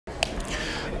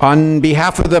On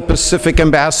behalf of the Pacific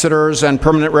ambassadors and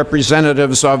permanent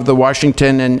representatives of the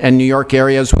Washington and New York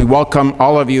areas, we welcome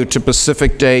all of you to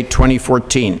Pacific Day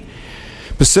 2014.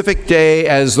 Pacific Day,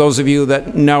 as those of you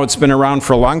that know, it's been around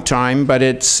for a long time, but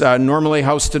it's normally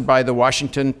hosted by the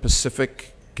Washington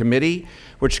Pacific Committee,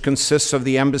 which consists of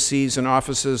the embassies and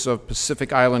offices of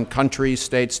Pacific Island countries,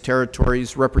 states,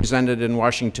 territories represented in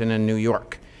Washington and New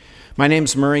York. My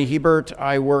name's Murray Hiebert.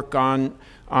 I work on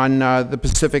the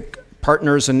Pacific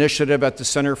Partners Initiative at the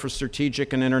Center for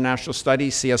Strategic and International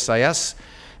Studies, CSIS,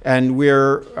 and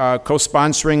we're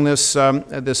co-sponsoring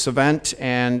this event,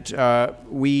 and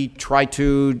we try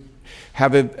to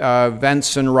have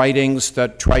events and writings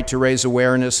that try to raise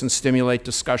awareness and stimulate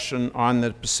discussion on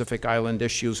the Pacific Island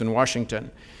issues in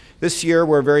Washington. This year,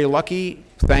 we're very lucky,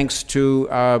 thanks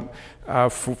to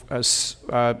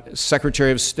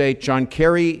Secretary of State John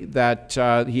Kerry, that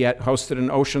he had hosted an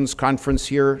oceans conference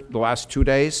here the last 2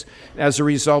 days. As a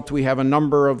result, we have a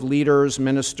number of leaders,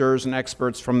 ministers, and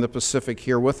experts from the Pacific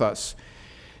here with us.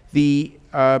 The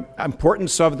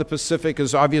importance of the Pacific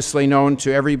is obviously known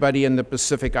to everybody in the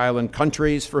Pacific Island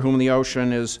countries, for whom the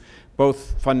ocean is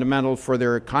both fundamental for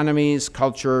their economies,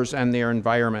 cultures, and their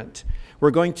environment. We're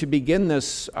going to begin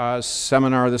this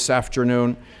seminar this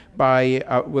afternoon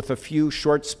with a few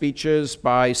short speeches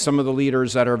by some of the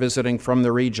leaders that are visiting from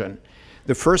the region.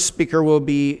 The first speaker will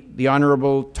be the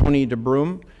Honorable Tony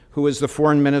DeBrum, who is the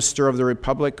Foreign Minister of the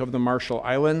Republic of the Marshall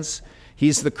Islands.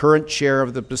 He's the current chair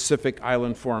of the Pacific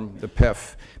Island Forum, the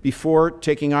PIF. Before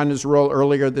taking on his role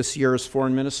earlier this year as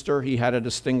Foreign Minister, he had a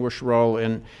distinguished role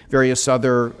in various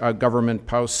other government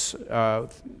posts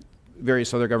back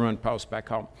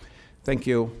home. Thank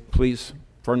you. Please,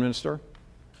 Foreign Minister.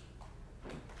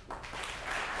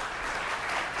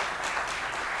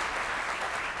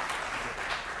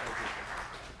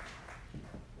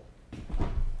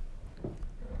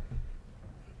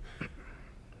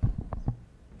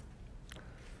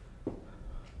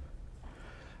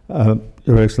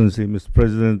 Your Excellency, Mr.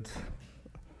 President,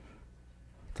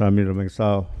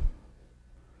 Remengesau,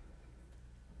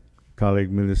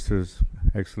 colleague ministers,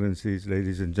 excellencies,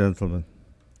 ladies and gentlemen.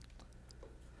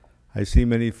 I see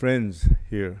many friends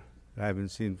here I haven't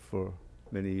seen for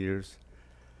many years.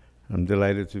 I'm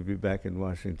delighted to be back in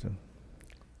Washington.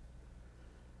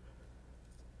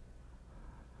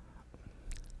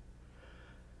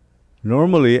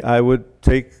 Normally, I would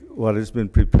take what has been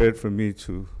prepared for me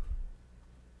to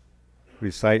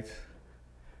recite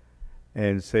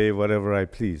and say whatever I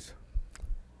please.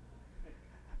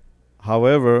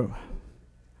 However,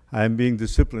 I'm being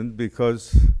disciplined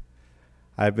because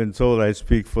I've been told I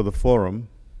speak for the forum,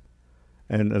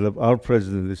 and our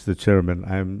president is the chairman.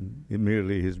 I'm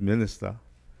merely his minister.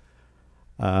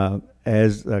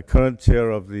 As current chair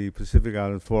of the Pacific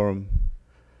Island Forum,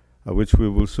 which we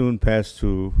will soon pass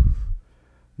to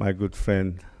my good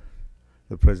friend,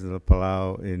 the president of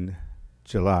Palau, in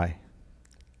July.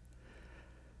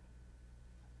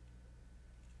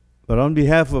 But on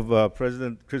behalf of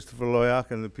President Christopher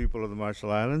Loyac and the people of the Marshall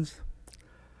Islands,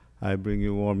 I bring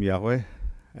you warm Yahweh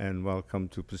and welcome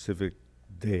to Pacific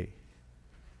Day.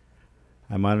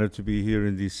 I'm honored to be here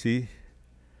in DC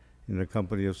in the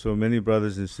company of so many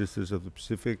brothers and sisters of the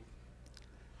Pacific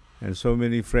and so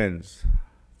many friends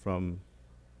from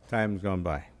times gone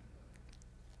by.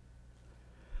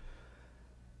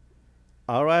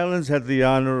 Our islands had the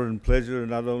honor and pleasure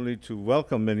not only to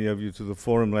welcome many of you to the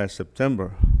forum last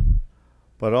September,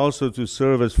 but also to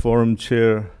serve as forum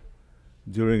chair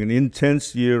during an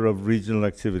intense year of regional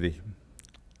activity.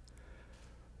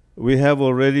 We have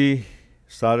already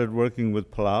started working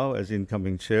with Palau as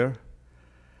incoming chair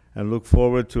and look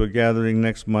forward to a gathering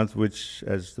next month, which,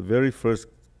 as the very first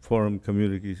forum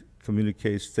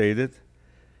communique stated,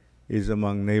 is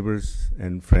among neighbors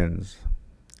and friends.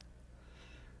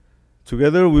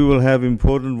 Together, we will have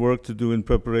important work to do in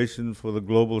preparation for the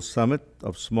Global Summit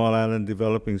of Small Island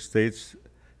Developing States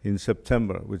in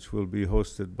September, which will be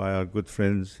hosted by our good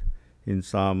friends in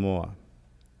Samoa.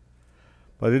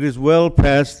 But it is well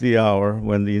past the hour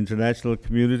when the international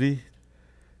community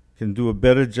can do a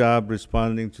better job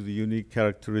responding to the unique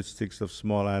characteristics of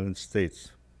small island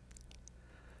states.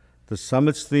 The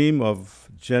summit's theme of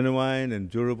genuine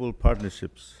and durable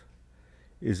partnerships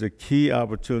is a key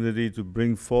opportunity to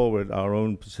bring forward our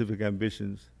own Pacific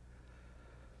ambitions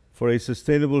for a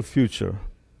sustainable future,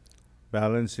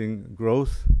 balancing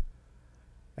growth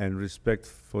and respect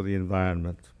for the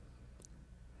environment.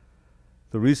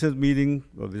 The recent meeting,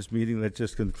 or this meeting that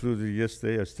just concluded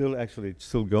yesterday, are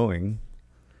still going,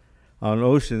 on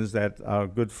oceans that our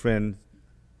good friend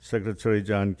Secretary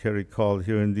John Kerry called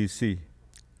here in DC,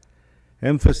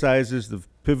 emphasizes the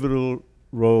pivotal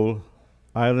role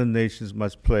island nations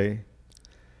must play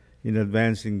in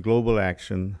advancing global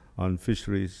action on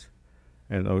fisheries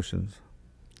and oceans.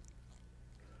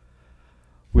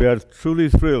 We are truly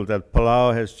thrilled that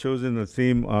Palau has chosen a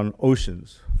theme on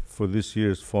oceans for this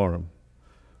year's forum,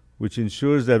 which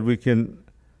ensures that we can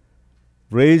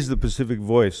raise the Pacific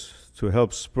voice to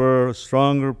help spur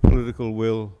stronger political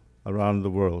will around the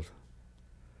world.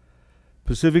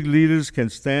 Pacific leaders can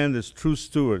stand as true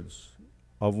stewards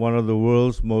of one of the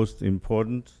world's most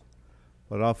important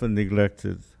but often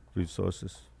neglected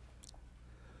resources.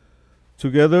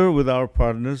 Together with our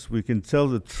partners, we can tell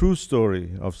the true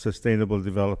story of sustainable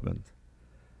development,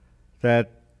 that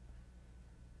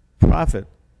profit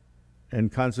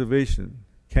and conservation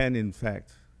can in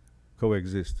fact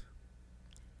coexist.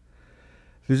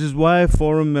 This is why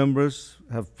forum members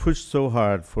have pushed so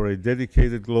hard for a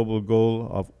dedicated global goal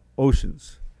of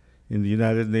oceans in the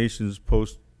United Nations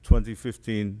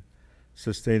post-2015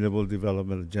 Sustainable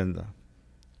Development Agenda.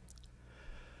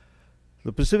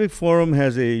 The Pacific Forum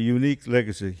has a unique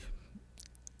legacy.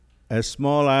 As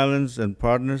small islands and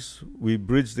partners, we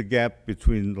bridge the gap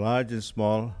between large and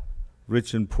small,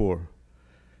 rich and poor,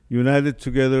 united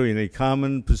together in a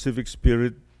common Pacific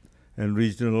spirit and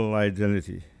regional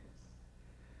identity.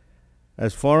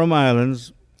 As Forum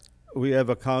Islands, we have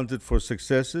accounted for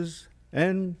successes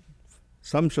and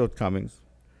some shortcomings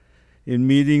in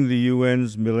meeting the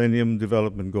UN's Millennium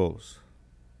Development Goals.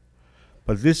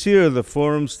 But this year, the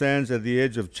Forum stands at the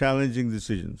edge of challenging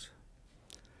decisions.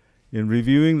 In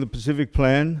reviewing the Pacific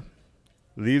Plan,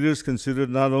 leaders considered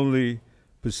not only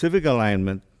Pacific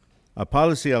alignment,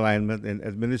 policy alignment, and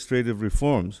administrative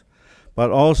reforms, but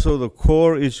also the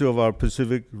core issue of our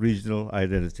Pacific regional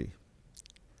identity.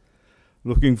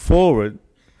 Looking forward,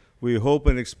 we hope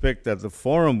and expect that the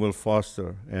Forum will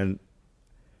foster the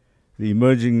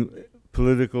emerging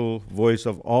political voice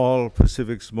of all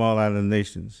Pacific small island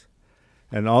nations,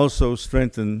 and also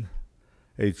strengthen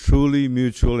a truly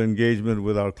mutual engagement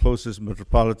with our closest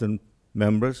metropolitan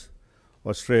members,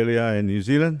 Australia and New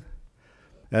Zealand,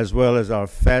 as well as our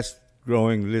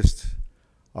fast-growing list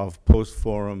of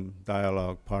post-forum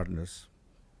dialogue partners.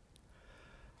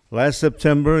 Last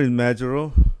September in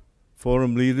Majuro,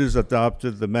 Forum leaders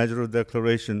adopted the Majuro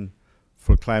Declaration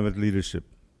for Climate Leadership.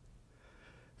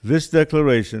 This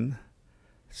declaration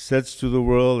sets to the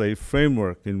world a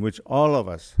framework in which all of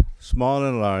us, small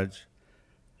and large,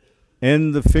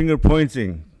 end the finger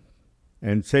pointing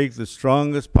and take the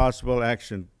strongest possible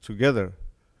action together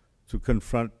to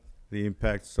confront the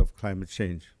impacts of climate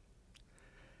change.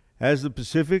 As the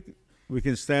Pacific, we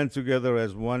can stand together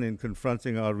as one in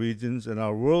confronting our region's and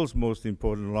our world's most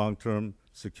important long-term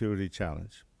security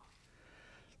challenge.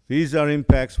 These are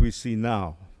impacts we see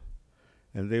now,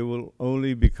 and they will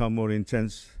only become more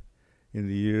intense in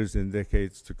the years and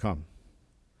decades to come.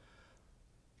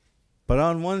 But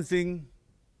on one thing,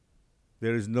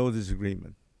 there is no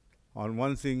disagreement. On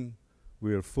one thing,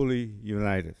 we are fully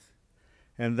united,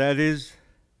 and that is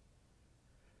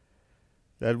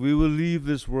that we will leave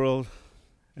this world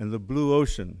and the blue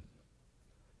ocean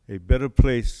a better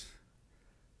place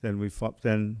than we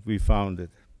found it,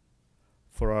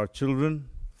 for our children,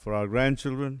 for our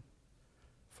grandchildren,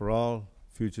 for all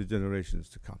future generations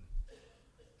to come.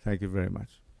 Thank you very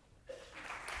much.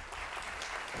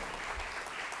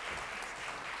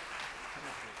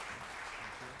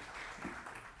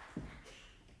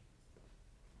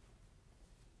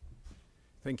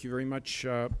 Thank you very much,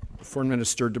 Foreign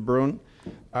Minister DeBrum.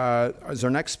 As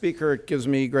our next speaker, it gives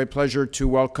me great pleasure to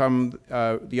welcome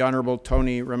the Honorable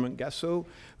Tony Remengesau,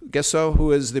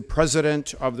 who is the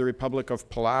President of the Republic of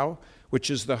Palau, which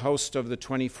is the host of the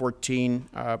 2014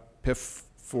 PIF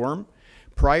Forum.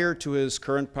 Prior to his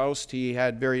current post, he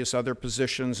had various other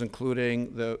positions,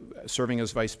 including serving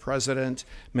as Vice President,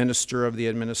 Minister of the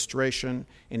Administration,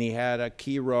 and he had a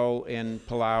key role in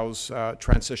Palau's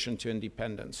transition to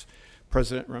independence.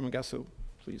 President Remengesau,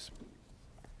 please.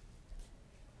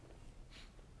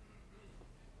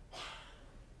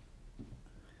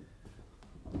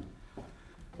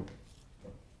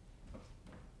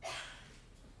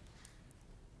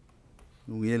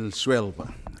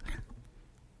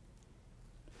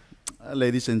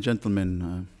 Ladies and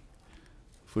gentlemen,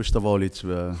 first of all, it's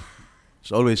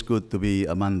always good to be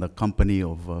among the company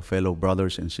of fellow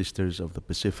brothers and sisters of the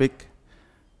Pacific,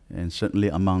 and certainly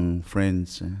among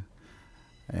friends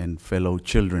and fellow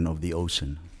children of the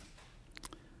ocean.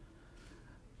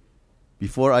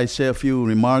 Before I say a few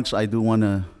remarks, I do want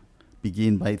to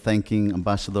begin by thanking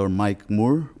Ambassador Mike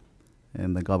Moore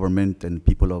and the government and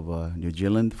people of New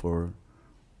Zealand for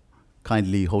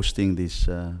kindly hosting this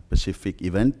Pacific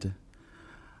event.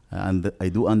 And I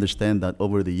do understand that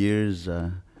over the years,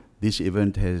 this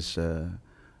event has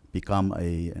become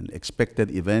an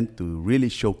expected event to really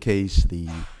showcase the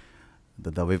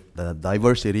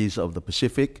diversities of the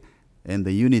Pacific and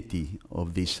the unity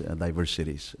of these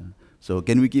diversities. So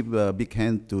can we give a big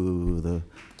hand to the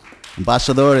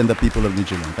ambassador and the people of New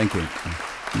Zealand? Thank you.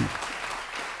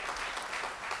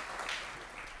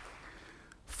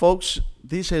 Folks,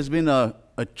 this has been a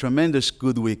tremendous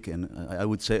good week, and I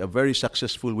would say a very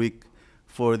successful week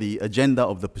for the agenda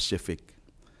of the Pacific.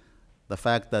 The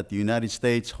fact that the United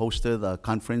States hosted a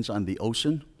conference on the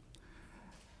ocean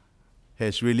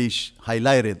has really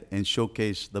highlighted and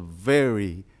showcased the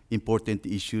very important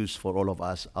issues for all of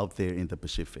us out there in the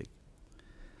Pacific.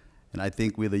 And I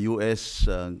think with the U.S.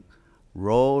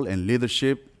 Role and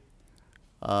leadership,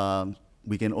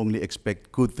 we can only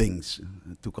expect good things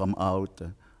to come out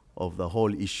of the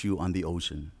whole issue on the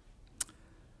ocean.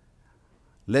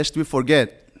 Lest we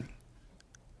forget,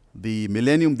 the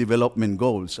Millennium Development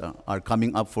Goals are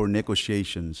coming up for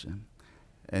negotiations.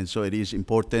 And so it is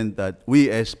important that we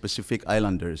as Pacific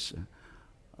Islanders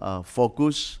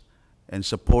focus and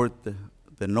support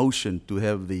the notion to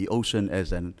have the ocean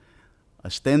as a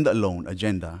standalone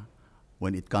agenda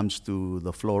when it comes to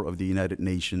the floor of the United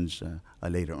Nations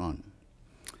later on.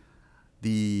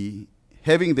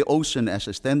 Having the ocean as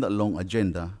a standalone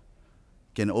agenda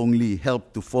can only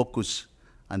help to focus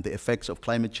on the effects of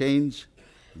climate change,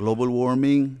 global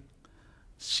warming,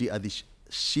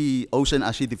 ocean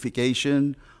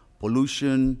acidification,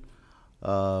 pollution,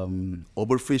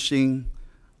 overfishing,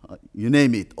 you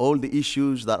name it, all the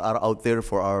issues that are out there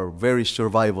for our very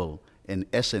survival and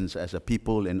essence as a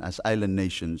people and as island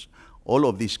nations. All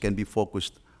of this can be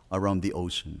focused around the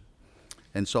ocean.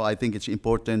 And so I think it's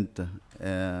important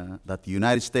that the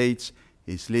United States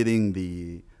is leading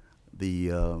the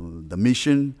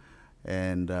mission,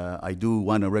 and I do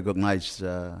want to recognize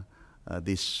the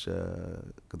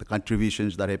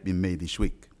contributions that have been made this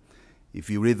week. If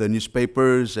you read the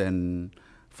newspapers and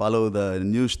follow the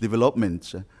news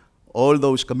developments, all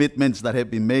those commitments that have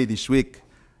been made this week,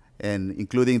 and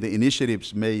including the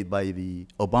initiatives made by the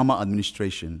Obama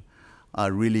administration,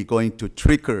 are really going to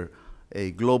trigger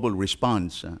a global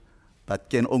response that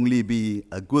can only be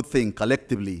a good thing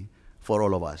collectively for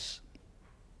all of us.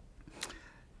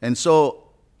 And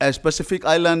so, as Pacific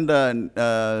Island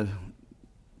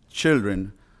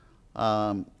children,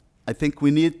 I think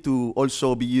we need to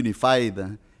also be unified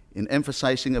in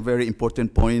emphasizing a very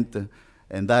important point,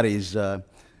 and that is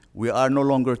we are no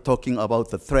longer talking about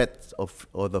the threat of,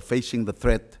 or facing the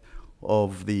threat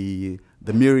of the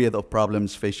myriad of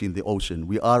problems facing the ocean.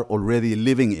 We are already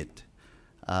living it.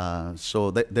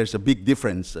 So there's a big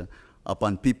difference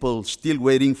upon people still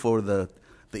waiting for the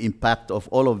impact of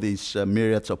all of these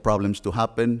myriads of problems to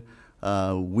happen.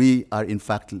 We are in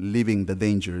fact living the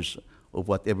dangers of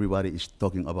what everybody is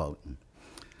talking about.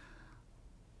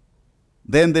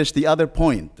 Then there's the other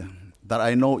point that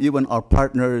I know even our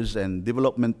partners and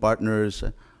development partners,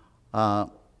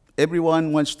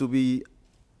 everyone wants to be,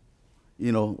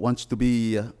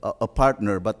 a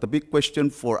partner. But the big question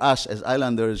for us as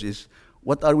islanders is,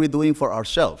 what are we doing for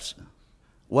ourselves?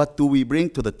 What do we bring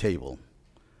to the table?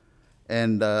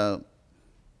 And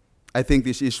I think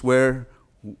this is where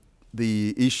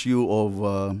the issue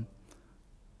of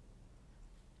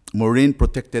marine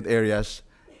protected areas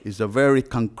is a very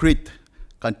concrete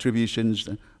contributions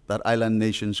that island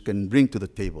nations can bring to the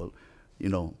table.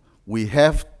 We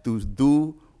have to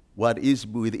do what is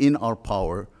within our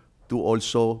power to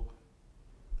also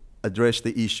address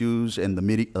the issues and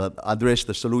address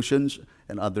the solutions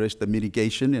and address the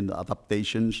mitigation and the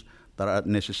adaptations that are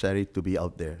necessary to be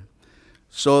out there.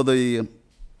 So the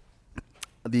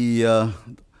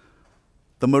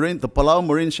Palau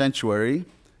Marine Sanctuary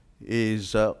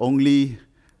is only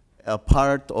a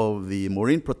part of the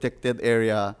Marine Protected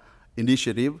Area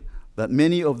initiative that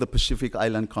many of the Pacific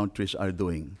Island countries are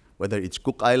doing, whether it's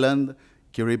Cook Island,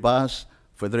 Kiribati,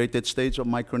 Federated States of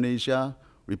Micronesia,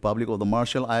 Republic of the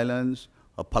Marshall Islands,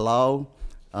 Palau,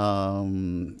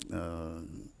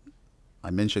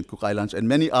 I mentioned Cook Islands, and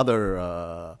many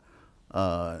other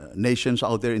nations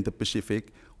out there in the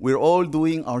Pacific. We're all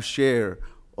doing our share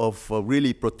of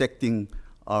really protecting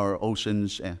our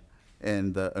oceans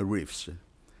and reefs.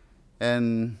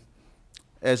 And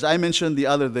as I mentioned the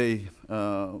other day,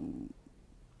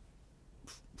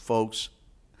 folks,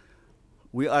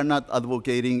 we are not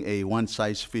advocating a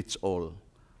one-size-fits-all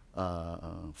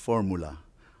formula.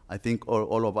 I think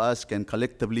all of us can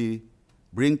collectively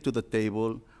bring to the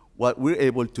table what we're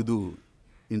able to do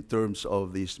in terms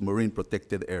of these marine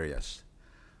protected areas.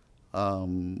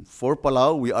 For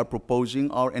Palau, we are proposing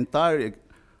our entire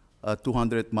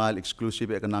 200-mile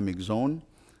exclusive economic zone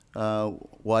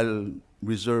while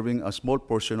reserving a small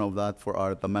portion of that for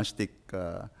our domestic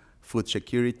food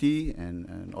security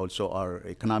and also our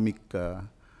economic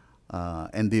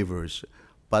endeavors.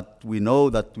 But we know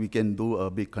that we can do a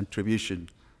big contribution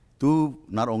to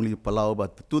not only Palau,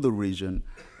 but to the region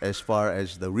as far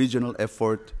as the regional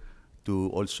effort to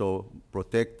also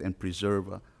protect and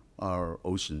preserve our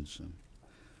oceans.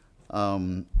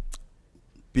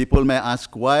 People may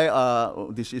ask why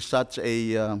this is such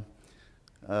a,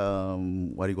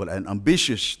 what do you call it, an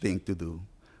ambitious thing to do.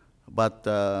 But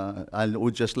I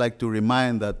would just like to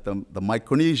remind that the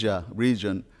Micronesia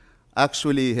region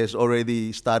actually has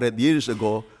already started years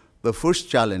ago the first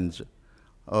challenge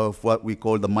of what we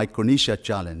call the Micronesia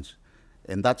challenge.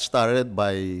 And that started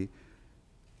by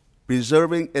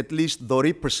preserving at least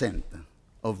 30%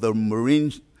 of the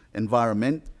marine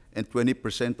environment and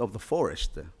 20% of the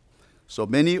forest. So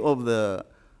many of the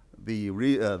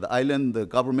island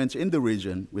governments in the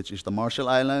region, which is the Marshall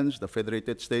Islands, the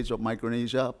Federated States of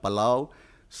Micronesia, Palau,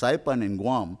 Saipan, and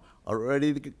Guam, are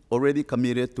already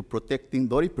committed to protecting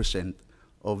 30%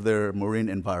 of their marine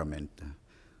environment.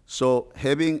 So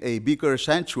having a bigger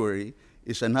sanctuary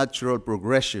is a natural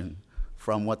progression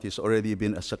from what has already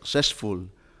been a successful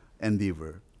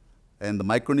endeavor. And the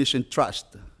Micronesian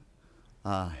Trust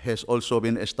has also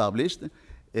been established,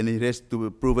 and it has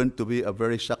proven to be a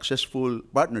very successful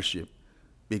partnership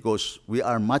because we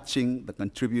are matching the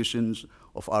contributions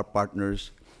of our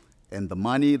partners, and the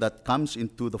money that comes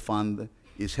into the fund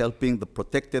is helping the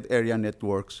protected area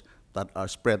networks that are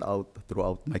spread out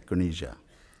throughout Micronesia.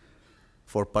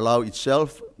 For Palau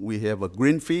itself, we have a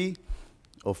green fee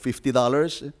of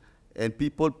 $50, and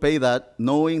people pay that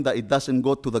knowing that it doesn't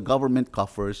go to the government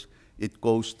coffers, it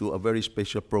goes to a very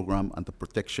special program on the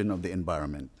protection of the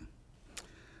environment.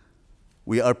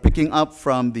 We are picking up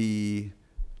from the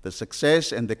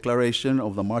success and declaration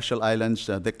of the Marshall Islands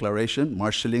Declaration,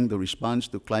 marshalling the response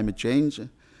to climate change.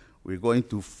 We're going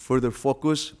to further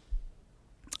focus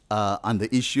on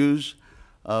the issues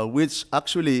which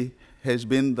actually has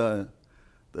been not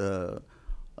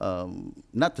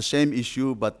the same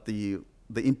issue, but the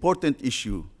important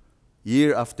issue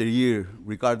year after year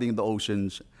regarding the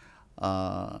oceans,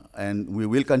 and we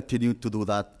will continue to do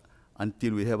that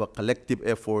until we have a collective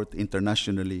effort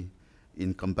internationally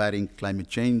in combating climate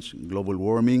change, global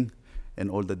warming,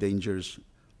 and all the dangers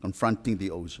confronting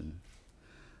the ocean.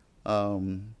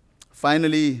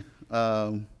 Finally,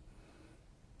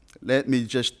 let me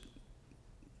just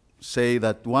say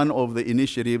that one of the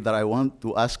initiatives that I want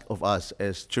to ask of us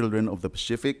as children of the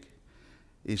Pacific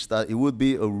is that it would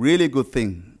be a really good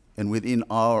thing, and within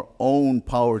our own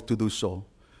power to do so,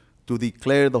 to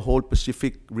declare the whole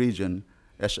Pacific region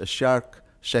as a shark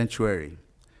sanctuary.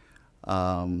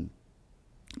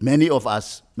 Many of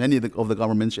the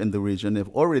governments in the region have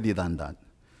already done that.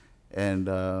 And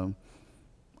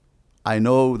I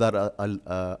know that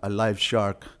a live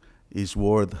shark is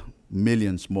worth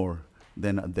millions more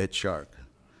than a dead shark.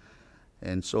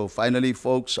 And so finally,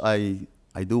 folks, I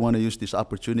do want to use this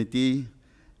opportunity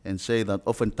and say that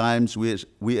oftentimes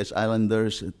we as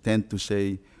islanders tend to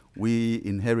say we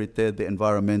inherited the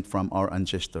environment from our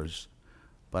ancestors.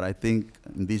 But I think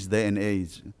in this day and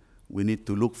age, we need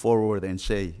to look forward and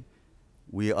say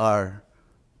we are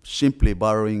simply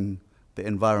borrowing the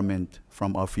environment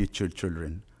from our future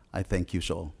children. I thank you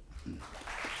so.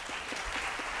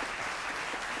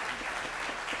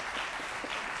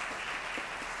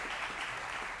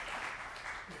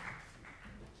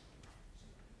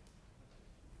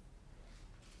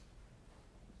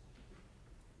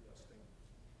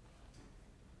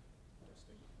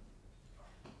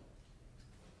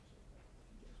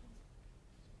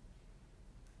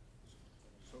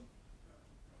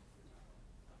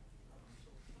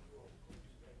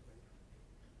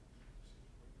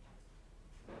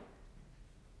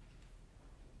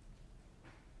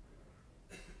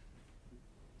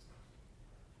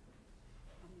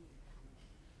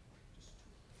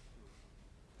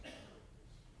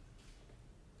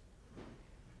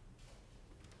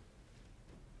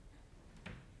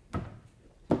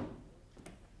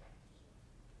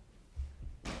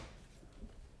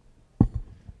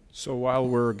 So while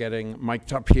we're getting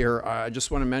mic'd up here, I just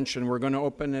want to mention we're going to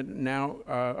open it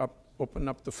now, open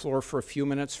up the floor for a few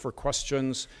minutes for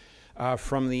questions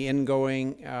from the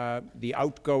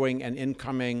outgoing and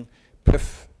incoming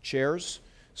PIF chairs.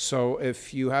 So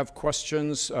if you have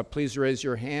questions, please raise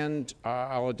your hand.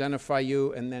 I'll identify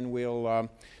you, and then there'll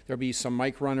be some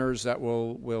mic runners that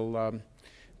will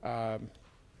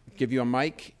give you a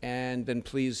mic, and then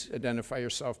please identify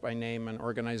yourself by name and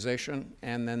organization,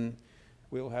 and then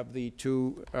we'll have the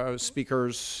two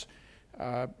speakers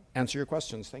answer your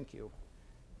questions. Thank you.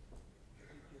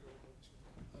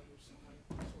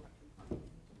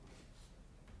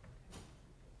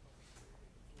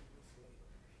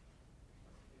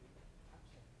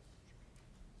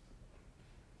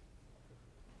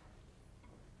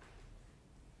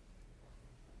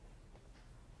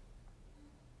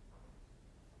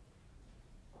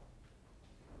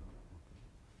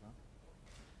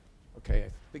 Okay,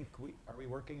 I think are we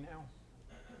working now?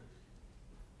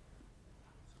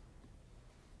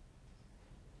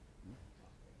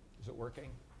 Is it working?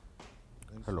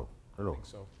 Hello. I Hello. think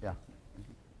so. Yeah.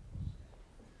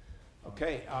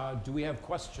 Okay, do we have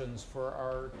questions for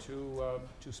our two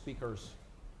speakers?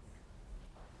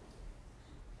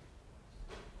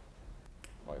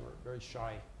 Boy, we're very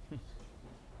shy.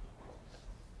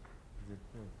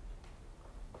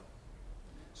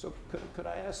 So could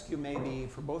I ask you maybe,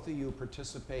 for both of you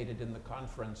participated in the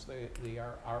conference,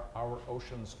 our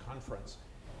Oceans Conference,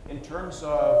 in terms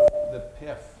of the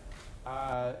PIF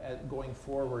going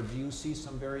forward, do you see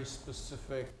some very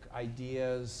specific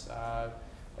ideas,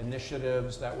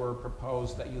 initiatives that were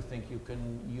proposed that you think you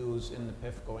can use in the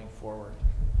PIF going forward?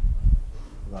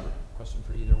 Question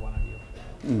for either one of you,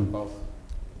 or both.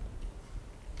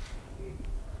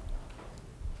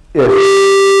 Yes.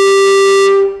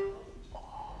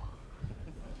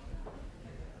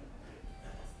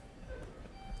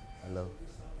 Hello.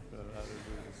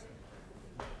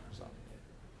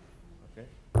 Okay.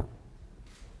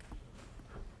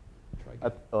 Try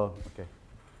again. Oh, okay.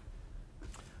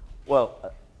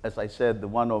 Well, as I said,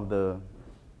 one of the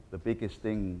biggest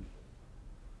thing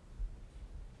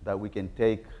that we can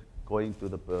take going to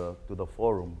the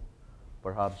forum,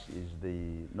 perhaps, is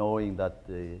the knowing that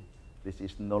this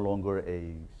is no longer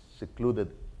a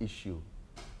secluded issue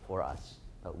for us.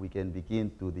 That we can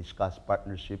begin to discuss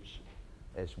partnerships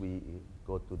as we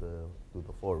go to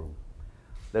the forum.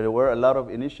 There were a lot of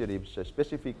initiatives,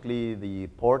 specifically the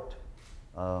port,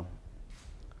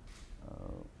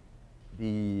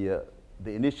 the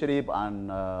initiative on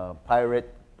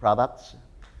pirate products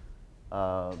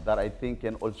that I think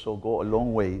can also go a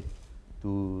long way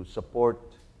to support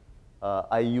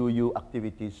IUU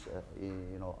activities,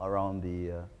 around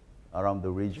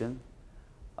the region.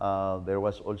 There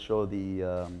was also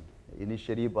the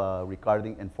initiative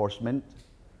regarding enforcement,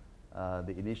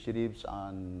 the initiatives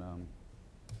on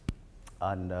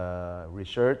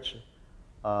research.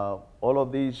 All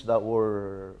of these that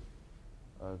were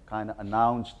kind of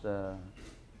announced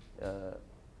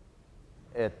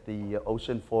at the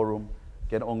Ocean Forum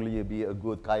can only be a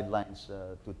good guidelines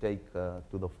to take to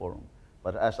the forum.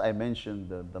 But as I mentioned,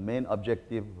 the main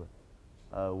objective,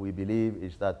 we believe,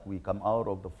 is that we come out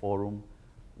of the forum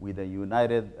with a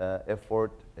united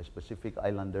effort as Pacific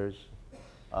Islanders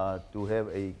to have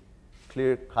a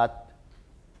clear-cut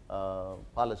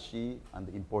policy on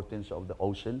the importance of the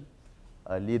ocean,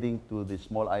 leading to the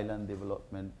Small Island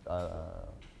Development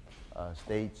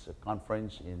States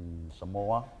Conference in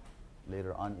Samoa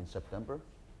later on in September.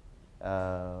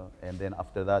 And then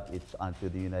after that, it's on to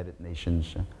the United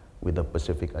Nations with the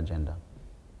Pacific agenda.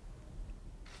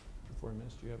 4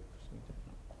 minutes, do you have something?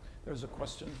 No. There's a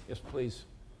question. Yes, please.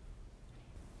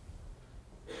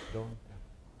 Dawn.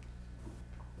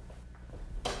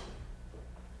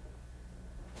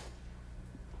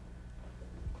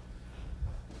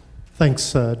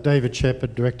 Thanks, David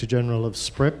Shepherd, Director General of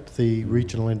SPREP, the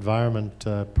Regional Environment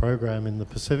Program in the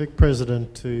Pacific.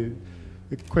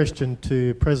 A question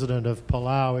to President of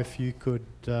Palau, if you could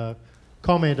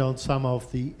comment on some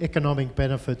of the economic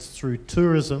benefits through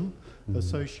tourism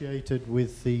associated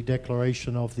with the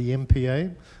declaration of the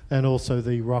MPA and also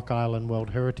the Rock Island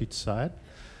World Heritage Site.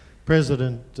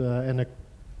 President, and a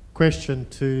question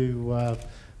to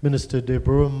Minister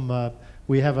DeBrum.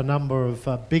 We have a number of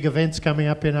big events coming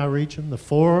up in our region, the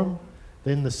Forum,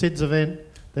 then the SIDS event,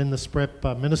 then the SPREP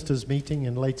Ministers meeting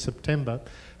in late September.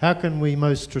 How can we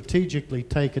most strategically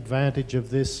take advantage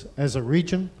of this as a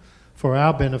region for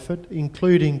our benefit,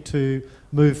 including to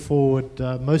move forward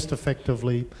most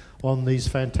effectively on these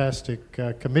fantastic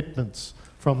commitments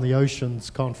from the Oceans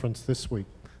Conference this week?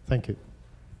 Thank you.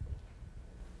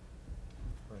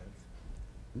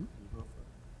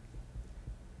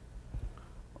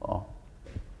 Oh.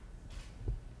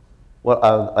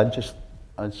 Well, I'll just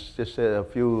say a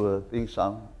few things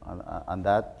on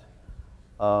that.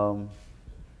 One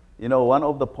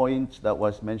of the points that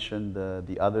was mentioned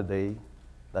the other day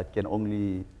that can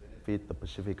only benefit the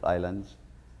Pacific Islands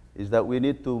is that we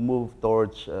need to move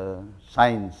towards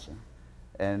science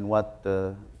and what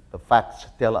the facts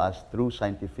tell us through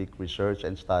scientific research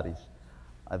and studies.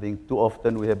 I think too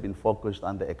often we have been focused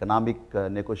on the economic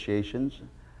negotiations,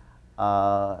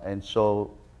 and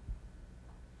so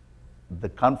the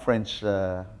conference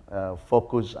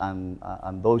focus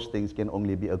on those things can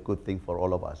only be a good thing for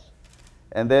all of us.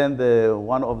 And then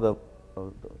one of the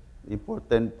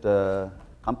important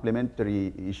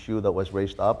complementary issue that was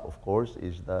raised up, of course,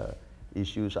 is the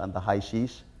issues on the high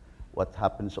seas, what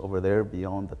happens over there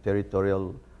beyond the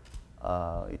territorial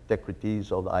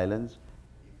integrities of the islands.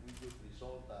 If we could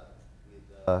resolve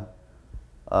that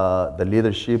the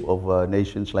leadership of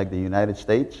nations like the United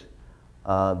States,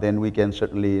 then we can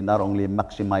certainly not only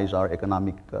maximize our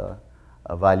economic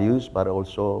values, but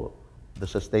also the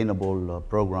sustainable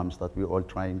programs that we're all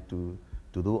trying to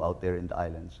do out there in the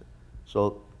islands.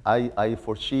 So I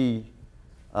foresee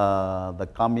the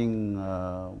coming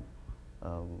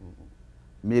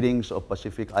meetings of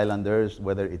Pacific Islanders,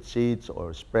 whether it's SEEDS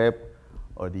or SPREP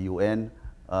or the UN,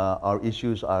 our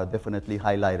issues are definitely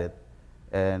highlighted.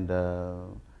 And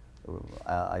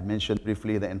I mentioned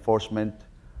briefly the enforcement.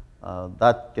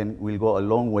 That will go a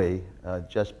long way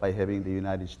just by having the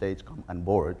United States come on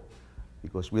board,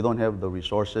 because we don't have the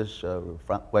resources,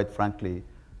 quite frankly,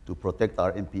 to protect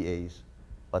our MPAs.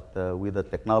 But with the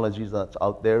technologies that's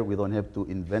out there, we don't have to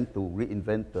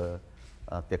reinvent the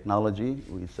technology.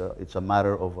 It's a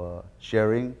matter of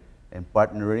sharing and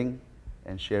partnering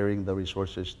and sharing the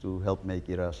resources to help make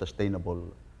it a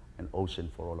sustainable an ocean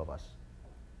for all of us.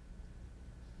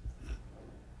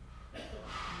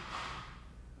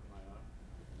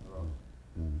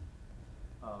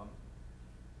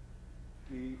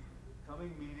 The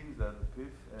coming meetings at the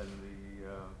PIF and the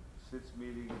SITS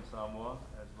meeting in Samoa,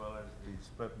 as well as the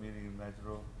SPREP meeting in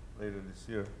Majuro later this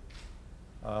year,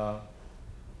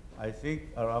 I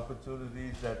think are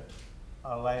opportunities that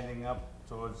are lining up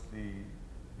towards the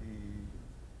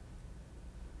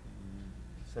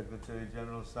Secretary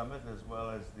General Summit, as well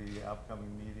as the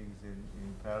upcoming meetings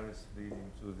in Paris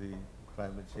leading to the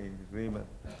climate change agreement,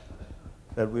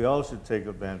 that we all should take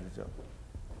advantage of.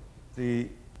 The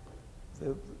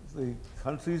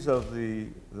countries of the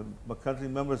country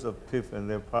members of PIF and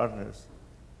their partners,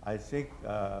 I think,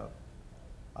 are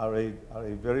a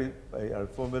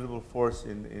formidable force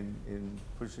in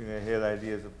pushing ahead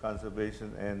ideas of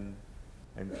conservation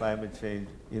and climate change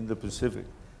in the Pacific.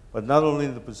 But not only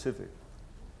in the Pacific.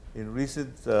 In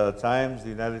recent times, the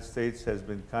United States has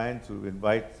been kind to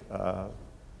invite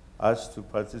us to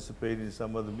participate in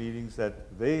some of the meetings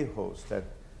that they host, that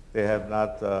they have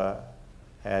not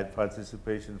had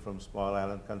participation from small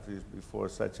island countries before,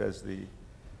 such as the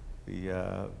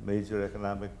Major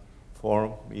Economic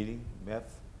Forum meeting, MEF,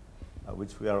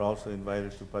 which we are also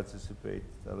invited to participate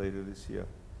later this year.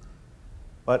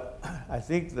 But I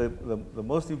think the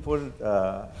most important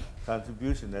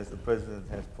contribution, as the President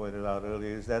has pointed out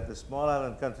earlier, is that the small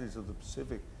island countries of the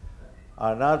Pacific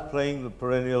are not playing the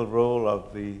perennial role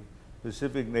of the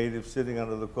Pacific native sitting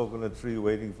under the coconut tree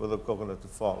waiting for the coconut to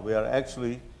fall. We are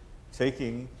actually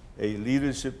taking a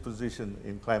leadership position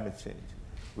in climate change.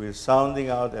 We're sounding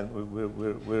out, and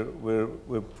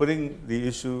we're putting the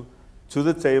issue to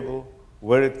the table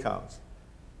where it counts.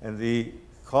 And the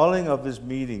calling of this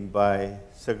meeting by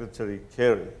Secretary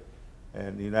Kerry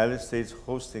and the United States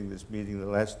hosting this meeting the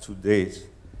last 2 days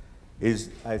is,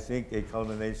 I think, a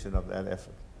culmination of that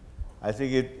effort. I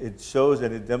think it shows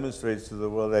and it demonstrates to the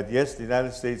world that, yes, the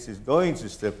United States is going to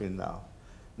step in now.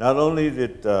 Not only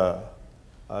did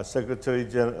Secretary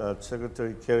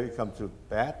Kerry come to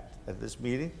bat at this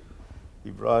meeting,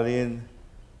 he brought in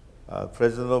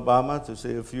President Obama to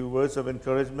say a few words of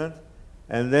encouragement,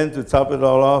 and then to top it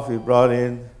all off, he brought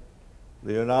in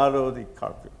Leonardo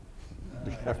DiCaprio.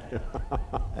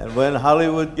 And when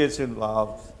Hollywood gets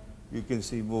involved, you can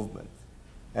see movement.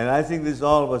 And I think this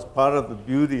all was part of the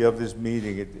beauty of this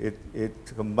meeting. It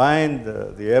combined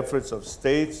the efforts of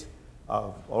states,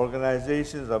 of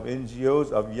organizations, of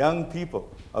NGOs, of young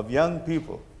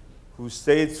people who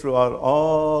stayed throughout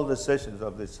all the sessions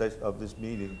of this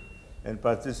meeting and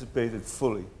participated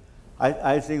fully.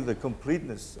 I think the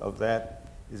completeness of that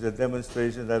is a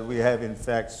demonstration that we have in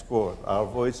fact scored. Our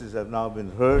voices have now been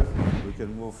heard. We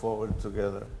can move forward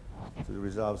together to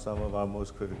resolve some of our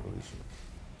most critical issues.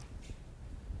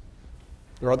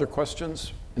 There are other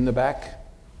questions in the back?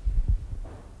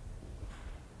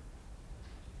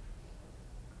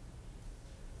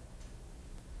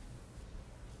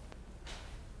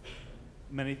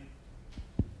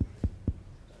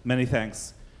 Many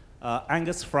thanks.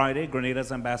 Angus Friday,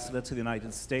 Grenada's ambassador to the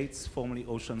United States, formerly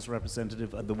Ocean's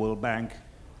representative at the World Bank,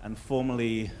 and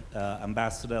formerly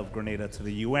ambassador of Grenada to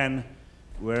the UN,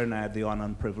 wherein I had the honor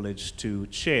and privilege to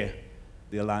chair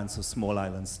the Alliance of Small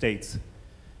Island States.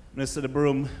 Mr.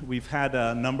 DeBrum, we've had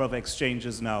a number of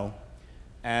exchanges now,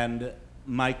 and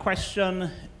my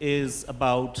question is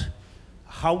about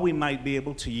how we might be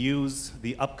able to use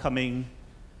the upcoming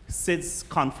SIDS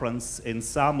conference in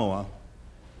Samoa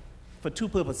for two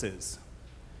purposes.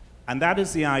 And that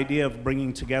is the idea of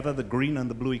bringing together the green and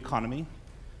the blue economy,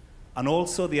 and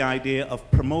also the idea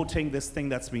of promoting this thing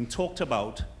that's been talked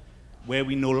about, where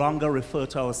we no longer refer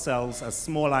to ourselves as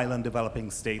small island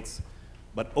developing states,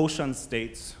 but ocean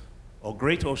states, or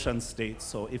great ocean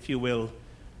states, or if you will,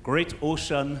 Great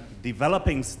Ocean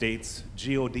Developing States,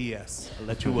 GODS. I'll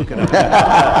let you work it out.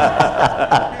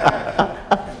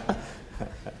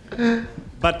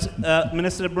 But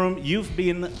Minister DeBrum, you've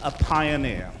been a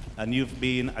pioneer and you've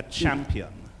been a champion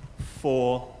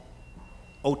for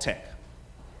OTEC,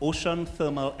 Ocean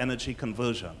Thermal Energy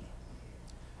Conversion.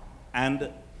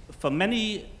 And for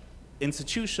many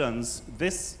institutions,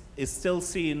 this is still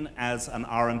seen as an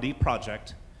R&D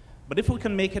project. But if we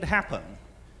can make it happen,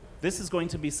 this is going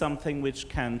to be something which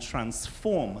can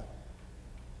transform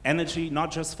energy, not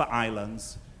just for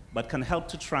islands, but can help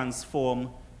to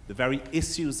transform the very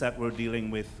issues that we're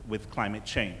dealing with climate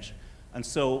change. And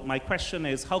so my question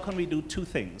is, how can we do two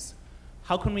things?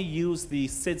 How can we use the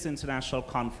CIDS International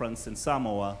Conference in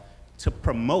Samoa to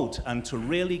promote and to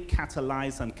really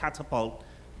catalyze and catapult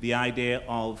the idea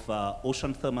of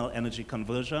ocean thermal energy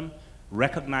conversion,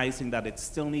 recognizing that it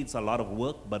still needs a lot of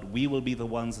work, but we will be the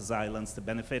ones as islands to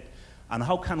benefit? And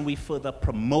how can we further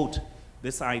promote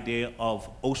this idea of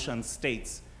ocean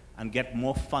states and get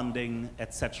more funding,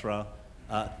 et cetera,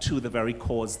 to the very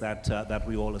cause that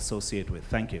we all associate with?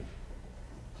 Thank you.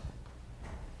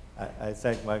 I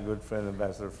thank my good friend,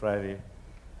 Ambassador Friday.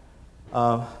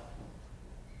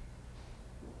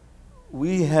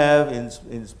 We have,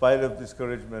 in spite of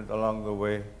discouragement along the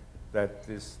way, that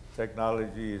this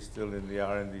technology is still in the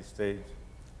R&D stage,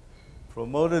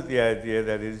 promoted the idea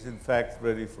that it is in fact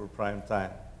ready for prime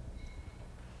time.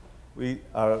 We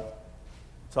are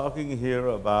talking here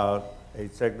about a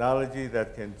technology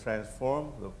that can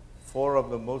transform the 4 of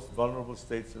the most vulnerable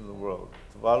states in the world,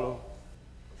 Tuvalu,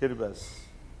 Kiribati,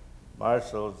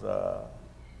 Marshalls,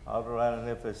 Outer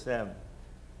Island FSM,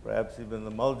 perhaps even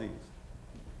the Maldives,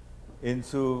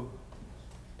 into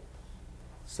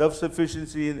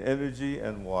self-sufficiency in energy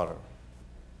and water.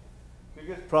 The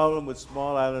biggest problem with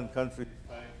small island countries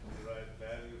trying to derive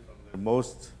value from their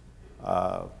most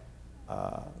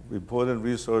important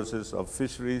resources of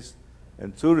fisheries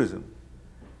and tourism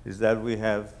is that we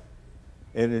have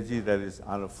energy that is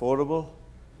unaffordable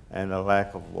and a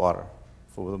lack of water.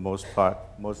 For the most part,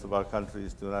 most of our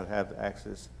countries do not have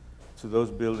access to those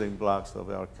building blocks of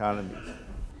our economies.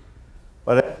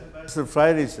 But as Ambassador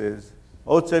Friday says,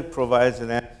 OTEC provides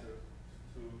an answer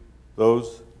to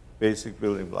those basic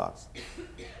building blocks.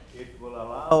 It will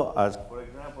allow us, for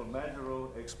example, Majuro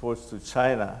exports to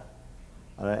China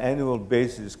on an annual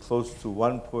basis close to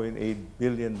 $1.8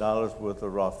 billion worth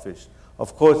of raw fish.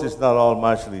 Of course, it's not all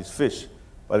Marshallese fish,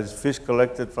 but it's fish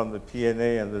collected from the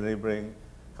PNA and the neighboring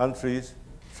countries,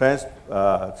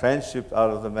 transshipped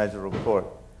out of the Majuro port.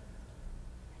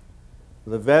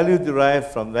 The value derived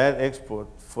from that export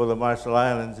for the Marshall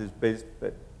Islands is based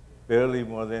at barely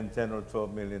more than $10 or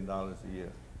 $12 million a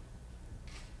year.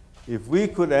 If we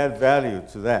could add value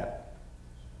to that,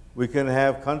 we can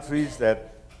have countries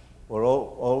that were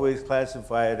always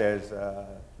classified as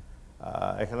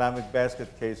economic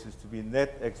basket cases to be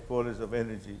net exporters of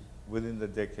energy within the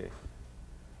decade.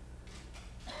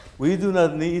 We do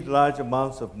not need large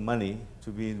amounts of money to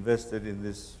be invested in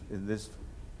this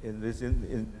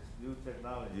new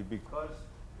technology because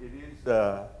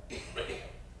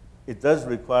it does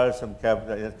require some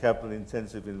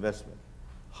capital-intensive investment.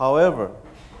 However,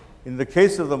 in the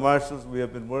case of the Marshalls, we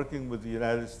have been working with the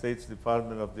United States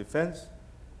Department of Defense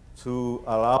to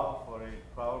allow for a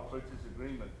power purchase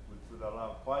agreement which would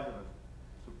allow Quadrant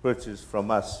to purchase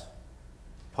from us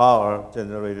power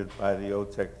generated by the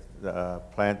OTEC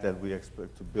plant that we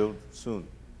expect to build soon.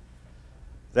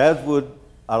 That would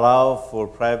allow for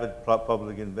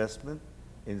private-public investment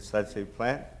in such a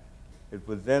plant. It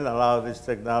would then allow this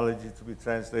technology to be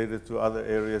translated to other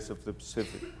areas of the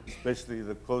Pacific, especially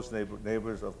the close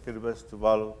neighbors of Kiribati,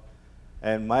 Tuvalu,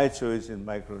 and my choice in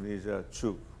Micronesia,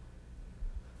 Chuuk.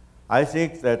 I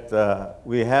think that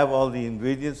we have all the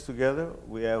ingredients together.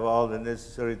 We have all the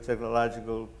necessary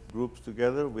technological groups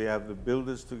together. We have the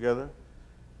builders together.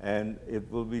 And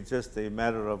it will be just a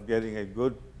matter of getting a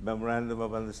good memorandum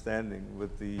of understanding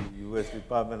with the U.S.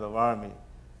 Department of Army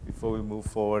before we move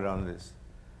forward on this.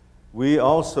 We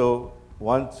also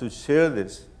want to share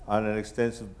this on an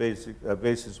extensive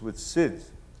basis with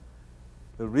CIDS.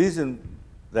 The reason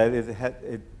that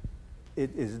it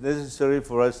is necessary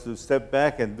for us to step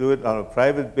back and do it on a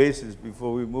private basis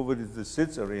before we move it into the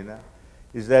CIDS arena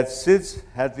is that CIDS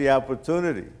had the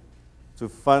opportunity to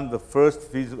fund the first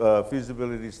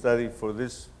feasibility study for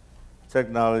this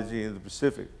technology in the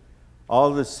Pacific.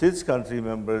 All the CIDS country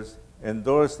members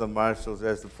endorsed the Marshalls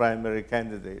as the primary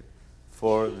candidate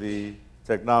for the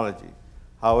technology.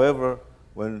 However,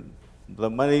 when the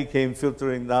money came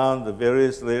filtering down the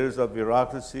various layers of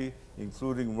bureaucracy,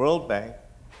 including World Bank,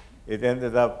 it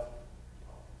ended up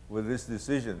with this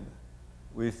decision.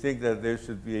 we think that there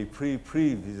should be a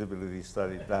pre-feasibility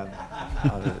study done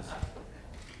on this.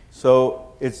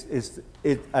 So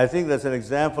I think that's an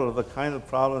example of the kind of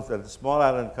problems that the small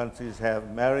island countries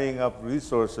have, marrying up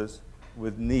resources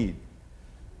with need.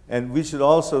 And we should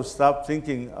also stop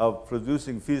thinking of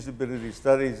producing feasibility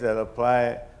studies that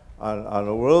apply on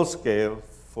a world scale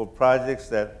for projects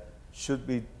that should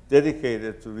be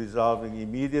dedicated to resolving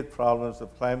immediate problems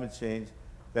of climate change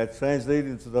that translate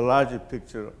into the larger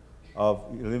picture of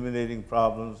eliminating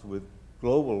problems with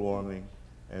global warming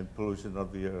and pollution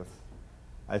of the earth.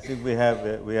 I think we have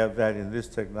that in this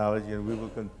technology, and we will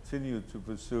continue to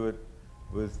pursue it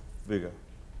with vigor.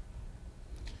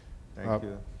 Thank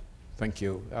you. Thank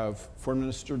you. Foreign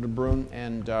Minister DeBrum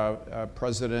and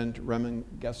President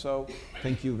Remengesau,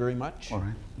 thank you very much. All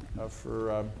right.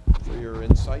 For your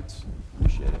insights.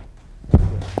 Appreciate it.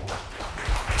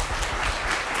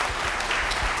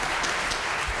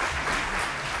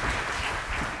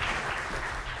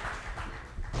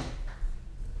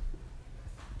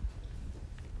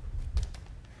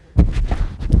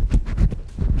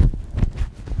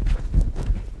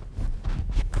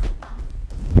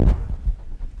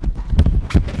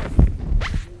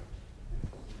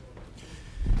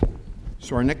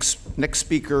 So our next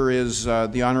speaker is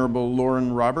the Honorable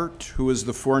Lorin Robert, who is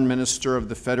the Foreign Minister of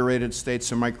the Federated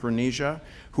States of Micronesia,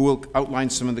 who will outline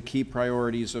some of the key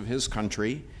priorities of his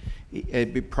country.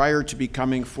 Prior to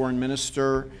becoming Foreign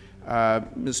Minister,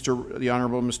 the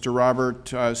Honorable Mr. Robert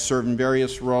served in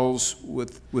various roles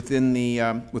within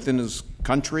his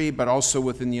country, but also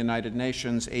within the United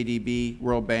Nations, ADB,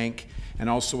 World Bank, and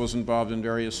also was involved in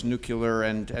various nuclear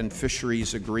and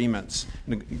fisheries agreement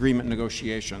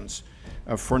negotiations.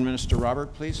 Foreign Minister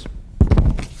Robert, please.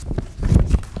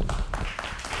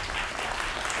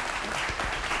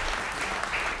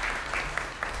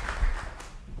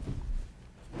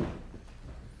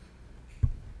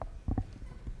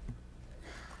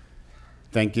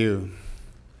 Thank you.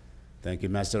 Thank you,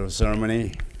 Master of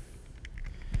Ceremony,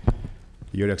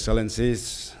 Your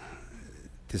Excellencies,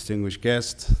 distinguished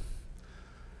guests,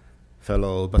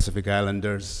 fellow Pacific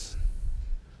Islanders,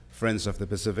 friends of the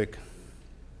Pacific.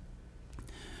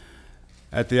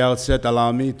 At the outset,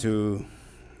 allow me to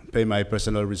pay my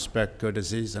personal respect,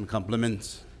 courtesies, and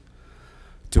compliments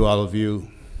to all of you,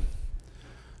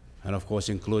 and of course,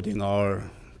 including our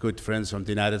good friends from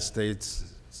the United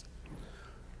States,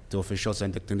 to officials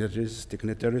and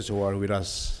dignitaries who are with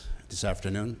us this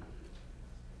afternoon.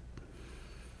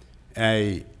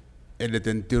 Ai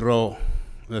eleten tiro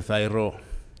me fairo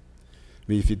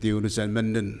mi fiti unusan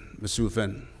menden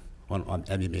mesufen on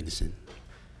ami medicine.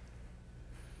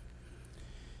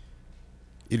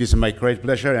 It is my great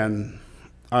pleasure and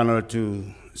honor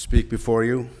to speak before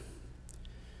you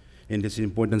in this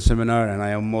important seminar, and I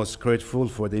am most grateful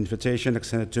for the invitation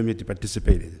extended to me to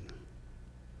participate in it.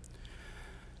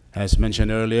 As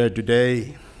mentioned earlier,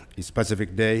 today is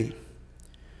Pacific Day,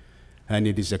 and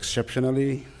it is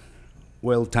exceptionally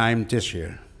well-timed this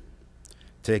year,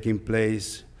 taking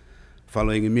place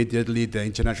following immediately the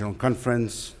international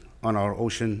conference on our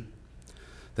ocean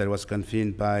that was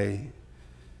convened by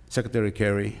Secretary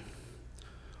Kerry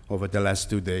over the last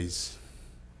 2 days,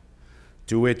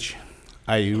 to which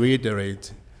I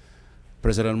reiterate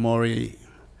President Mori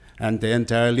and the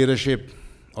entire leadership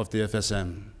of the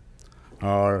FSM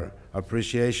our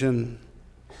appreciation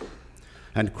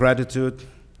and gratitude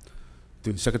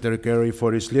to Secretary Kerry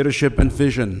for his leadership and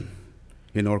vision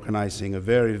in organizing a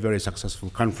very, very successful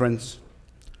conference,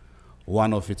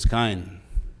 one of its kind.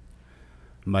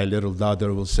 My little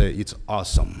daughter will say it's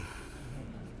awesome.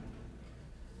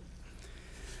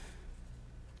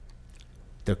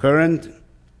 The current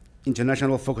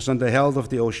international focus on the health of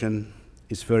the ocean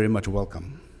is very much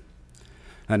welcome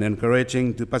and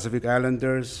encouraging to Pacific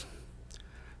Islanders.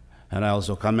 And I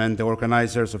also commend the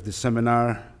organizers of this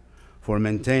seminar for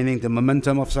maintaining the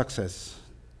momentum of success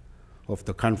of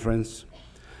the conference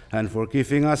and for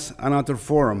giving us another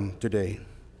forum today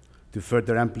to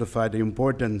further amplify the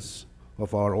importance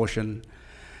of our ocean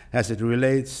as it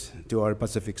relates to our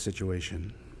Pacific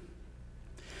situation.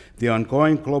 The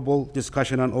ongoing global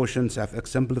discussion on oceans have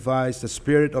exemplified the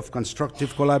spirit of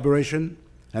constructive collaboration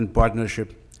and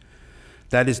partnership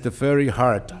that is the very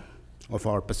heart of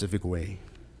our Pacific Way.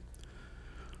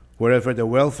 Wherever the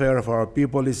welfare of our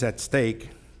people is at stake,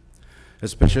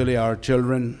 especially our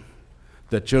children,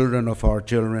 the children of our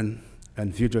children,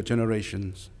 and future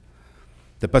generations,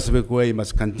 the Pacific Way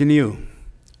must continue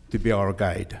to be our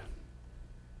guide.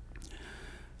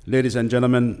 Ladies and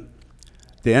gentlemen,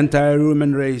 the entire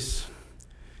human race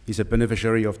is a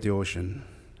beneficiary of the ocean,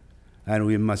 and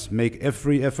we must make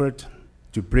every effort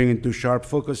to bring into sharp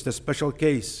focus the special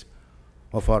case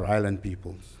of our island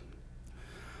peoples.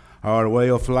 Our way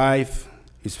of life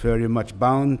is very much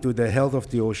bound to the health of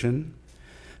the ocean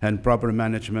and proper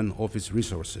management of its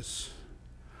resources.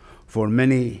 For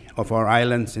many of our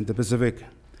islands in the Pacific,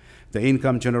 the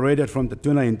income generated from the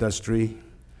tuna industry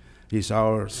is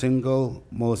our single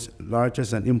most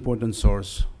largest and important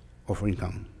source of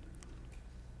income.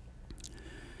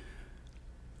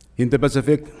 In the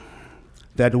Pacific,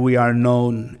 that we are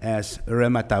known as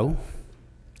Remengesau,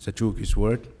 it's a Chuukese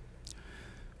word,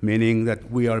 meaning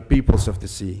that we are peoples of the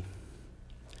sea.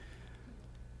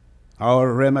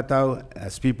 Our Remengesau,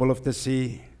 as people of the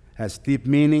sea, has deep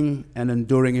meaning and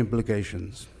enduring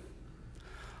implications.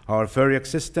 Our very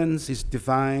existence is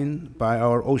defined by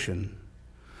our ocean,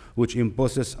 which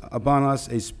imposes upon us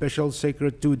a special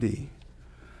sacred duty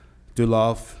to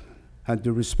love and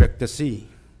to respect the sea,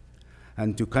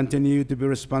 and to continue to be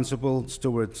responsible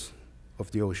stewards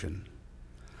of the ocean.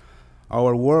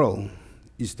 Our world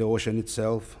is the ocean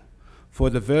itself, for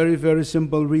the very, very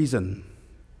simple reason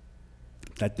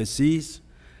that the seas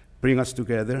bring us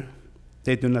together.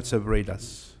 They do not separate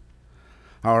us.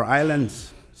 Our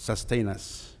islands sustain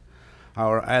us.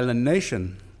 Our island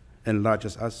nation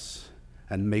enlarges us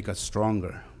and make us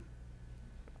stronger.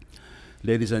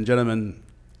 Ladies and gentlemen,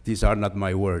 these are not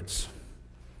my words.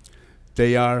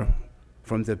 They are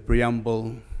from the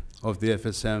preamble of the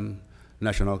FSM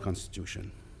National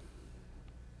Constitution.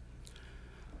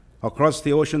 Across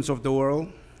the oceans of the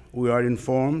world, we are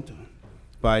informed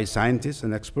by scientists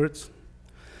and experts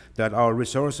that our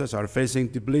resources are facing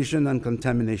depletion and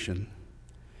contamination.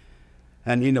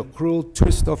 And in a cruel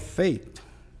twist of fate,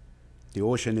 the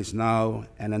ocean is now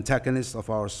an antagonist of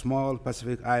our small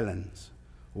Pacific islands,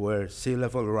 where sea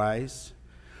level rise,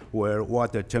 where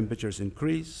water temperatures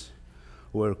increase,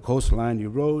 where coastline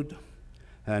erode,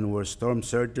 and where storm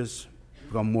surges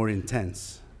become more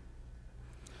intense.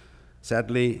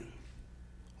 Sadly,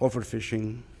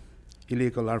 overfishing,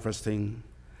 illegal harvesting,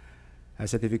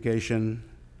 acidification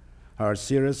are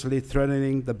seriously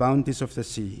threatening the bounties of the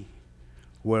sea,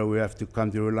 where we have to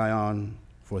come to rely on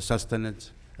for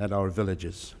sustenance at our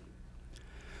villages.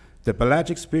 The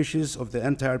pelagic species of the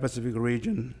entire Pacific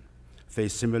region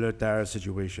face similar dire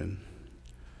situation.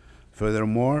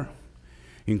 Furthermore,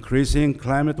 increasing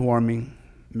climate warming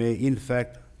may in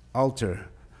fact alter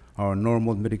our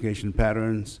normal mitigation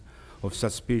patterns of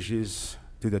such species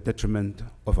to the detriment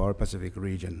of our Pacific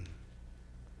region.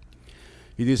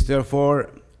 It is therefore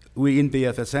we in the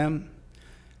FSM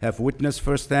have witnessed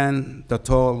firsthand the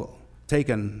toll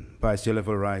taken by sea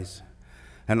level rise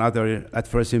and other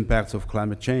adverse impacts of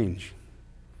climate change.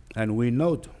 And we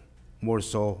note more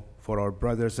so for our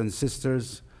brothers and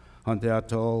sisters on the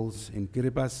atolls in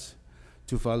Kiribati,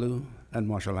 Tuvalu, and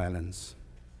Marshall Islands.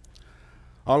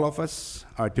 All of us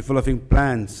are developing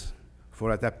plans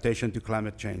for adaptation to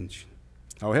climate change.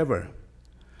 However,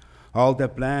 all the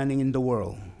planning in the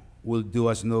world will do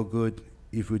us no good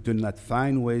if we do not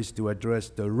find ways to address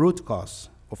the root cause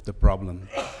of the problem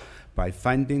by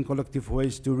finding collective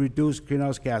ways to reduce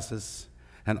greenhouse gases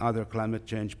and other climate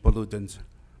change pollutants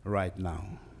right now.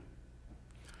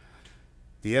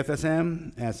 The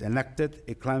FSM has enacted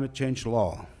a climate change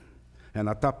law and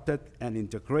adopted an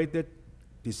integrated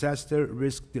disaster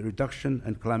risk reduction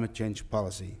and climate change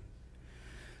policy.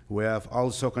 We have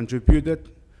also contributed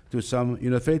to some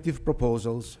innovative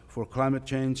proposals for climate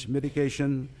change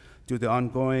mitigation to the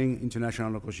ongoing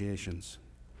international negotiations.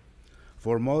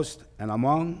 Foremost and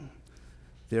among,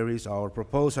 there is our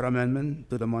proposed amendment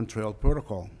to the Montreal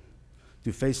Protocol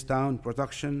to phase down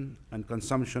production and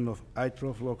consumption of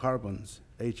hydrofluorocarbons,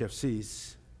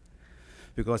 HFCs,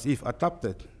 because if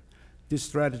adopted, this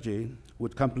strategy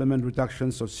would complement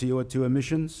reductions of CO2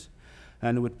 emissions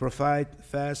and would provide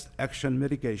fast action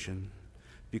mitigation,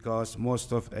 because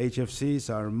most of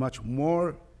HFCs are much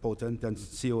more potent than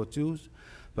CO2s,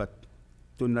 but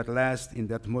do not last in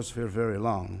the atmosphere very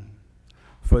long.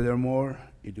 Furthermore,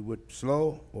 it would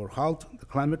slow or halt the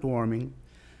climate warming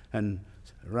and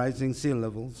rising sea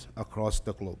levels across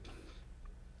the globe.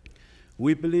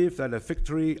 We believe that a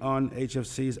victory on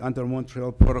HFCs under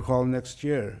Montreal Protocol next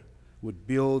year would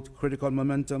build critical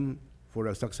momentum for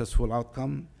a successful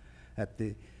outcome at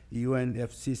the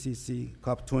UNFCCC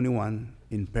COP21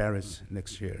 in Paris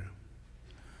next year.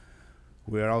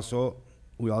 We also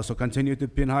continue to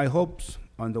pin high hopes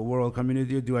on the world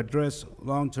community to address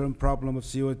long-term problem of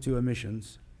CO2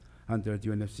 emissions under the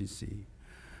UNFCCC.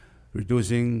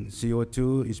 Reducing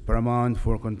CO2 is paramount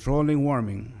for controlling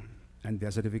warming and the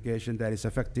acidification that is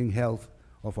affecting health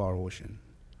of our ocean.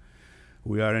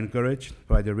 We are encouraged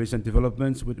by the recent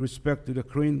developments with respect to the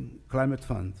Green Climate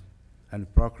Fund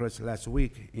and progress last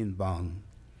week in Bonn.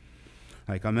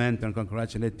 I commend and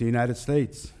congratulate the United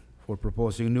States for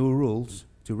proposing new rules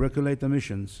to regulate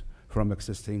emissions from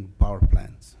existing power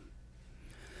plants.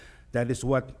 That is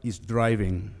what is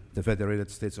driving the Federated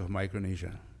States of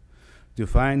Micronesia, to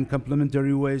find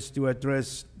complementary ways to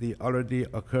address the already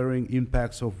occurring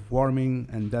impacts of warming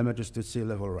and damages to sea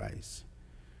level rise.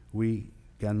 We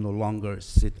can no longer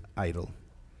sit idle.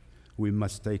 We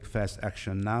must take fast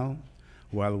action now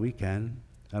while we can,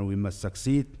 and we must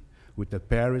succeed with the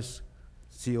Paris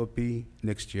COP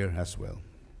next year as well.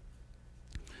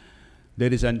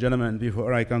 Ladies and gentlemen,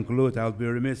 before I conclude, I'll be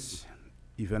remiss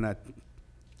if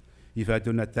I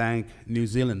do not thank New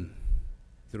Zealand,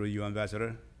 through you,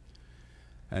 Ambassador,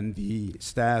 and the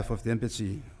staff of the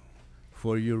embassy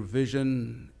for your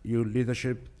vision, your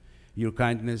leadership, your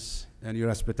kindness, and your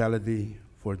hospitality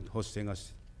for hosting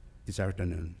us this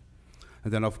afternoon.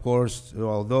 And then, of course, to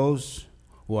all those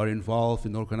who are involved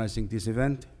in organizing this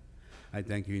event, I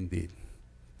thank you indeed.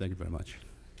 Thank you very much.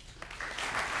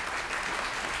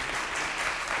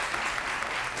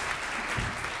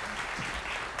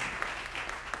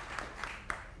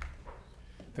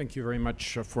 Thank you very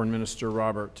much, Foreign Minister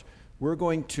Robert. We're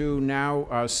going to now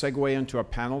segue into a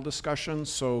panel discussion,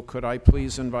 so could I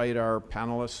please invite our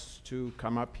panelists to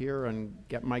come up here and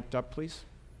get mic'd up, please?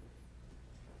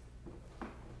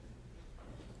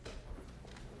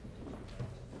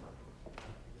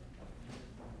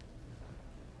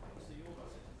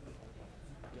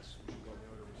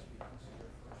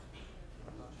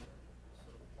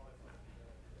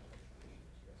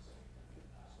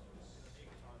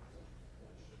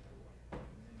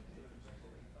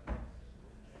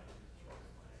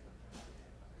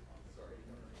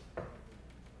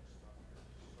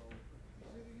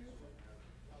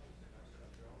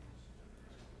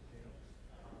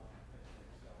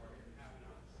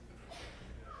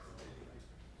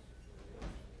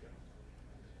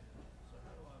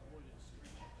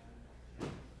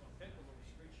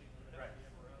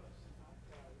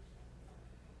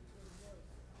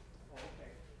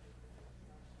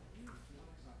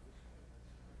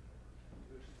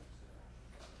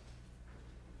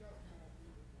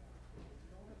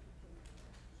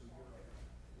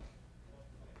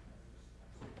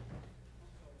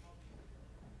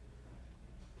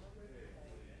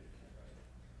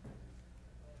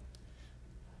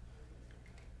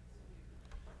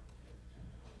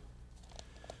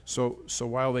 So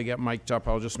while they get mic'd up,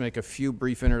 I'll just make a few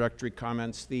brief introductory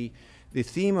comments. The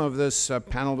theme of this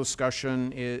panel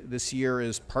discussion this year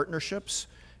is partnerships.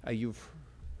 You've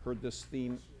heard this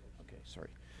theme. Okay, sorry.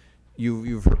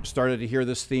 You've started to hear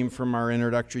this theme from our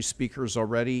introductory speakers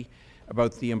already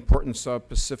about the importance of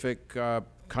Pacific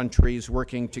countries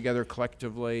working together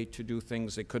collectively to do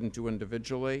things they couldn't do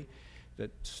individually,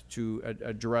 to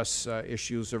address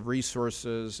issues of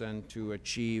resources and to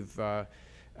achieve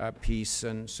peace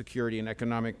and security and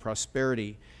economic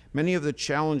prosperity. Many of the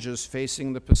challenges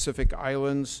facing the Pacific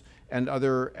Islands and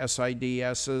other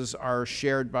SIDSs are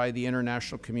shared by the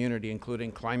international community,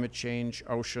 including climate change,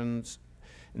 oceans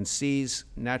and seas,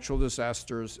 natural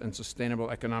disasters, and sustainable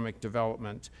economic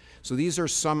development. So these are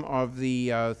some of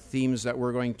the themes that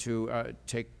we're going to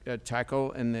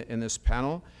tackle in this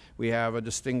panel. We have a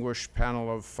distinguished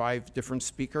panel of 5 different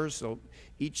speakers. They'll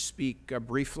each speak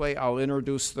briefly. I'll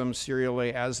introduce them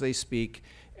serially as they speak,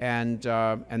 and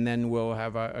then we'll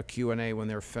have a Q&A when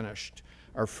they're finished.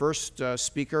 Our first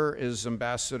speaker is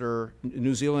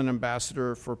New Zealand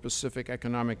Ambassador for Pacific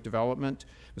Economic Development,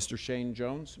 Mr. Shane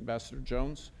Jones. Ambassador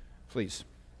Jones, please.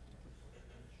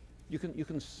 You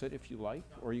can sit if you like,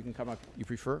 or you can come up. You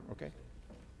prefer? Okay.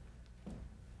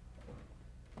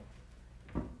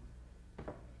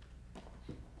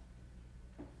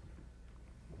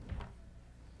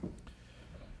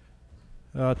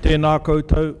 Tēnā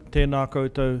koutou, tēnā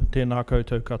koutou, tēnā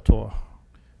koutou katoa.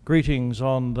 Greetings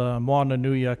on the Moana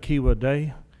Nuia Kiwa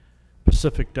Day,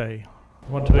 Pacific Day.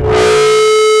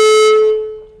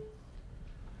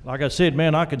 Like I said,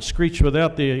 man, I can screech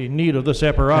without the need of this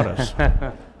apparatus.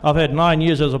 I've had 9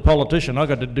 years as a politician. I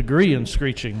got a degree in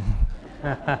screeching.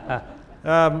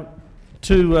 To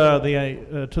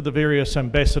the various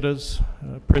ambassadors,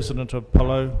 President of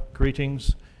Palau,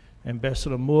 greetings.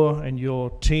 Ambassador Moore and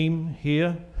your team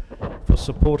here for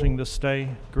supporting this day,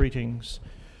 greetings.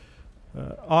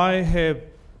 I have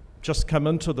just come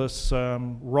into this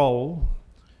role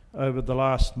over the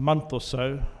last month or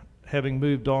so, having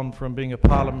moved on from being a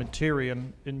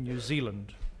parliamentarian in New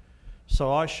Zealand.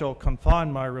 So I shall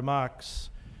confine my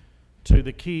remarks to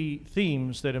the key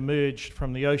themes that emerged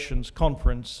from the Oceans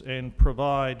Conference and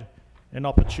provide an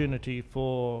opportunity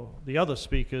for the other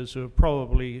speakers who have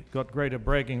probably got greater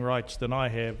bragging rights than I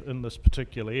have in this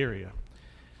particular area.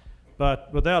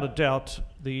 But without a doubt,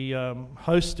 the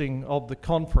hosting of the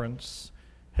conference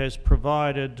has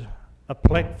provided a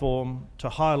platform to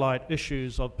highlight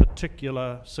issues of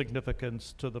particular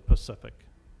significance to the Pacific.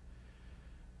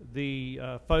 The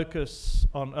focus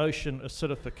on ocean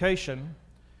acidification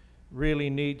really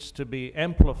needs to be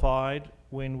amplified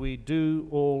when we do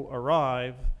all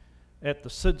arrive at the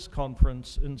CIDS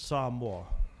conference in Samoa.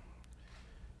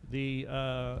 The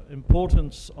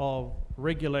importance of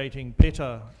regulating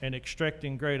better and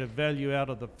extracting greater value out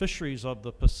of the fisheries of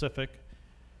the Pacific.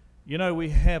 You know, we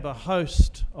have a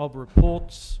host of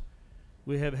reports.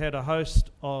 We have had a host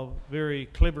of very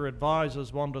clever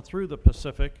advisors wander through the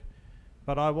Pacific,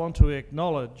 but I want to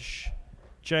acknowledge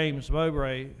James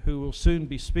Mowbray, who will soon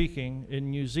be speaking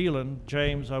in New Zealand.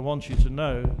 James, I want you to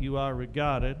know you are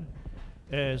regarded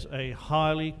as a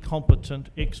highly competent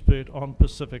expert on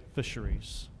Pacific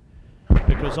fisheries,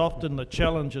 because often the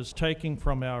challenge is taking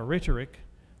from our rhetoric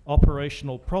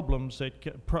operational problems that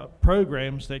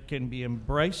programs that can be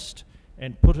embraced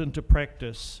and put into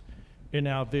practice in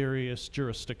our various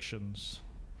jurisdictions.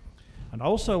 And I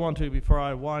also want to, before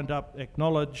I wind up,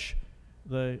 acknowledge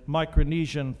the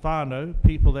Micronesian whānau,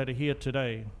 people that are here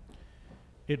today.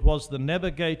 It was the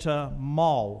navigator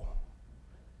Mau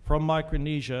from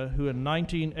Micronesia who in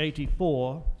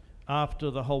 1984,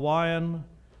 after the Hawaiian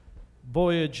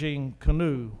voyaging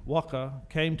canoe, waka,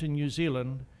 came to New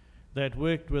Zealand, that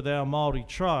worked with our Māori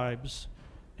tribes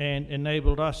and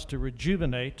enabled us to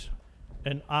rejuvenate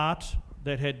an art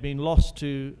that had been lost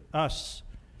to us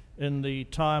in the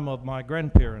time of my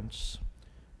grandparents.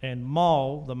 And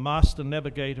Mau, the master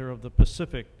navigator of the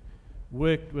Pacific,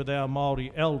 worked with our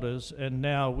Māori elders, and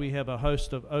now we have a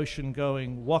host of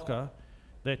ocean-going waka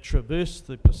that traverse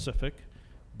the Pacific,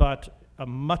 but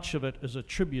much of it is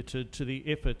attributed to the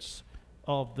efforts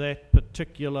of that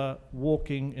particular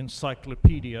walking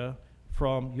encyclopedia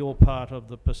from your part of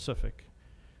the Pacific.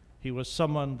 He was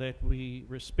someone that we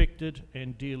respected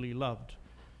and dearly loved.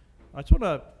 I just want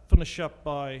to finish up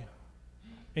by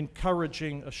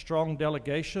encouraging a strong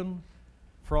delegation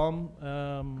from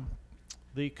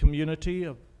the community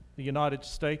of the United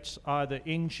States, either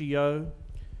NGO,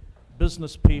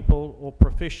 business people, or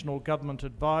professional government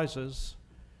advisors,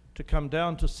 to come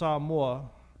down to Samoa,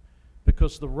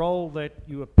 because the role that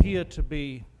you appear to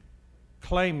be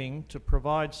claiming to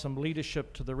provide some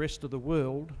leadership to the rest of the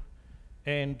world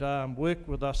and work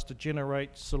with us to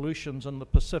generate solutions in the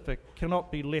Pacific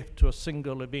cannot be left to a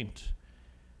single event.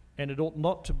 And it ought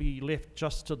not to be left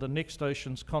just to the next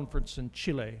Oceans Conference in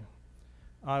Chile.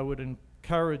 I would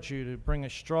encourage you to bring a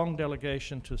strong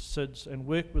delegation to CIDS and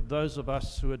work with those of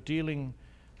us who are dealing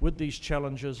with these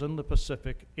challenges in the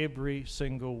Pacific every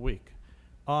single week,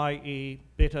 i.e.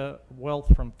 better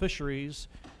wealth from fisheries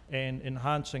and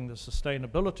enhancing the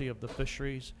sustainability of the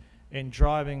fisheries and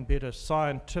driving better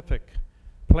scientific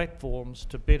platforms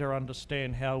to better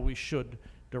understand how we should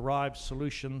derive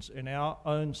solutions in our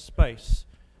own space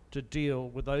to deal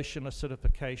with ocean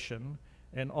acidification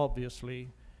and obviously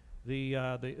the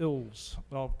ills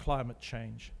of climate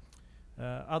change.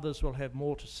 Others will have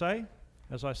more to say.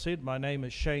 As I said, my name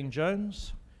is Shane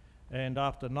Jones, and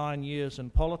after 9 years in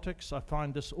politics, I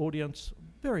find this audience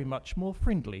very much more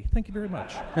friendly. Thank you very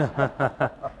much.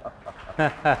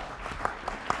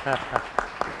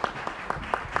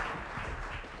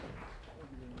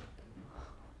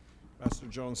 Ambassador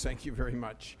Jones, thank you very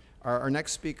much. Our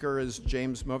next speaker is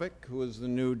James Movick, who is the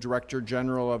new Director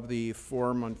General of the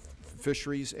Forum on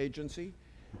Fisheries Agency.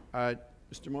 Mr.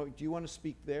 Movick, do you want to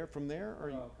speak there, from there?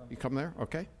 Or you come there?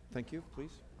 Okay, thank you,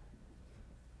 please.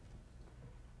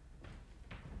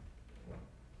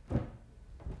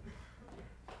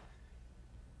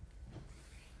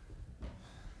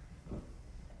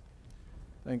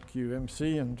 Thank you,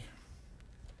 MC, and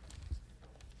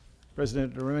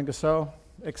President Remengesau,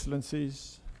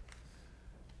 Excellencies,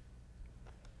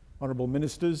 Honorable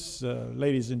Ministers,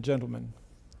 ladies and gentlemen.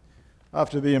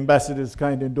 After the Ambassador's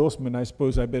kind endorsement, I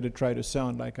suppose I better try to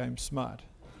sound like I'm smart.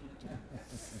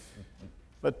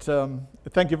 But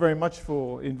thank you very much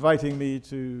for inviting me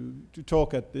to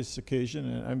talk at this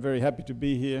occasion. And I'm very happy to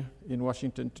be here in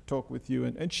Washington to talk with you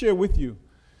and share with you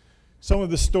some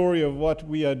of the story of what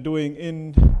we are doing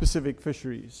in Pacific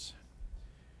fisheries.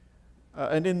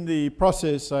 And in the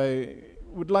process, I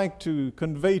would like to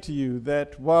convey to you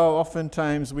that while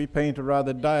oftentimes we paint a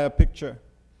rather dire picture,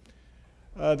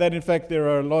 that in fact there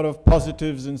are a lot of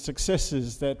positives and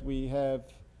successes that we have,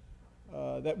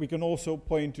 that we can also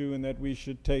point to and that we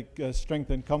should take strength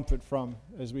and comfort from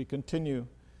as we continue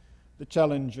the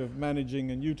challenge of managing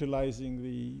and utilizing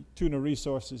the tuna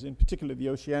resources, in particular the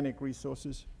oceanic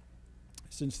resources,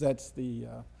 since that's the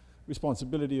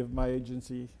responsibility of my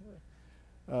agency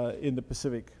in the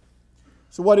Pacific.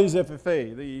 So what is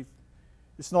FFA?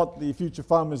 It's not the Future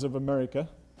Farmers of America.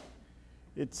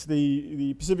 It's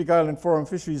the Pacific Island Foreign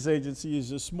Fisheries Agency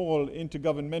is a small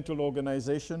intergovernmental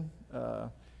organization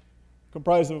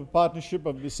comprised of a partnership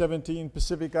of the 17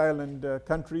 Pacific Island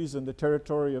countries and the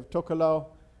territory of Tokelau,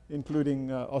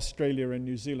 including Australia and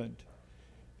New Zealand.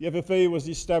 The FFA was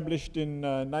established in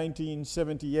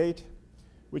 1978,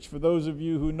 which for those of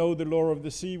you who know the law of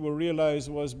the sea will realize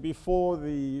was before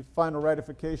the final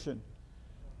ratification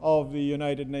of the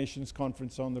United Nations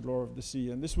Conference on the Law of the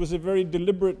Sea. And this was a very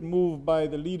deliberate move by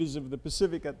the leaders of the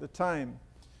Pacific at the time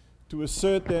to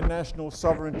assert their national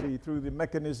sovereignty through the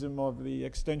mechanism of the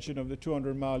extension of the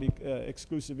 200-mile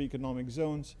exclusive economic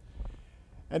zones.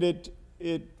 And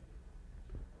it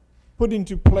put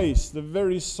into place the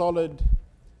very solid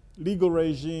legal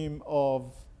regime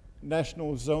of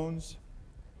national zones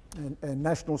and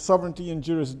national sovereignty and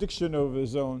jurisdiction over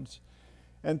zones.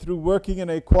 And through working in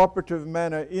a cooperative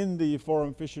manner in the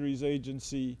Foreign Fisheries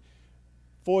Agency,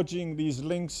 forging these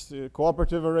links,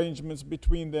 cooperative arrangements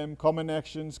between them, common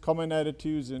actions, common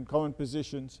attitudes, and common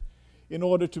positions, in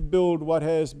order to build what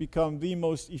has become the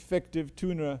most effective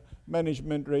tuna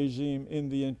management regime in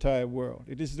the entire world.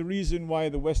 It is the reason why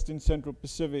the Western Central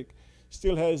Pacific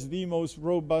still has the most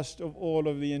robust of all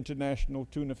of the international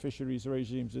tuna fisheries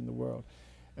regimes in the world.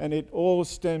 And it all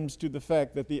stems to the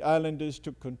fact that the islanders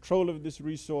took control of this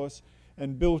resource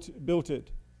and built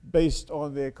it based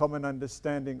on their common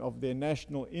understanding of their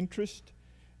national interest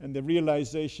and the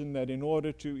realization that in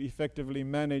order to effectively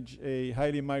manage a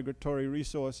highly migratory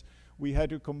resource, we had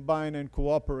to combine and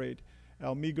cooperate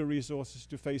our meager resources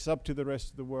to face up to the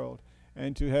rest of the world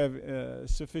and to have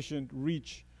sufficient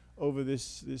reach over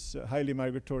this highly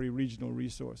migratory regional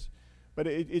resource. But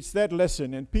it's that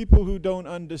lesson, and people who don't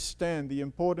understand the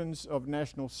importance of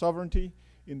national sovereignty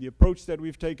in the approach that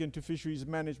we've taken to fisheries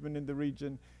management in the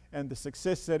region and the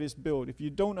success that is built, if you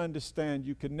don't understand,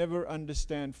 you can never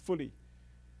understand fully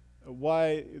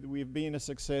why we've been a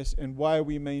success and why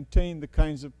we maintain the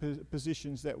kinds of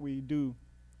positions that we do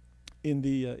in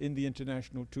the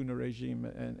international tuna regime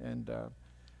and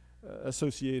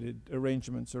associated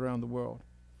arrangements around the world.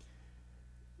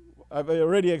 I've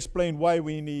already explained why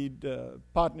we need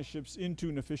partnerships in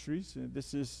tuna fisheries.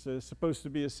 This is supposed to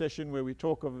be a session where we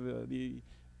talk of the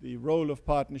role of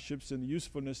partnerships and the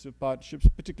usefulness of partnerships,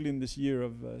 particularly in this year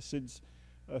of SIDS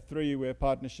 3, where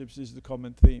partnerships is the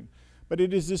common theme. But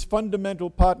it is this fundamental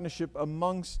partnership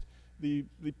amongst the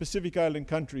Pacific Island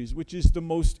countries which is the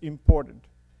most important.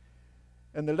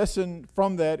 And the lesson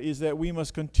from that is that we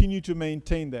must continue to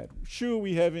maintain that. Sure,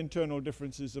 we have internal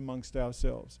differences amongst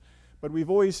ourselves, but we've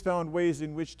always found ways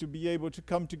in which to be able to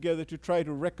come together to try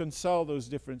to reconcile those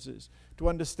differences, to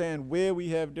understand where we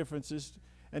have differences,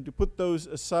 and to put those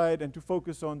aside and to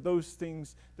focus on those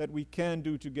things that we can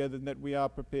do together and that we are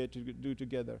prepared to do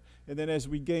together. And then as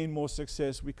we gain more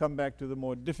success, we come back to the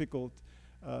more difficult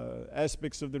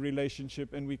aspects of the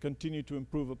relationship and we continue to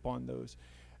improve upon those.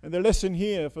 And the lesson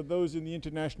here for those in the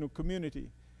international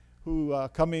community who are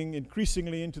coming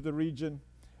increasingly into the region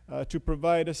to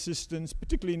provide assistance,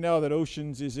 particularly now that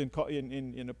oceans is in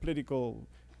a political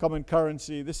common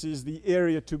currency. This is the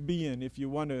area to be in if you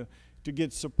want to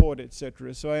get support,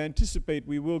 etc. So I anticipate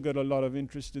we will get a lot of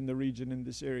interest in the region in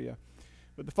this area.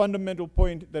 But the fundamental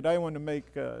point that I want to make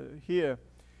here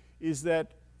is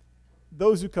that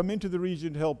those who come into the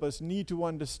region to help us need to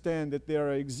understand that there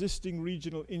are existing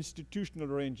regional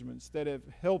institutional arrangements that have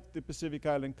helped the Pacific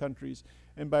Island countries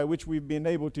and by which we've been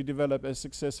able to develop as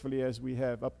successfully as we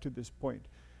have up to this point.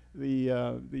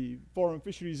 The Foreign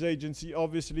Fisheries Agency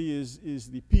obviously is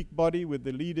the peak body with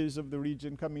the leaders of the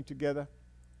region coming together.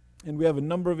 And we have a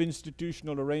number of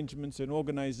institutional arrangements and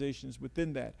organizations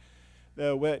within that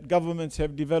where governments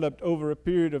have developed over a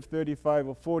period of 35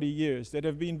 or 40 years that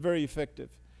have been very effective.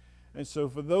 And so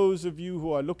for those of you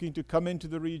who are looking to come into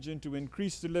the region to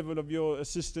increase the level of your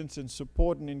assistance and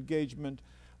support and engagement,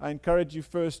 I encourage you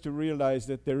first to realize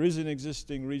that there is an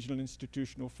existing regional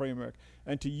institutional framework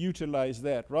and to utilize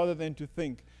that rather than to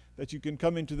think that you can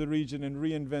come into the region and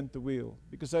reinvent the wheel.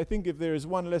 Because I think if there is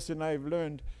one lesson I've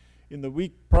learned in the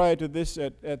week prior to this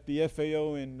at the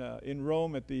FAO in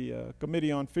Rome, at the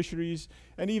Committee on Fisheries,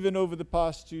 and even over the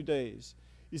past 2 days,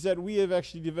 is that we have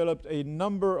actually developed a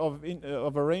number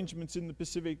of arrangements in the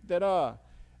Pacific that are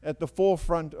at the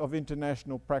forefront of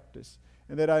international practice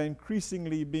and that are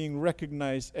increasingly being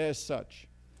recognized as such.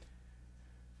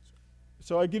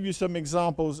 So I give you some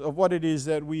examples of what it is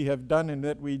that we have done and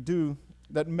that we do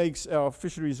that makes our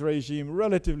fisheries regime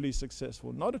relatively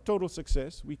successful. Not a total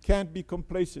success. We can't be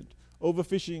complacent.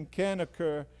 Overfishing can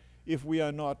occur if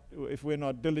we're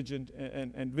not diligent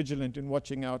and vigilant in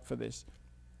watching out for this.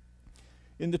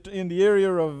 In the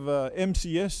area of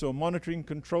MCS, or monitoring,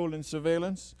 control, and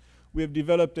surveillance, we have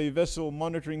developed a vessel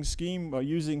monitoring scheme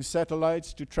using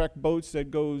satellites to track boats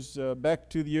that goes back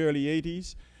to the early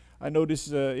 80s. I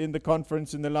noticed in the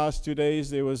conference in the last 2 days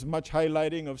there was much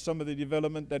highlighting of some of the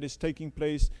development that is taking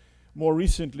place more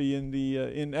recently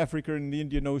in Africa and the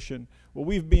Indian Ocean. Well,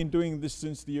 we've been doing this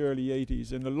since the early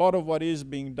 80s, and a lot of what is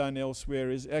being done elsewhere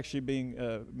is actually being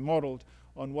modeled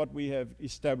on what we have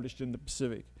established in the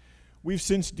Pacific. We've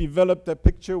since developed a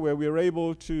picture where we're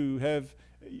able to have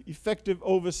effective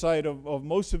oversight of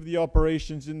most of the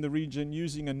operations in the region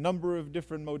using a number of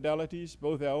different modalities,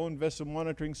 both our own vessel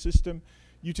monitoring system,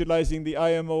 utilizing the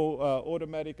IMO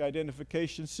automatic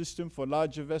identification system for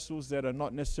larger vessels that are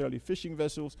not necessarily fishing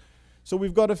vessels. So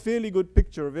we've got a fairly good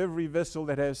picture of every vessel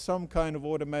that has some kind of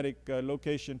automatic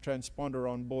location transponder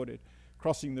on board it,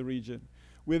 crossing the region.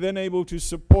 We're then able to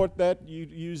support that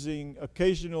using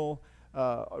occasional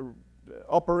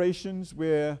operations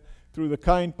where, through the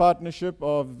kind partnership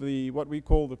of what we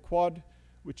call the Quad,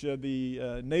 which are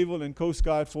the Naval and Coast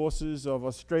Guard forces of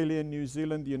Australia, New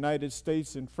Zealand, the United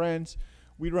States, and France,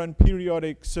 we run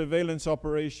periodic surveillance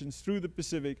operations through the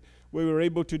Pacific where we're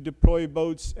able to deploy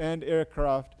boats and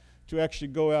aircraft to actually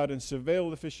go out and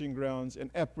surveil the fishing grounds and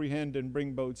apprehend and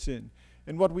bring boats in.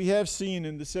 And what we have seen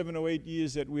in the 7 or 8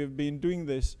 years that we have been doing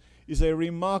this is a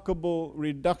remarkable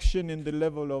reduction in the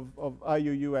level of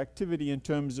IUU activity in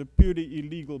terms of purely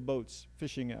illegal boats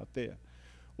fishing out there.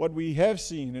 What we have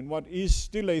seen, and what is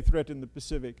still a threat in the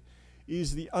Pacific,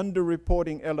 is the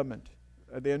underreporting element.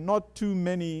 There are not too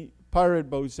many pirate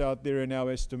boats out there in our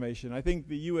estimation. I think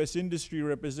the US industry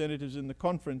representatives in the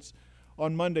conference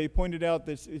on Monday pointed out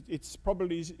that it's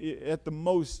probably at the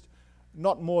most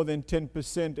not more than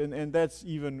 10%, and that's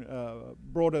even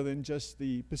broader than just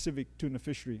the Pacific tuna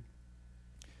fishery.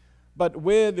 But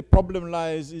where the problem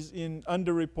lies is in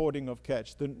underreporting of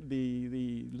catch,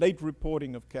 the late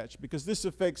reporting of catch, because this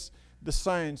affects the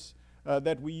science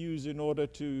that we use in order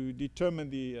to determine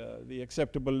the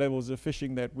acceptable levels of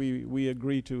fishing that we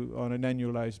agree to on an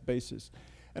annualized basis.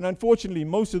 And unfortunately,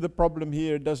 most of the problem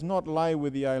here does not lie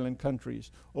with the island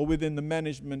countries or within the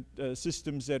management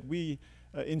systems that we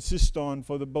insist on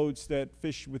for the boats that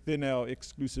fish within our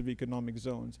exclusive economic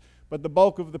zones. But the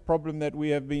bulk of the problem that we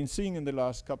have been seeing in the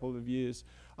last couple of years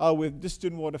are with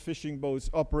distant water fishing boats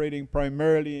operating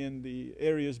primarily in the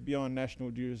areas beyond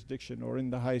national jurisdiction or in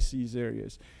the high seas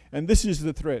areas. And this is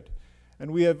the threat.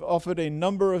 And we have offered a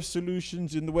number of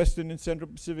solutions in the Western and Central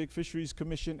Pacific Fisheries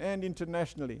Commission and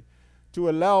internationally to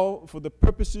allow for the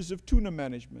purposes of tuna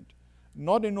management,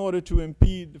 not in order to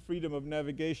impede the freedom of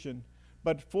navigation,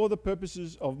 but for the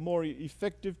purposes of more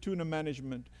effective tuna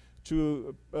management,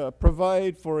 to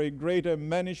provide for a greater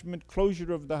management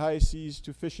closure of the high seas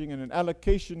to fishing and an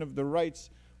allocation of the rights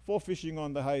for fishing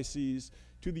on the high seas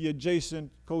to the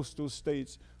adjacent coastal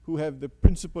states who have the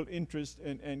principal interest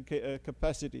and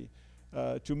capacity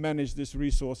to manage this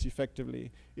resource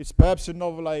effectively. It's perhaps a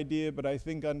novel idea, but I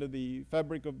think under the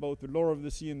fabric of both the law of the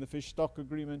sea and the fish stock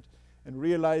agreement, and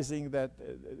realizing that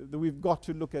we've got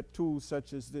to look at tools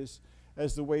such as this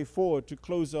as the way forward to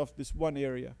close off this one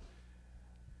area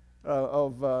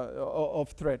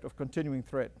of threat, of continuing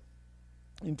threat.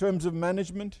 In terms of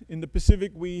management, in the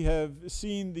Pacific we have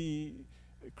seen the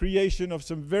creation of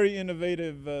some very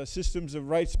innovative systems of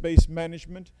rights-based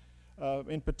management,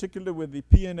 in particular with the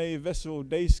P&A Vessel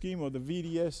Day Scheme, or the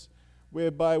VDS,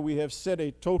 whereby we have set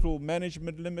a total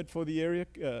management limit for the area,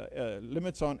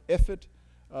 limits on effort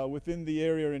within the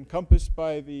area encompassed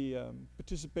by the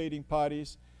participating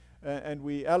parties, and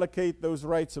we allocate those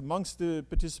rights amongst the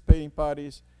participating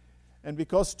parties. And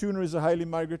because tuna is a highly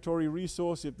migratory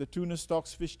resource, if the tuna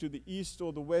stocks fish to the east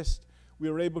or the west, we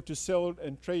are able to sell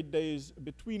and trade days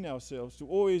between ourselves to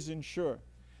always ensure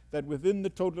that within the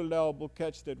total allowable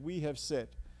catch that we have set,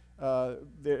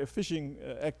 their fishing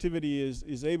activity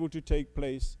is able to take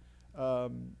place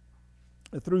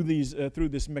through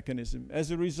this mechanism.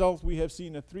 As a result, we have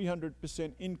seen a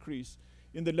 300% increase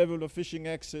in the level of fishing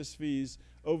access fees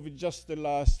over just the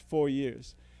last 4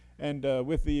 years. And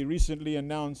with the recent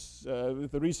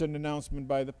announcement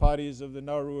by the parties of the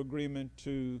Nauru Agreement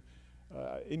to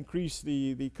increase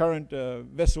the current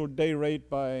vessel day rate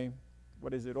by,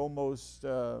 almost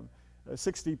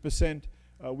 60%,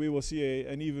 we will see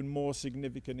an even more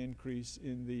significant increase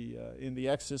in the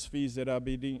access fees that are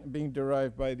being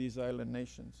derived by these island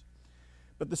nations.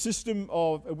 But the system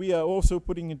we are also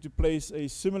putting into place a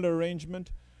similar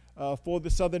arrangement for the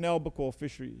southern albacore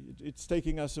fishery. It's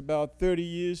taking us about 30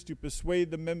 years to persuade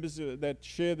the members that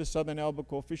share the southern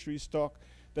albacore fishery stock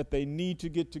that they need to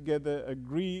get together,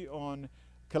 agree on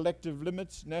collective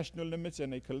limits, national limits,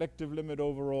 and a collective limit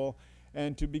overall,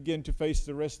 and to begin to face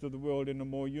the rest of the world in a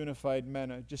more unified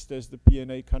manner, just as the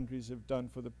P&A countries have done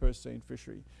for the purse seine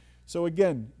fishery. So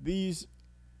again, these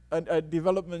are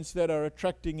developments that are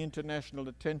attracting international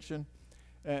attention,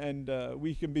 and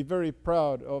we can be very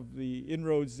proud of the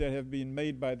inroads that have been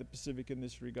made by the Pacific in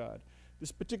this regard.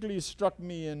 This particularly struck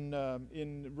me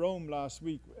in Rome last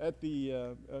week at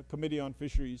the Committee on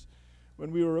Fisheries,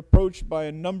 when we were approached by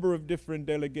a number of different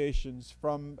delegations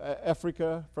from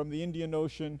Africa, from the Indian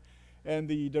Ocean, and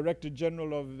the Director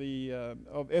General of the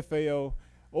FAO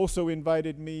also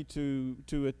invited me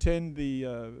to attend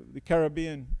the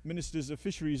Caribbean Ministers of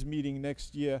Fisheries meeting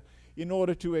next year in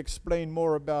order to explain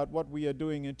more about what we are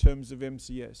doing in terms of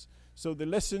MCS. So the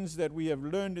lessons that we have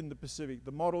learned in the Pacific,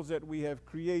 the models that we have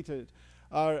created,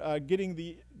 are getting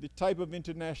the type of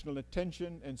international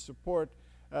attention and support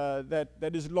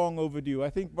that is long overdue.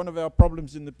 I think one of our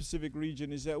problems in the Pacific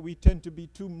region is that we tend to be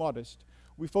too modest.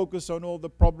 We focus on all the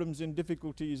problems and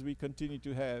difficulties we continue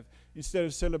to have instead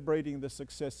of celebrating the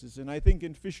successes. And I think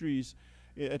in fisheries,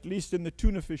 at least in the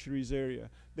tuna fisheries area,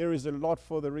 there is a lot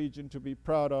for the region to be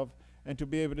proud of, and to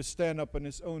be able to stand up on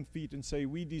its own feet and say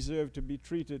we deserve to be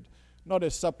treated not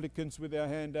as supplicants with our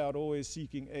hand out always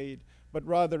seeking aid, but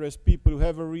rather as people who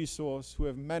have a resource, who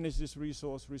have managed this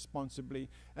resource responsibly,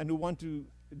 and who want to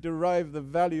derive the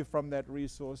value from that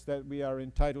resource that we are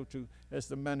entitled to as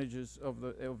the managers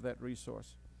of that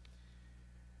resource.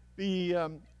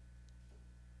 In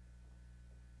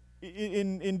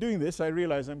doing this, I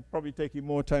realize I'm probably taking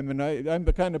more time than I'm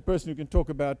the kind of person who can talk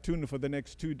about tuna for the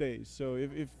next 2 days. So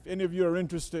if any of you are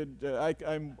interested,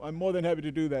 I'm more than happy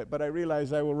to do that. But I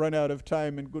realize I will run out of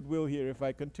time and goodwill here if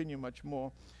I continue much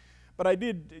more. But I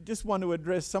did just want to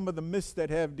address some of the myths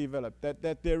that have developed,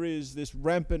 that there is this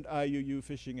rampant IUU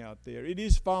fishing out there. It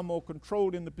is far more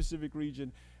controlled in the Pacific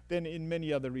region than in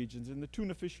many other regions, in the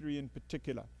tuna fishery in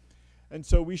particular. And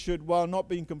so we should, while not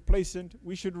being complacent,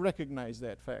 we should recognize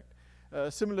that fact.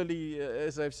 Similarly,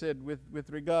 as I've said, with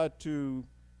regard to,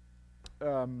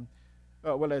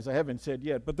 well, as I haven't said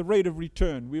yet, but the rate of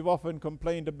return. We've often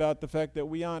complained about the fact that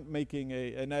we aren't making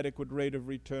an adequate rate of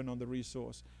return on the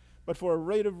resource. But for a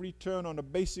rate of return on a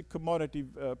basic commodity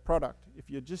product,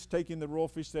 if you're just taking the raw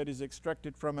fish that is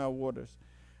extracted from our waters,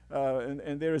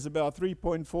 and there is about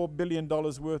 $3.4 billion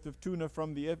worth of tuna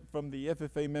from the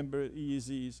FFA member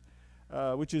EEZs,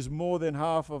 which is more than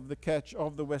half of the catch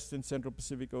of the Western Central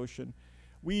Pacific Ocean.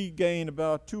 We gain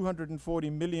about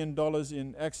 $240 million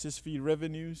in access fee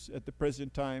revenues at the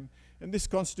present time, and this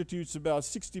constitutes about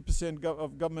 60%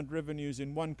 of government revenues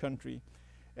in one country,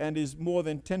 and is more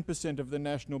than 10% of the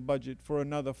national budget for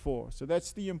another 4. So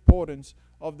that's the importance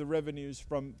of the revenues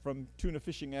from tuna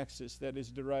fishing access that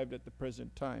is derived at the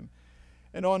present time.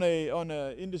 And on a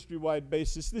industry-wide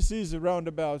basis, this is around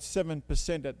about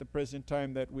 7% at the present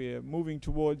time that we're moving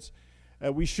towards.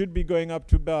 We should be going up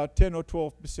to about 10 or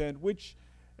 12%, which,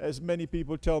 as many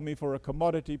people tell me, for a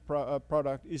commodity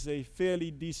product is a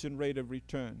fairly decent rate of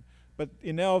return. But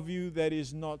in our view, that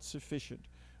is not sufficient.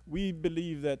 We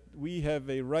believe that we have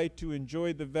a right to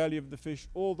enjoy the value of the fish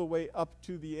all the way up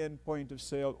to the end point of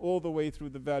sale, all the way through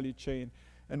the value chain.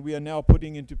 And we are now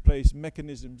putting into place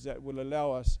mechanisms that will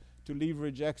allow us to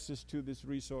leverage access to this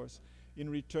resource in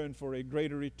return for a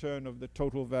greater return of the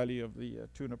total value of the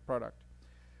tuna product.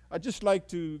 I'd just like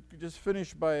to just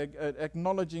finish by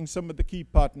acknowledging some of the key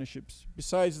partnerships.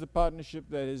 Besides the partnership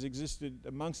that has existed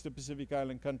amongst the Pacific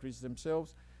Island countries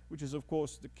themselves, which is of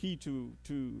course the key to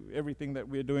everything that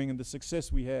we're doing and the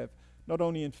success we have, not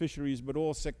only in fisheries but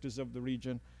all sectors of the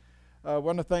region. I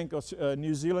want to thank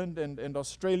New Zealand and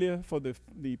Australia for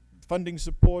the funding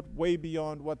support way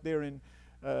beyond what they're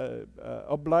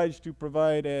obliged to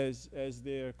provide as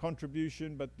their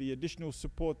contribution, but the additional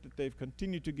support that they've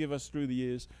continued to give us through the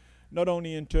years, not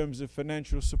only in terms of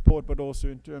financial support but also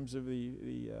in terms of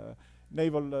the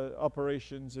naval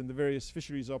operations and the various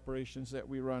fisheries operations that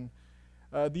we run.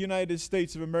 The United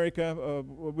States of America,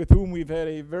 with whom we've had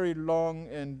a very long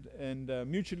and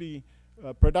mutually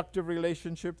productive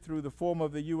relationship through the form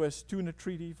of the U.S. Tuna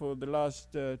Treaty for the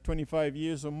last 25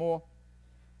 years or more.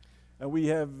 We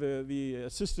have the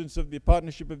assistance of the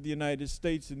Partnership of the United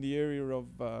States in the area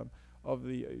of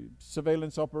the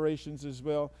surveillance operations as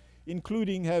well,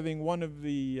 including having one of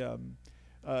the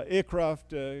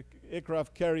aircraft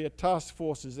carrier task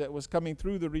forces that was coming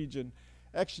through the region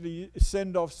actually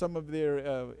send off some of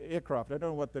their aircraft. I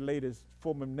don't know what the latest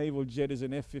form of naval jet is,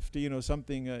 an F-15 or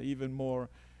something even more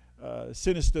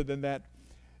sinister than that.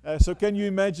 So can you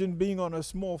imagine being on a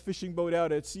small fishing boat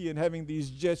out at sea and having these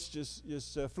jets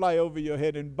just fly over your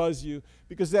head and buzz you?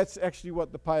 Because that's actually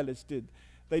what the pilots did.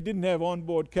 They didn't have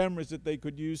onboard cameras that they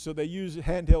could use, so they used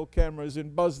handheld cameras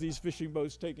and buzzed these fishing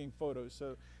boats taking photos.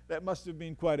 So that must have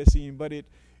been quite a scene, but it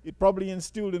probably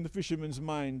instilled in the fisherman's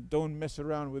mind, don't mess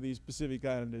around with these Pacific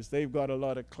Islanders. They've got a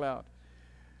lot of clout.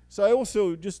 So I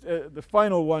also just, the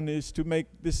final one is to make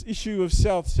this issue of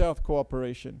South-South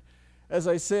cooperation. As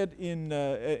I said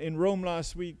in Rome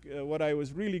last week, what I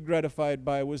was really gratified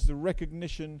by was the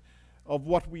recognition of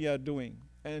what we are doing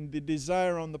and the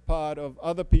desire on the part of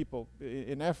other people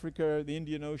in Africa, the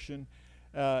Indian Ocean,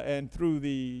 and through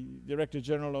the Director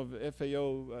General of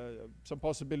FAO, some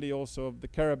possibility also of the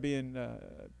Caribbean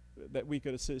that we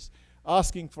could assist,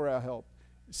 asking for our help,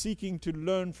 seeking to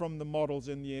learn from the models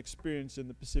and the experience in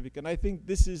the Pacific. And I think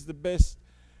this is the best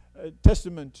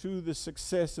testament to the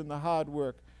success and the hard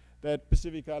work that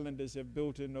Pacific Islanders have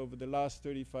built in over the last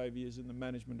 35 years in the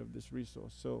management of this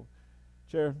resource. So,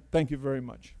 Chair, thank you very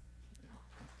much.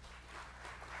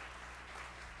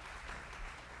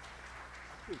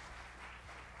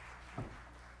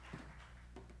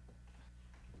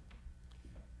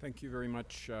 Thank you very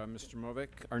much, Mr. Movick.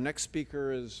 Our next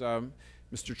speaker is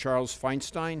Mr. Charles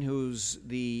Feinstein, who's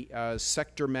the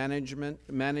Sector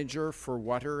Manager for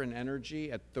Water and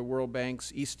Energy at the World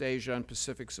Bank's East Asia and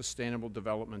Pacific Sustainable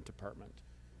Development Department.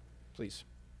 Please,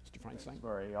 Mr. Feinstein.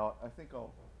 Sorry, I think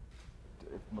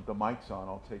if the mic's on,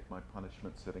 I'll take my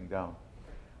punishment sitting down.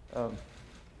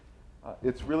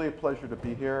 It's really a pleasure to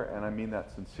be here, and I mean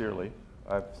that sincerely.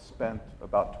 I've spent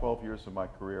about 12 years of my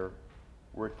career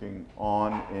working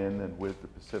on, in, and with the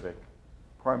Pacific,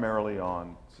 primarily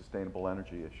on sustainable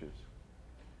energy issues.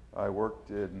 I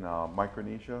worked in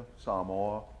Micronesia,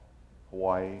 Samoa,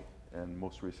 Hawaii, and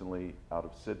most recently out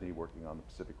of Sydney working on the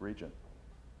Pacific region.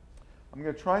 I'm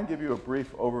going to try and give you a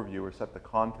brief overview or set the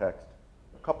context,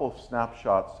 a couple of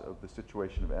snapshots of the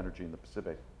situation of energy in the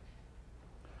Pacific.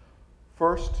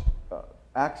 First,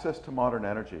 access to modern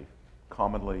energy,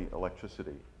 commonly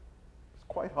electricity, is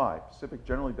quite high. Pacific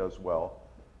generally does well,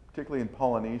 particularly in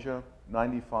Polynesia.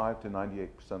 95 to 98%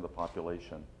 of the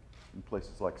population in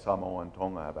places like Samoa and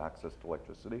Tonga have access to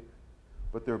electricity.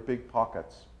 But there are big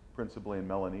pockets, principally in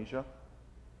Melanesia.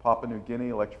 Papua New Guinea,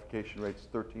 electrification rate's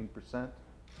 13%.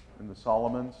 In the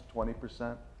Solomons,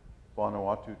 20%.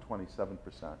 Vanuatu,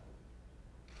 27%.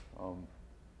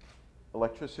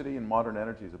 Electricity and modern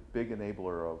energy is a big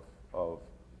enabler of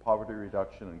poverty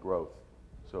reduction and growth.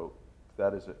 So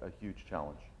that is a huge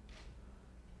challenge.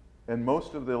 And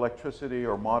most of the electricity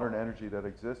or modern energy that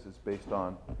exists is based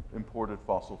on imported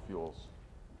fossil fuels.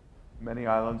 Many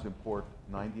islands import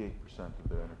 98% of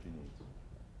their energy needs.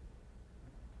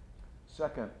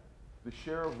 Second, the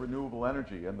share of renewable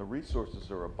energy, and the resources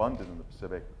are abundant in the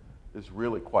Pacific, is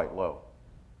really quite low.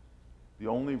 The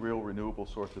only real renewable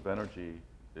source of energy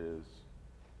is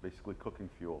basically cooking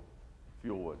fuel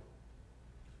wood.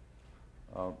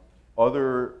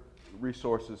 Other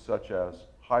resources such as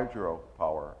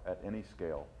hydropower at any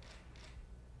scale,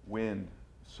 wind,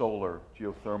 solar,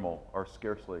 geothermal are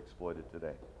scarcely exploited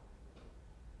today.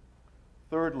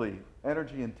 Thirdly,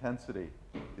 energy intensity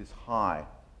is high.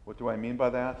 What do I mean by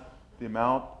that? The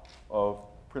amount of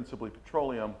principally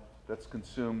petroleum that's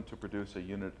consumed to produce a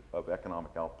unit of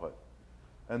economic output.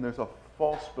 And there's a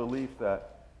false belief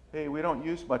that, hey, we don't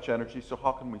use much energy, so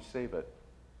how can we save it?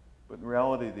 But in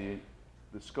reality,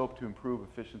 the scope to improve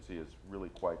efficiency is really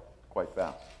quite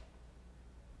vast.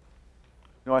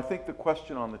 Now, I think the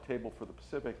question on the table for the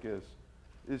Pacific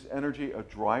is energy a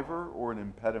driver or an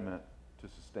impediment to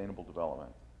sustainable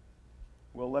development?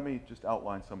 Well, let me just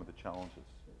outline some of the challenges.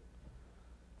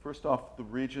 First off, the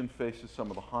region faces some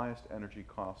of the highest energy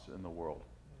costs in the world.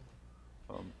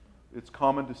 It's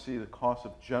common to see the cost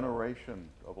of generation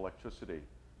of electricity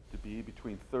to be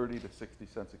between 30 to 60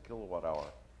 cents a kilowatt hour.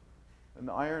 And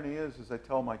the irony is, as I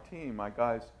tell my team, my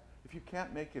guys, if you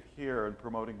can't make it here in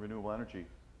promoting renewable energy,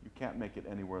 you can't make it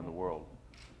anywhere in the world.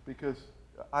 Because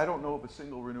I don't know of a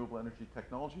single renewable energy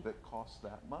technology that costs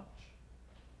that much.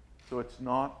 So it's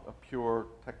not a pure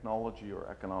technology or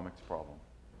economics problem.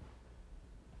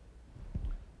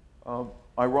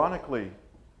 Ironically,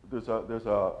 there's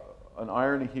an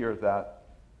irony here that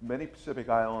many Pacific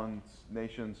Islands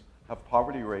nations have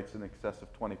poverty rates in excess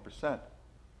of 20%.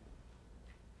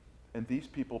 And these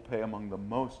people pay among the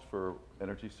most for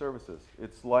energy services.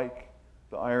 It's like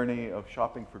the irony of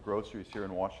shopping for groceries here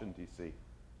in Washington, D.C.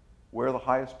 Where are the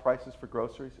highest prices for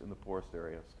groceries? In the poorest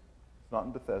areas. It's not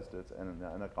in Bethesda, it's in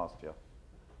Anacostia.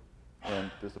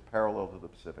 And there's a parallel to the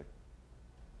Pacific.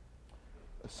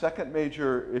 A second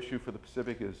major issue for the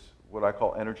Pacific is what I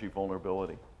call energy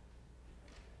vulnerability.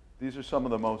 These are some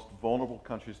of the most vulnerable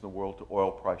countries in the world to oil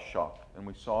price shock. And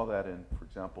we saw that in, for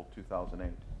example,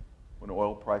 2008, when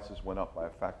oil prices went up by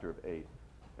a factor of 8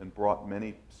 and brought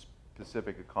many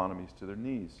Pacific economies to their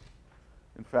knees.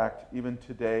 In fact, even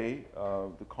today,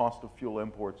 the cost of fuel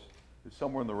imports is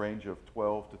somewhere in the range of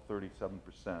 12 to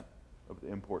 37% of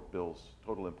the import bills,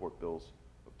 total import bills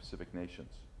of Pacific nations.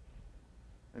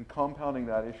 And compounding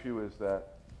that issue is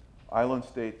that island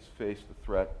states face the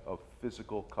threat of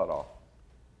physical cutoff.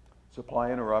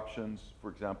 Supply interruptions, for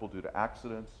example, due to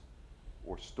accidents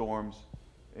or storms,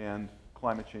 and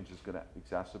climate change is going to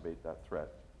exacerbate that threat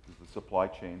because the supply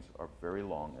chains are very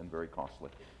long and very costly.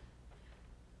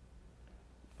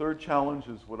 Third challenge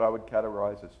is what I would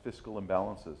categorize as fiscal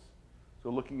imbalances. So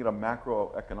looking at a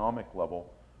macroeconomic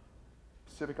level,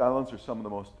 Pacific Islands are some of the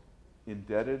most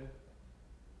indebted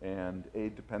and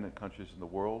aid-dependent countries in the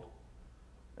world.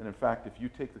 And in fact, if you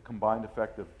take the combined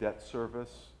effect of debt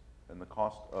service and the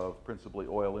cost of principally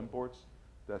oil imports,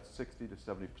 that's 60 to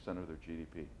 70% of their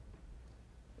GDP.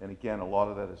 And again, a lot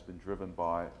of that has been driven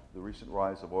by the recent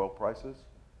rise of oil prices,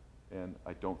 and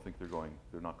I don't think they're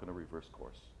not going to reverse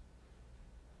course.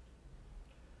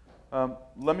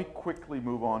 Let me quickly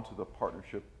move on to the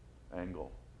partnership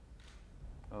angle.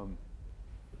 You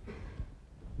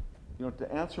know,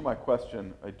 to answer my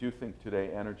question, I do think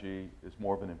today energy is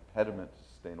more of an impediment to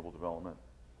sustainable development,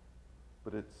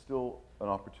 but it's still an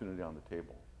opportunity on the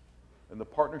table. And the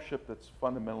partnership that's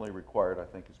fundamentally required, I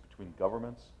think, is between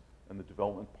governments and the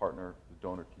development partner, the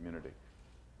donor community.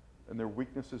 And there are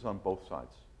weaknesses on both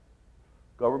sides.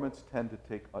 Governments tend to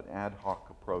take an ad hoc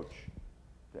approach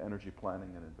to energy planning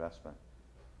and investment.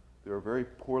 There are very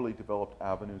poorly developed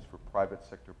avenues for private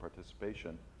sector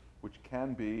participation, which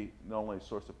can be not only a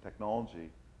source of technology,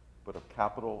 but of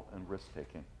capital and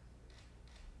risk-taking.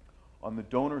 On the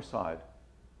donor side,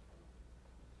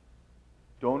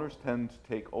 donors tend to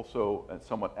take also a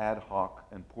somewhat ad hoc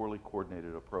and poorly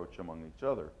coordinated approach among each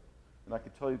other. And I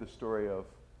could tell you the story of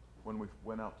when we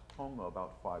went out to Tonga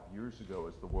about 5 years ago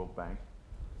as the World Bank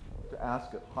to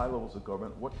ask at high levels of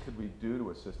government, what could we do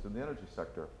to assist in the energy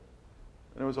sector?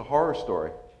 And it was a horror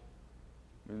story.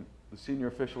 I mean, the senior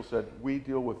official said, we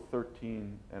deal with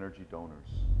 13 energy donors,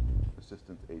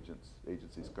 assistance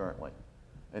agencies currently.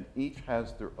 And each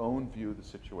has their own view of the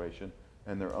situation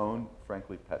and their own,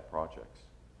 frankly, pet projects.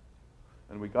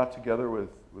 And we got together with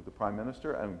the Prime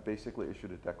Minister and basically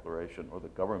issued a declaration, or the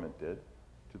government did,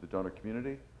 to the donor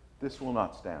community. This will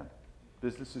not stand.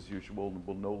 Business as usual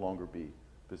will no longer be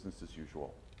business as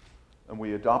usual. And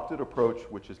we adopted an approach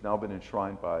which has now been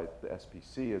enshrined by the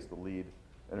SPC as the lead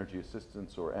energy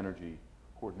assistance or energy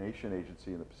coordination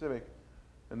agency in the Pacific,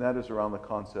 and that is around the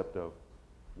concept of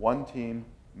one team,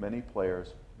 many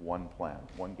players, one plan,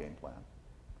 one game plan.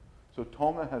 So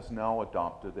Tonga has now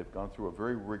adopted, they've gone through a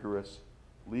very rigorous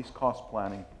least cost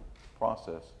planning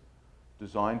process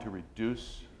designed to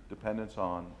reduce dependence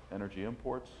on energy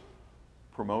imports,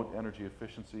 promote energy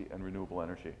efficiency and renewable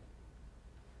energy.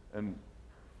 And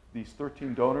these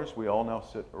 13 donors, we all now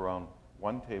sit around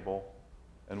one table,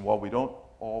 and while we don't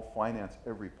all finance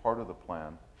every part of the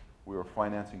plan, we are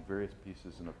financing various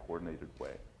pieces in a coordinated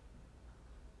way.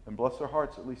 And bless their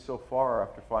hearts, at least so far,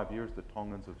 after 5 years, the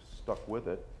Tongans have stuck with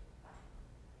it.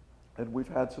 And we've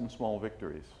had some small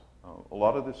victories. A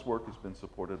lot of this work has been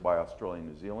supported by Australia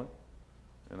and New Zealand.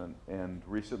 And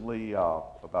recently,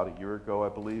 about a year ago, I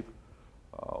believe,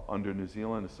 under New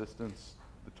Zealand assistance,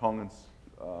 the Tongans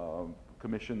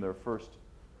commissioned their first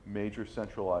major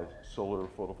centralized solar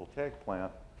photovoltaic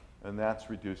plant, and that's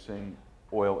reducing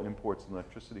oil imports in the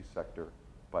electricity sector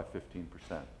by 15%.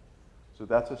 So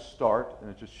that's a start, and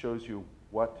it just shows you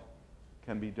what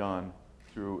can be done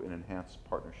through an enhanced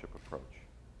partnership approach.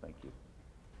 Thank you.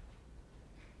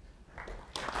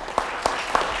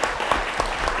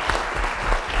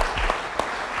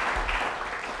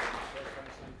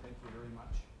 Thank you very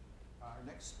much. Our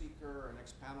next speaker, our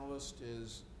next panelist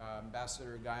is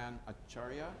Ambassador Gyan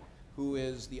Acharya, who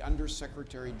is the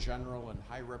Undersecretary General and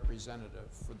High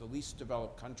Representative for the least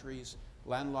developed countries,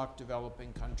 landlocked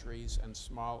developing countries, and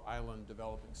small island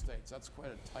developing states. That's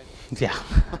quite a title.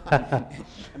 Yeah.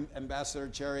 Ambassador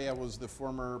Acharya was the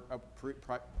former,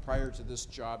 prior to this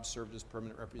job, served as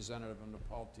permanent representative of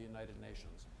Nepal to the United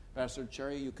Nations. Ambassador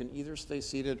Acharya, you can either stay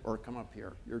seated or come up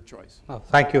here. Your choice. Oh,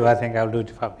 thank you. I think I'll do it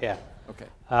from here. Okay.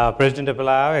 President of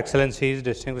Palau, Excellencies,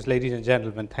 distinguished ladies and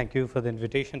gentlemen, thank you for the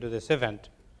invitation to this event.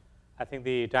 I think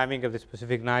the timing of this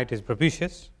Pacific night is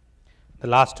propitious. The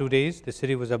last 2 days, the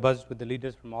city was abuzz with the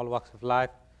leaders from all walks of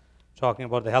life, talking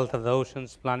about the health of the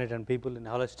oceans, planet, and people in a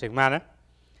holistic manner.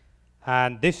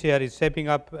 And this year is shaping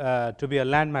up to be a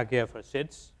landmark year for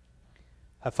SIDS.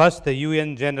 First, the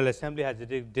UN General Assembly has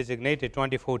designated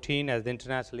 2014 as the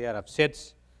International Year of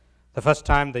SIDS, the first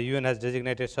time the UN has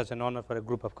designated such an honor for a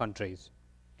group of countries.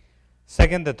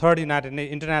 Second, the third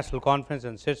International Conference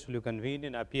on SIDS will be convened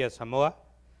in Apia, Samoa,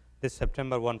 this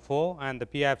September 1-4, and the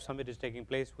PIF Summit is taking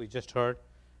place, we just heard,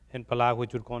 in Palau,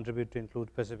 which would contribute to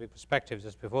include Pacific perspectives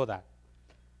just before that.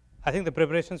 I think the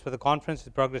preparations for the conference is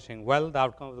progressing well. The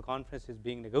outcome of the conference is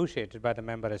being negotiated by the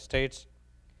member states.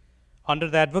 Under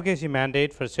the advocacy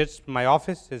mandate for SIDS, my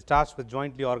office is tasked with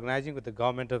jointly organizing with the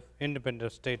government of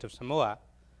independent state of Samoa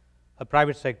a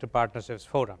private sector partnerships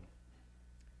forum.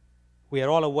 We are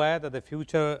all aware that the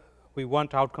future we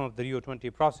want outcome of the Rio 20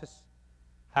 process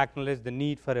acknowledge the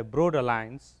need for a broad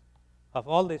alliance of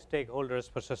all the stakeholders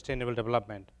for sustainable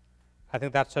development. I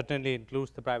think that certainly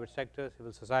includes the private sector,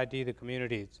 civil society, the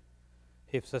communities,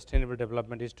 if sustainable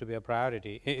development is to be a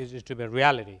priority, is to be a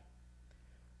reality.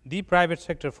 The private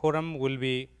sector forum will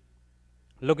be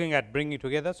looking at bringing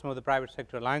together some of the private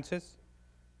sector alliances,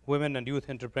 women and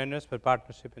youth entrepreneurs for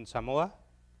partnership in Samoa.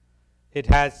 It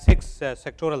has 6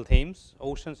 sectoral themes: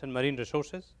 oceans and marine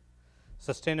resources,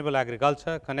 sustainable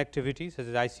agriculture, connectivity such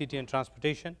as ICT and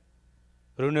transportation,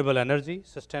 renewable energy,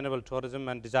 sustainable tourism,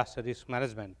 and disaster risk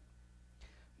management.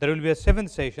 There will be a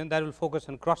 7th session that will focus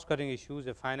on cross-cutting issues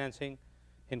of financing,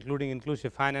 including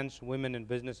inclusive finance, women in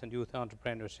business, and youth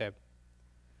entrepreneurship.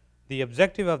 The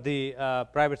objective of the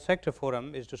private sector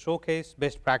forum is to showcase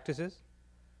best practices,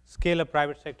 scale up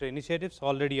private sector initiatives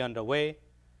already underway,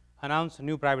 announce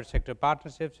new private sector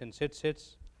partnerships in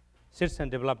SIDS and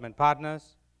development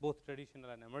partners, both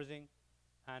traditional and emerging,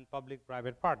 and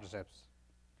public-private partnerships.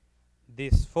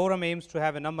 This forum aims to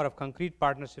have a number of concrete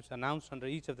partnerships announced under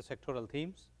each of the sectoral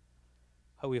themes.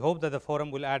 We hope that the forum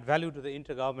will add value to the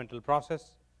intergovernmental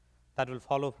process that will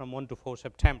follow from 1 to 4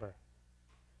 September.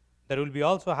 There will be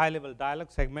also a high-level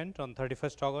dialogue segment on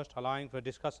 31st August, allowing for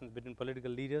discussions between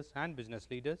political leaders and business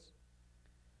leaders.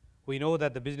 We know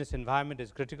that the business environment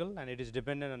is critical and it is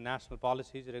dependent on national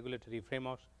policies, regulatory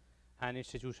frameworks, and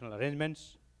institutional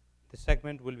arrangements. This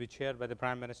segment will be chaired by the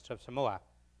Prime Minister of Samoa.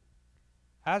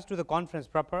 As to the conference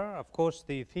proper, of course,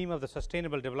 the theme of the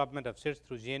sustainable development of SIDS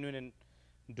through genuine and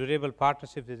durable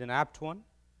partnerships is an apt one.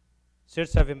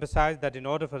 SIDS have emphasized that in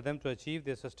order for them to achieve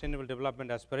their sustainable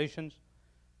development aspirations,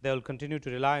 they will continue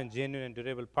to rely on genuine and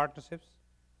durable partnerships.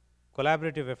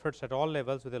 Collaborative efforts at all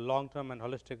levels with a long-term and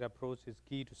holistic approach is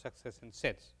key to success in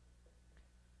SIDS.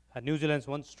 New Zealand's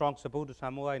one strong support to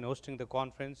Samoa in hosting the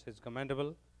conference is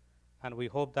commendable, and we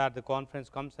hope that the conference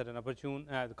comes at an opportune,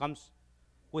 comes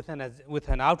with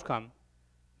an outcome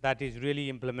that is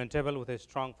really implementable with a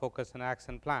strong focus on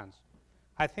action plans.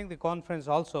 I think the conference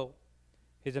also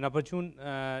is an opportune,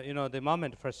 the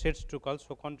moment for SIDS to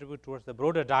also contribute towards the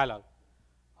broader dialogue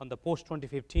on the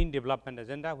post-2015 development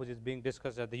agenda, which is being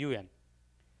discussed at the UN.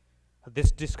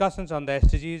 These discussions on the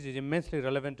SDGs is immensely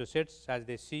relevant to SIDS as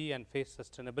they see and face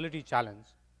sustainability challenge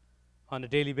on a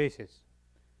daily basis.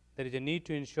 There is a need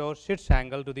to ensure SIDS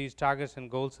angle to these targets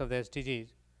and goals of the SDGs,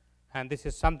 and this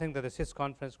is something that the SIDS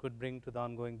conference could bring to the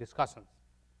ongoing discussions.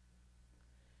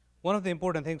 One of the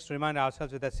important things to remind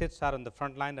ourselves is that SIDS are on the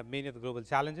front line of many of the global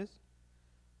challenges.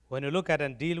 When you look at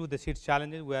and deal with the SIDS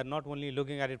challenges, we are not only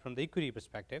looking at it from the equity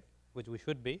perspective, which we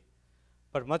should be,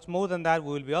 but much more than that,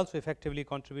 we will be also effectively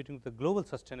contributing to the global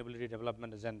sustainability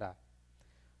development agenda.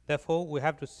 Therefore, we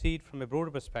have to see it from a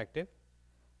broader perspective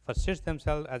for SIDS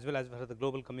themselves as well as for the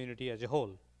global community as a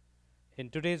whole. In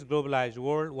today's globalized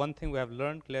world, one thing we have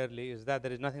learned clearly is that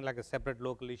there is nothing like a separate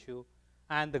local issue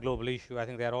and the global issue. I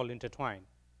think they are all intertwined.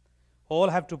 All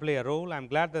have to play a role. I'm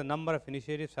glad that a number of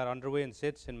initiatives are underway in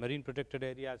SIDS in marine protected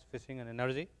areas, fishing, and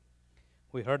energy.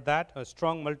 We heard that a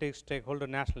strong multi-stakeholder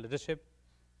national leadership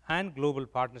and global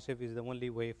partnership is the only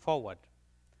way forward.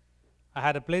 I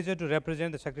had a pleasure to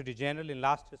represent the Secretary General in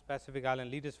last year's Pacific Island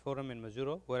Leaders Forum in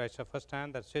Majuro, where I saw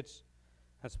firsthand that SIDS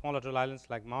and small atoll islands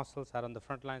like Marshalls are on the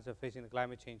front lines of facing the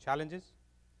climate change challenges.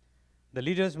 The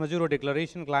Leaders Majuro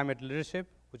Declaration Climate Leadership,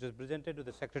 which was presented to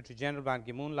the Secretary General Ban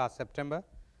Ki-moon last September,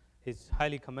 is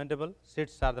highly commendable.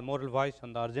 SIDS are the moral voice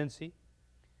on the urgency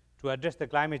to address the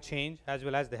climate change as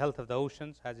well as the health of the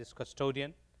oceans as its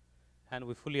custodian. And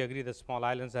we fully agree that small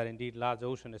islands are indeed large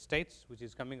ocean estates, which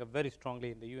is coming up very strongly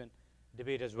in the UN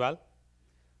debate as well.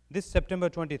 This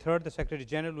September 23rd, the Secretary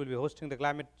General will be hosting the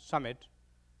Climate Summit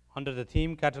under the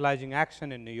theme Catalyzing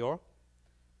Action in New York.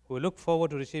 We look forward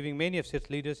to receiving many of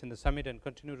SIDS leaders in the summit and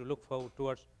continue to look forward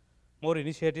towards more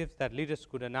initiatives that leaders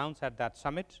could announce at that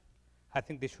summit. I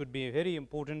think this should be very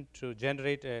important to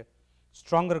generate a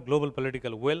stronger global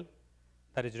political will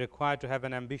that is required to have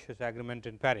an ambitious agreement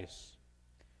in Paris.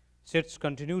 SIDS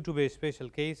continue to be a special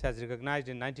case as recognized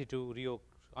in '92 Rio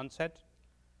onset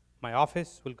My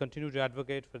office will continue to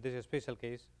advocate for this special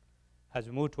case as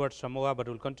we move towards Samoa, but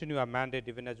will continue our mandate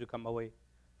even as we come away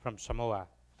from Samoa.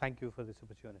 Thank you for this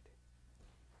opportunity.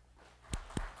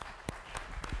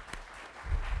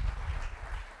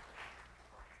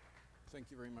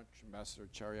 Thank you very much, Ambassador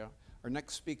Acharya. Our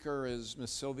next speaker is Ms.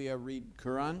 Sylvia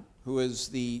Reed-Curran, who is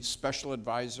the Special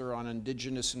Advisor on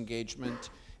Indigenous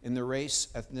Engagement in the Race,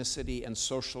 Ethnicity, and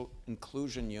Social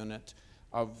Inclusion Unit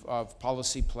of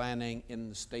Policy Planning in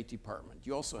the State Department.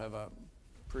 You also have a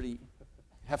pretty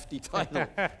hefty title.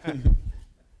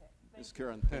 Ms.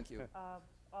 Curran, thank you.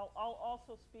 I'll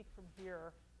also speak from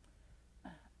here.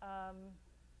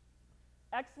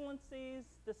 Excellencies,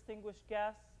 distinguished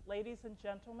guests, ladies and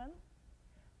gentlemen,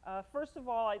 first of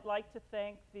all, I'd like to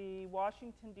thank the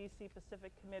Washington, D.C.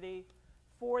 Pacific Committee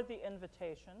for the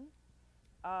invitation.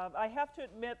 I have to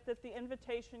admit that the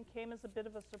invitation came as a bit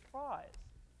of a surprise.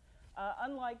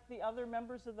 Unlike the other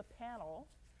members of the panel,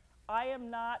 I am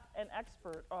not an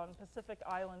expert on Pacific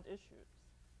Island issues.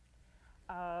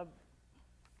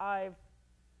 I'm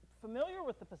familiar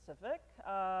with the Pacific.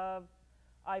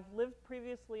 I've lived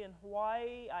previously in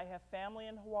Hawaii. I have family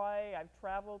in Hawaii. I've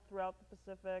traveled throughout the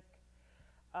Pacific.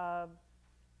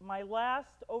 My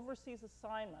last overseas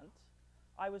assignment,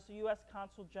 I was the U.S.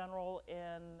 Consul General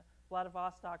in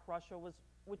Vladivostok, Russia,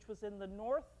 which was in the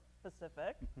North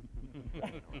Pacific.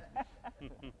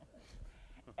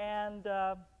 And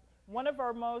one of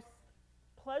our most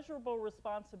pleasurable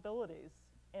responsibilities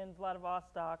in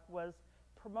Vladivostok was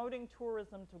promoting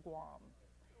tourism to Guam.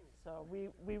 So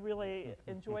we really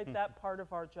enjoyed that part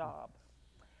of our job.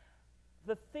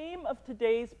 The theme of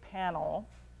today's panel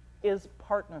is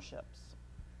partnerships.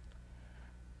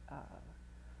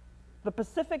 The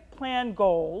Pacific Plan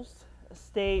goals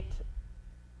state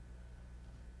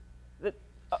that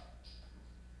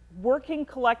working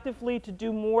collectively to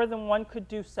do more than one could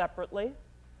do separately,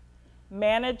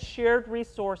 manage shared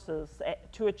resources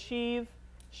to achieve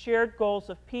shared goals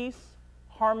of peace,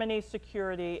 harmony,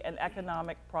 security, and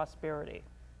economic prosperity.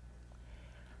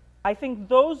 I think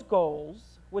those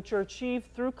goals, which are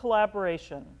achieved through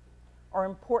collaboration, are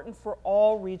important for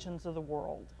all regions of the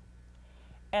world.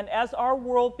 And as our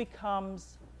world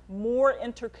becomes more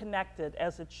interconnected,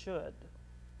 as it should,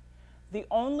 the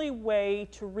only way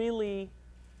to really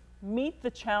meet the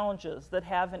challenges that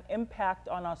have an impact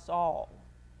on us all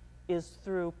is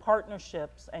through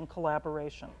partnerships and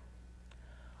collaboration.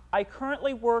 I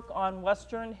currently work on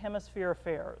Western Hemisphere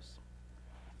affairs,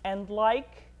 and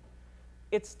like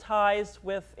its ties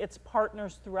with its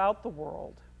partners throughout the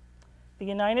world, the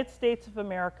United States of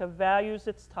America values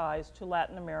its ties to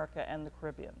Latin America and the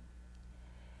Caribbean.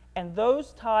 And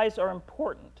those ties are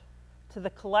important to the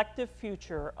collective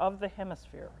future of the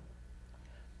hemisphere.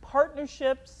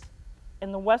 Partnerships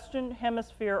in the Western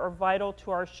Hemisphere are vital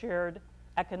to our shared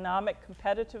economic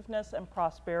competitiveness and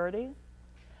prosperity,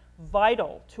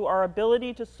 vital to our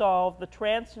ability to solve the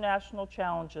transnational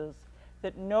challenges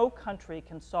that no country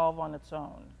can solve on its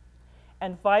own,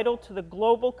 and vital to the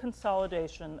global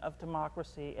consolidation of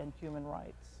democracy and human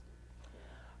rights.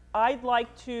 I'd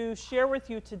like to share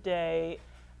with you today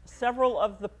several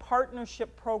of the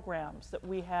partnership programs that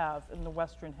we have in the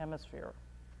Western Hemisphere.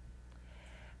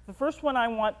 The first one I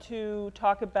want to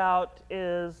talk about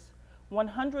is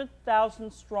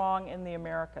 100,000 Strong in the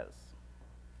Americas.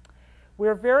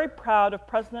 We're very proud of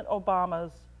President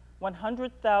Obama's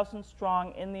 100,000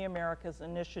 Strong in the Americas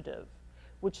initiative,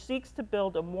 which seeks to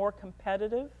build a more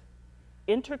competitive,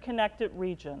 interconnected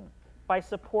region by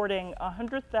supporting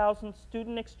 100,000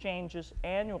 student exchanges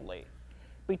annually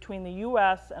between the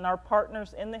U.S. and our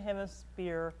partners in the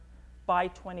hemisphere by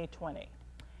 2020.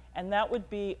 And that would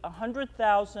be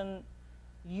 100,000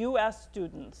 U.S.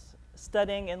 students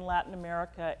studying in Latin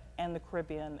America and the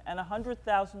Caribbean, and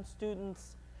 100,000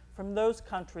 students from those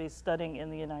countries studying in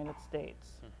the United States.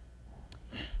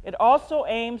 It also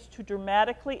aims to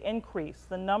dramatically increase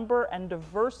the number and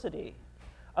diversity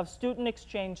of student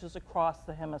exchanges across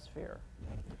the hemisphere.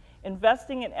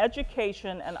 Investing in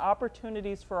education and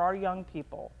opportunities for our young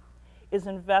people is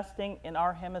investing in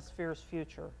our hemisphere's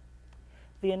future.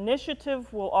 The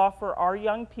initiative will offer our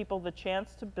young people the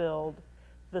chance to build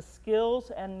the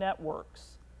skills and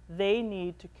networks they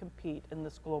need to compete in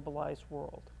this globalized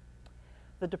world.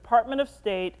 The Department of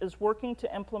State is working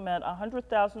to implement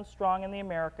 100,000 Strong in the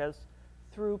Americas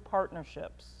through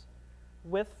partnerships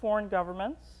with foreign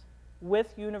governments,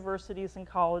 with universities and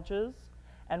colleges,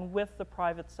 and with the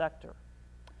private sector.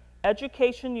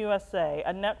 Education USA,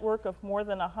 a network of more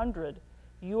than 100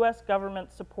 U.S.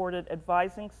 government-supported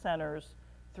advising centers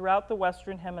throughout the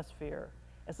Western Hemisphere,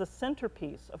 is a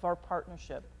centerpiece of our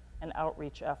partnership and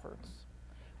outreach efforts.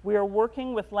 We are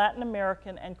working with Latin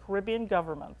American and Caribbean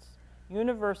governments,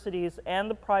 universities, and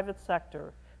the private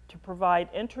sector to provide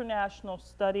international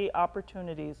study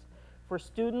opportunities for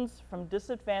students from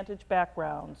disadvantaged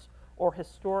backgrounds or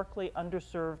historically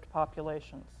underserved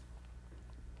populations.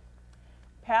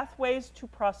 Pathways to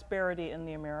prosperity in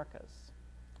the Americas.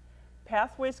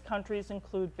 Pathways countries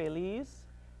include Belize,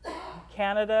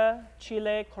 Canada,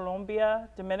 Chile, Colombia,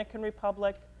 Dominican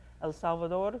Republic, El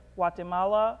Salvador,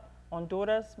 Guatemala,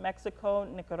 Honduras, Mexico,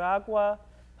 Nicaragua,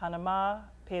 Panama,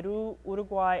 Peru,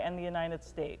 Uruguay, and the United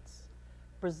States.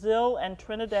 Brazil and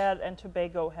Trinidad and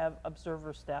Tobago have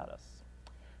observer status.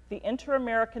 The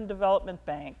Inter-American Development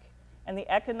Bank and the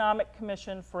Economic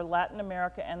Commission for Latin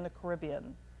America and the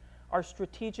Caribbean are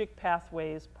strategic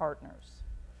Pathways partners.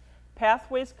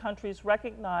 Pathways countries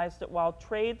recognize that while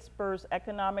trade spurs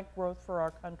economic growth for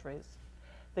our countries,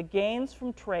 the gains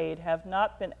from trade have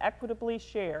not been equitably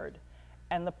shared,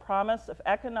 and the promise of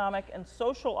economic and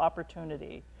social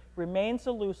opportunity remains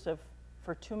elusive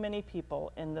for too many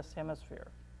people in this hemisphere.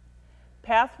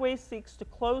 Pathways seeks to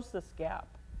close this gap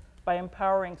by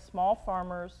empowering small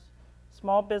farmers,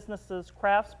 small businesses,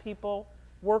 craftspeople,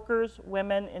 workers,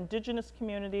 women, indigenous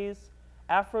communities,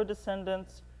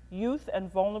 Afro-descendants, youth,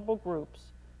 and vulnerable groups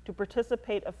to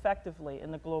participate effectively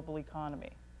in the global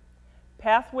economy.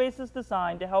 Pathways is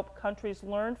designed to help countries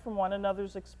learn from one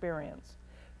another's experience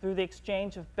through the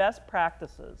exchange of best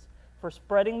practices for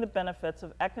spreading the benefits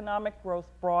of economic growth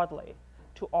broadly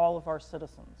to all of our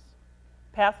citizens.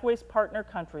 Pathways partner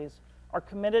countries are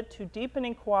committed to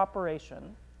deepening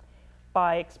cooperation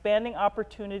by expanding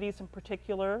opportunities in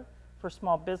particular for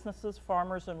small businesses,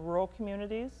 farmers, and rural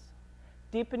communities,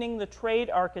 deepening the trade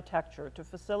architecture to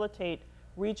facilitate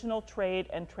regional trade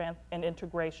and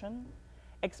integration,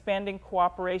 expanding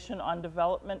cooperation on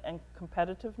development and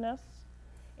competitiveness,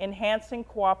 enhancing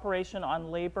cooperation on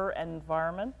labor and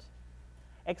environment,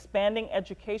 expanding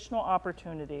educational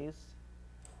opportunities,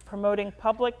 promoting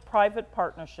public-private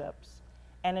partnerships,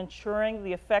 and ensuring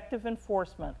the effective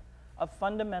enforcement of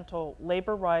fundamental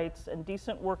labor rights and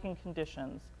decent working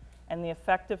conditions, and the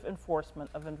effective enforcement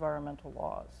of environmental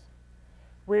laws.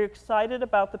 We're excited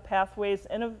about the Pathways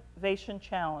Innovation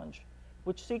Challenge,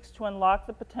 which seeks to unlock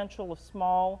the potential of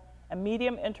small and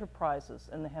medium enterprises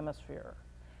in the hemisphere.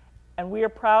 And we are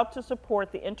proud to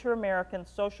support the Inter-American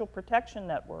Social Protection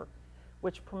Network,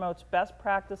 which promotes best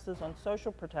practices on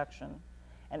social protection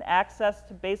and access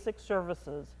to basic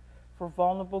services for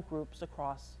vulnerable groups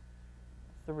across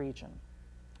the region.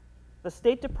 The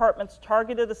State Department's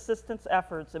targeted assistance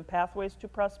efforts in Pathways to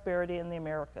Prosperity in the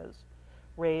Americas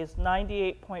raised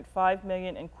 $98.5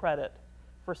 million in credit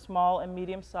for small and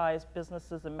medium-sized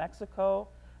businesses in Mexico,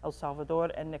 El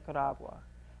Salvador, and Nicaragua.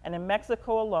 And in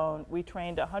Mexico alone, we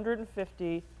trained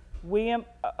 150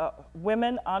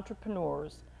 women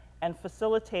entrepreneurs and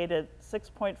facilitated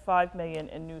 $6.5 million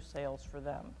in new sales for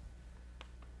them.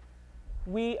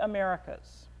 We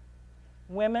Americas,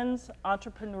 women's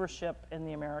entrepreneurship in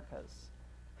the Americas.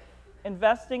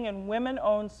 Investing in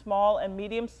women-owned small and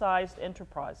medium-sized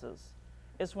enterprises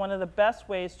is one of the best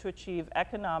ways to achieve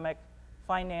economic,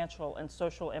 financial, and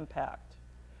social impact.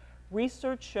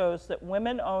 Research shows that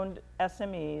women-owned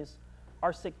SMEs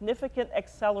are significant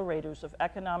accelerators of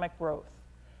economic growth,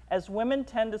 as women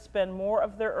tend to spend more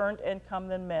of their earned income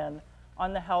than men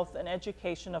on the health and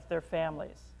education of their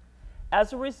families.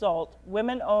 As a result,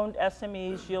 women-owned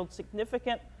SMEs yield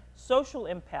significant social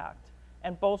impact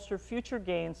and bolster future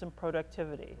gains in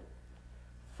productivity.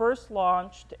 First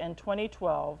launched in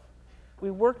 2012,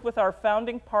 we worked with our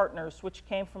founding partners, which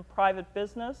came from private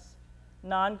business,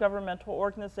 non-governmental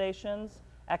organizations,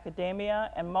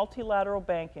 academia, and multilateral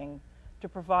banking to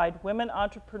provide women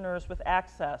entrepreneurs with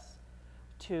access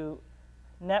to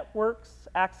networks,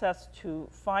 access to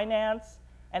finance,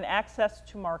 and access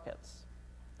to markets.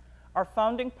 Our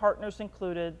founding partners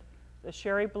included the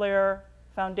Sherry Blair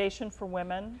Foundation for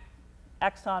Women,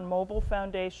 ExxonMobil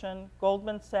Foundation,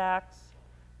 Goldman Sachs,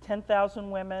 10,000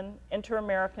 Women,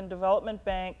 Inter-American Development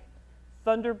Bank,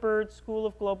 Thunderbird School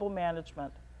of Global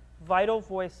Management, Vital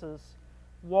Voices,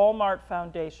 Walmart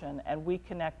Foundation, and We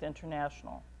Connect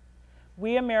International.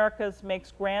 We Americas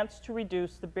makes grants to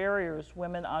reduce the barriers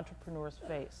women entrepreneurs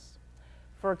face.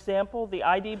 For example, the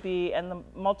IDB and the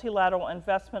Multilateral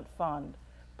Investment Fund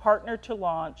partnered to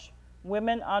launch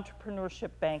Women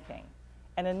Entrepreneurship Banking,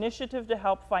 an initiative to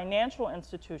help financial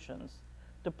institutions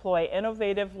deploy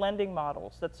innovative lending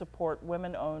models that support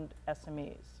women-owned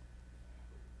SMEs.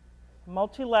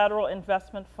 Multilateral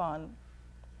Investment Fund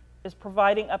is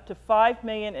providing up to $5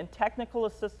 million in technical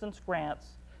assistance grants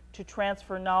to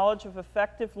transfer knowledge of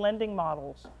effective lending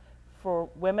models for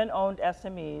women-owned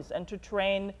SMEs and to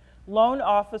train loan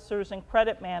officers and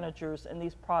credit managers in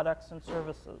these products and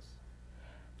services.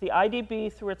 The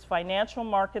IDB, through its financial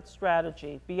market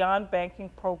strategy, Beyond Banking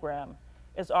program,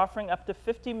 is offering up to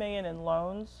 $50 million in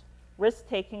loans,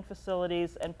 risk-taking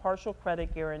facilities, and partial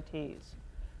credit guarantees.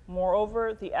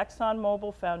 Moreover, the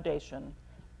ExxonMobil Foundation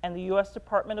and the U.S.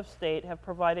 Department of State have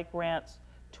provided grants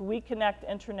to We Connect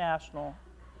International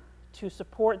to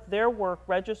support their work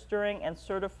registering and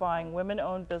certifying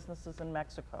women-owned businesses in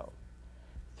Mexico.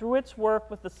 Through its work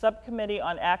with the Subcommittee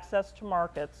on Access to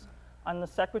Markets on the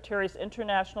Secretary's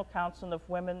International Council of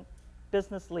Women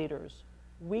Business Leaders,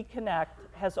 We Connect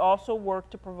has also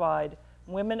worked to provide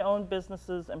women-owned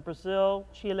businesses in Brazil,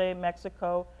 Chile,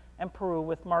 Mexico, and Peru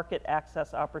with market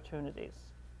access opportunities.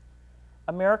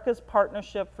 America's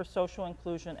Partnership for Social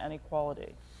Inclusion and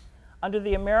Equality. Under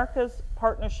the America's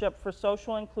Partnership for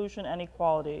Social Inclusion and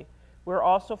Equality, we're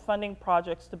also funding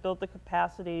projects to build the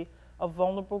capacity of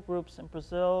vulnerable groups in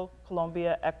Brazil,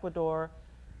 Colombia, Ecuador,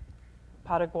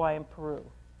 Paraguay, and Peru.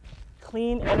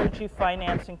 Clean Energy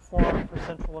Financing Forum for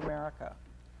Central America.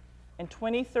 In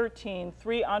 2013,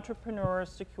 3 entrepreneurs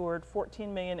secured $14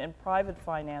 million in private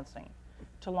financing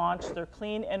to launch their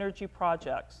clean energy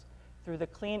projects through the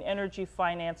Clean Energy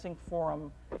Financing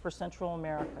Forum for Central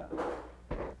America,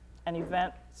 an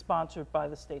event sponsored by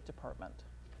the State Department.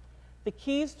 The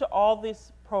key to all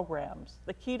these programs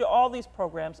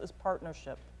is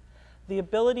partnership. The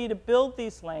ability to build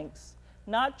these links,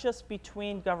 not just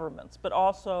between governments, but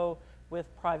also with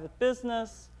private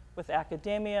business, with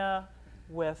academia,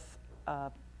 with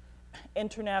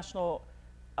international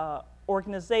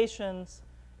organizations,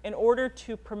 in order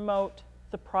to promote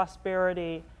the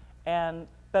prosperity and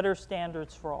better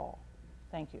standards for all.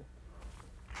 Thank you.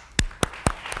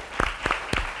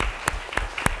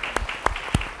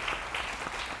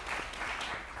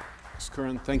 Ms.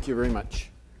 Curran, thank you very much.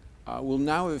 We'll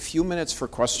now have a few minutes for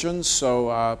questions,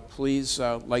 so please,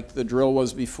 like the drill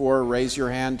was before, raise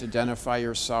your hand, identify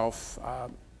yourself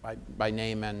by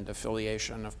name and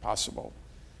affiliation if possible.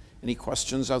 Any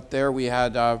questions out there? We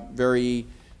had a very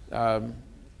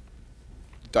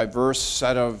diverse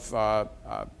set of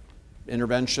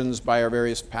interventions by our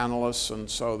various panelists, and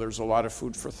so there's a lot of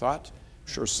food for thought.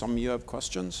 I'm sure some of you have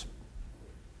questions.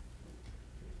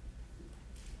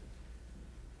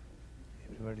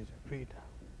 Everybody's agreed.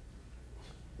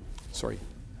 Sorry.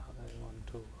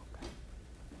 Okay.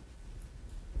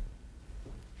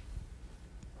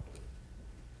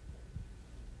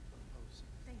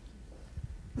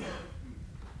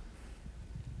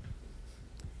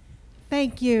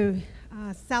 Thank you.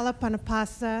 Sala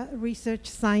Panapasa, research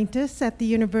scientist at the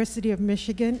University of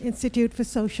Michigan Institute for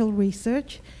Social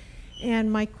Research. And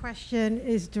my question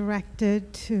is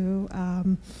directed to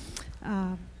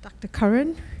Dr.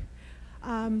 Curran.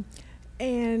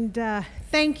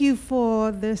 Thank you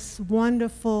for this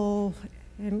wonderful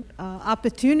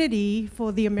opportunity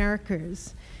for the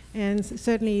Americas. And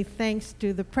certainly thanks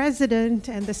to the President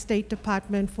and the State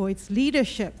Department for its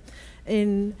leadership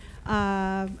in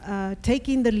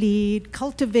taking the lead,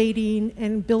 cultivating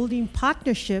and building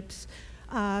partnerships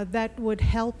that would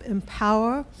help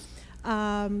empower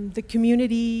the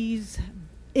communities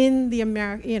in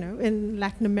in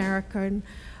Latin America,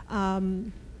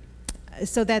 and,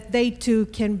 so that they too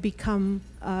can become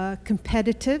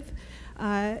competitive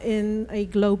in a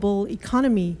global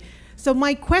economy. So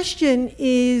my question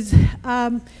is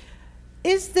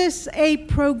this a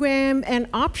program, an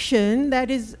option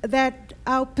that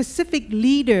our Pacific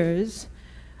leaders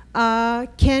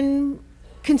can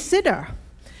consider,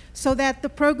 so that the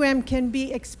program can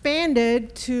be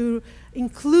expanded to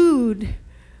include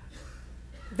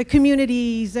the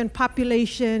communities and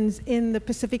populations in the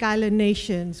Pacific Island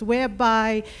nations,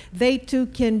 whereby they too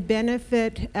can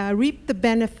benefit, reap the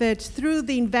benefits through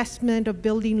the investment of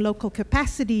building local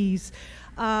capacities,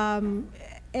 and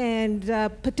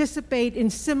participate in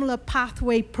similar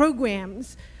pathway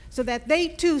programs, so that they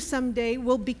too someday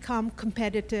will become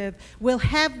competitive, will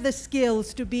have the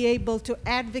skills to be able to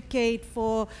advocate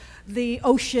for the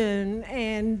ocean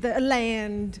and the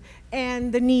land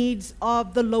and the needs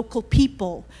of the local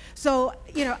people. So,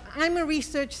 I'm a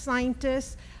research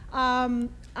scientist. I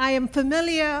am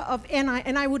familiar of, and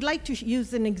I would like to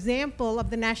use an example of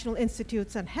the National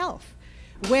Institutes on Health,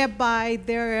 whereby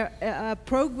there are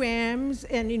programs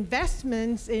and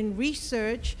investments in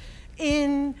research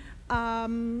in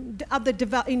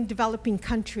developing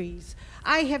countries.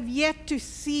 I have yet to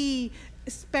see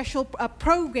special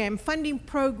funding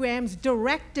programs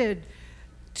directed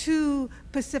to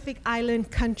Pacific Island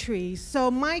countries.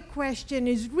 So my question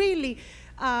is really,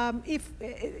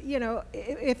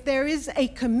 if there is a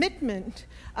commitment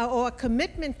or a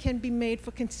commitment can be made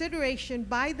for consideration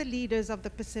by the leaders of the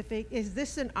Pacific, is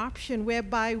this an option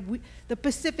whereby the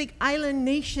Pacific Island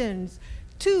nations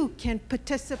too can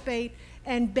participate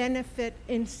and benefit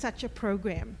in such a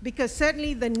program? Because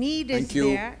certainly the need is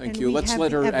there. Thank you. Let's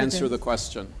let her answer the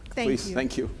question. Please.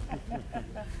 Thank you.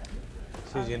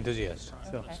 She's the enthusiast.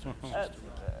 Okay.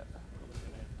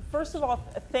 First of all,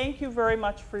 thank you very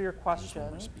much for your question.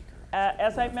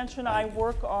 As I mentioned, I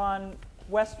work on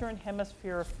Western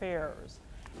Hemisphere affairs,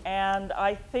 and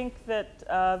I think that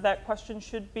that question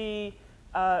should be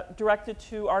directed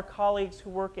to our colleagues who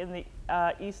work in the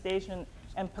East Asian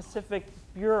and Pacific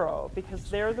Bureau, because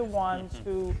they're the ones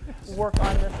who work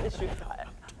on this issue.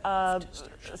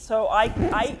 So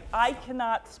I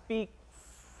cannot speak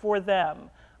for them.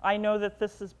 I know that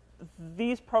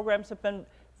these programs have been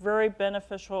very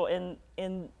beneficial in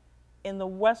the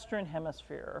Western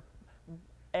Hemisphere,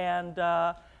 and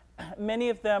many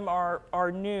of them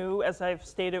are new, as I've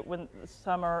stated, when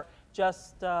some are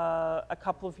just a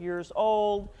couple of years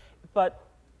old,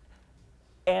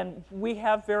 and we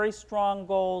have very strong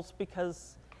goals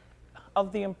because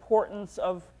of the importance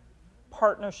of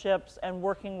partnerships and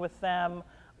working with them.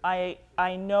 I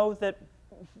know that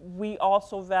we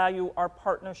also value our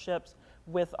partnerships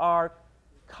with our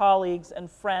colleagues and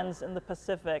friends in the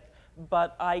Pacific,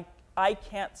 but I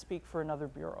can't speak for another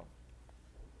bureau.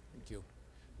 Thank you.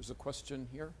 There's a question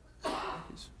here,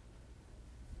 please.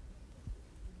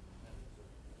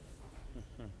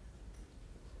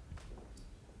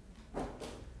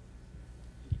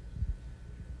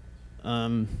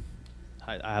 I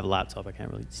have a laptop. I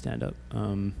can't really stand up.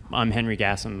 I'm Henry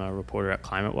Gass. I'm a reporter at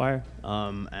Climate Wire,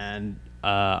 and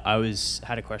I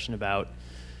had a question about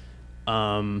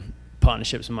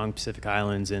partnerships among Pacific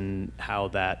Islands and how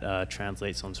that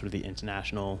translates on sort of the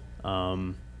international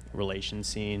relations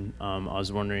scene. I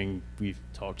was wondering, we've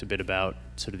talked a bit about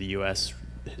sort of the U.S.,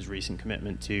 his recent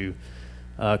commitment to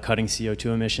cutting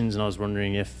CO2 emissions, and I was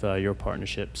wondering if your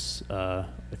partnerships,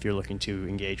 if you're looking to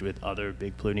engage with other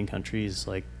big polluting countries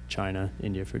like China,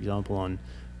 India, for example, on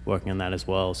working on that as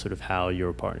well, sort of how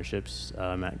your partnerships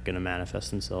are going to manifest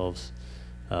themselves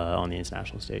on the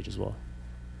international stage as well.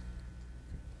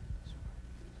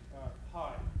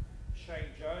 Hi,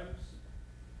 Shane Jones.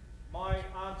 My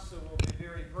answer will be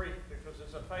very brief because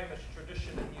there's a famous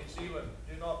tradition in New Zealand: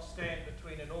 do not stand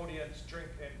between an audience, drink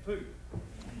and food.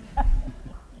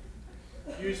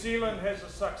 New Zealand has a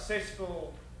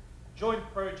successful joint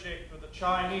project with the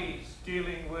Chinese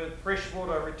dealing with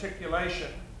freshwater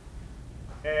reticulation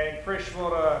and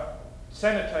freshwater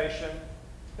sanitation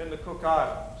in the Cook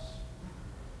Islands.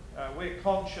 We're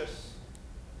conscious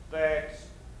that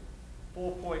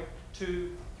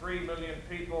 4.23 million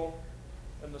people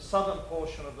in the southern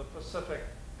portion of the Pacific,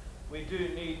 we do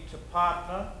need to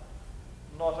partner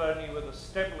not only with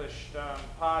established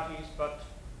parties, but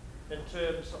in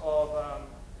terms of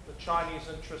the Chinese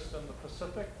interest in the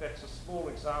Pacific. That's a small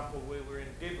example where we're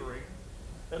endeavouring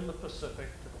in the Pacific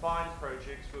to find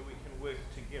projects where we can work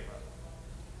together.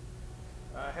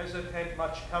 Has it had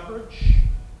much coverage?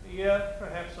 Yeah,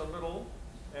 perhaps a little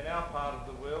in our part of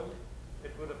the world.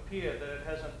 It would appear that it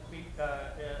hasn't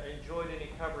enjoyed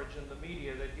any coverage in the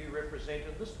media that you represent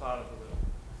in this part of the world.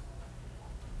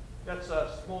 That's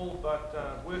a small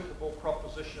but workable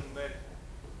proposition that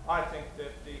I think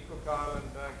that the Cook Island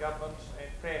government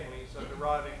and families are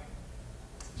deriving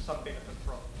some benefit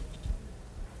from.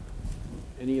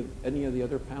 Any of the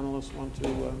other panelists want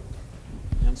to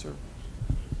answer?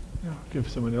 Yeah, give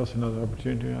someone else another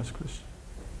opportunity to ask questions.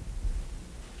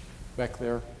 Back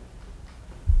there.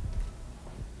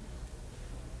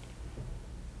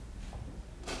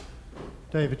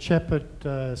 David Shepherd,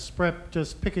 SPREP,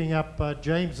 just picking up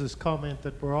James's comment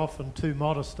that we're often too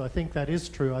modest. I think that is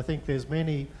true. I think there's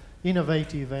many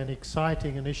innovative and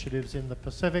exciting initiatives in the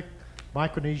Pacific.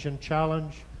 Micronesian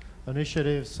Challenge,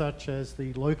 initiatives such as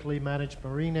the locally managed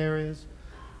marine areas,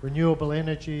 renewable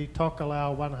energy,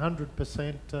 Tokelau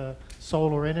 100%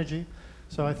 solar energy.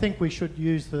 So I think we should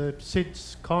use the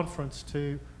CIDS conference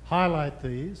to highlight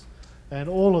these. And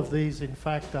all of these, in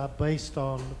fact, are based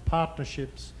on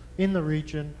partnerships in the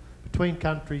region, between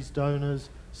countries, donors,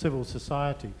 civil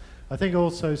society. I think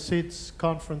also CIDS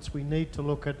conference, we need to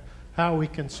look at how we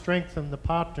can strengthen the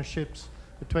partnerships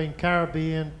between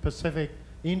Caribbean, Pacific,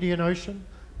 Indian Ocean.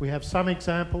 We have some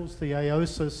examples. The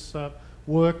AOSIS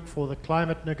work for the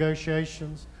climate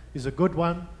negotiations is a good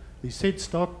one. The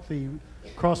CIDSTOC, the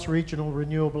Cross-Regional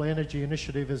Renewable Energy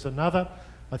Initiative, is another.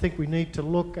 I think we need to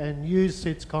look and use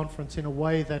CIDS conference in a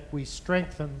way that we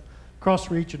strengthen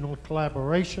cross-regional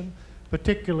collaboration.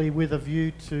 particularly with a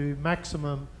view to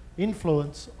maximum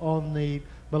influence on the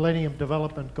Millennium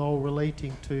Development Goal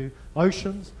relating to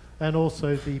oceans and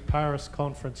also the Paris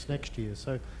conference next year.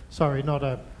 So, sorry, not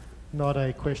a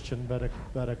question,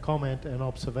 but a comment and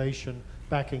observation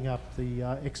backing up the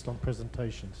excellent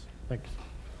presentations. Thank you.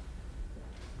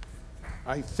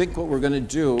 I think what we're going to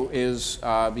do is,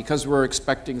 because we're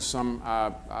expecting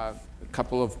a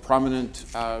couple of prominent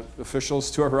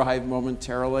officials to arrive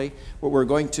momentarily, what we're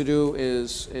going to do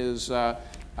is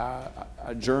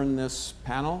adjourn this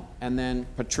panel, and then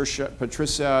Patricia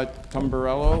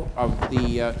Tamburello,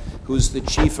 who's the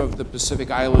chief of the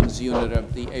Pacific Islands unit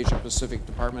of the Asia Pacific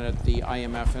Department at the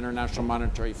IMF International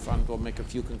Monetary Fund, will make a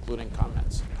few concluding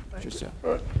comments. Patricia.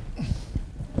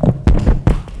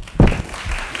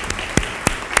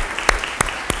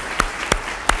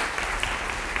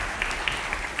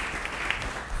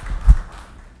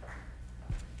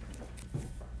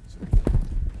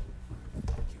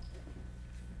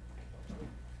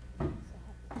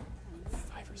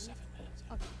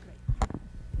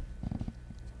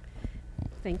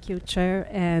 Thank you, Chair,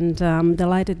 and I'm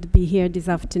delighted to be here this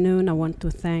afternoon. I want to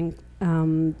thank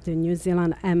the New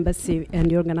Zealand Embassy and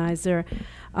the organizer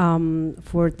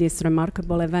for this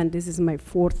remarkable event. This is my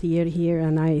 4th year here,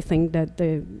 and I think that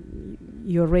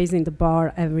you're raising the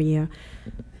bar every year.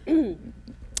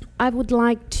 I would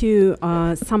like to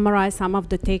summarize some of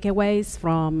the takeaways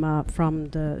from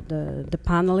the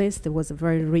panelists. It was a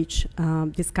very rich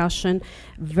discussion.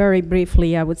 Very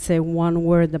briefly, I would say one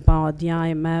word about the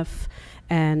IMF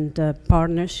and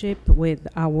partnership with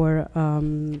our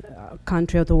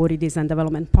country authorities and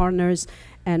development partners.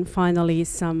 And finally,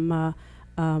 some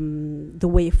the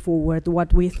way forward,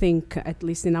 what we think, at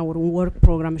least in our work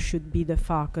program, should be the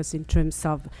focus in terms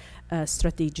of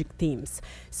strategic themes.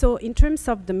 So in terms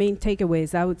of the main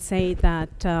takeaways, I would say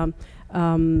that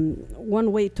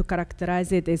one way to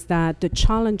characterize it is that the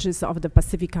challenges of the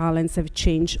Pacific Islands have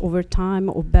changed over time,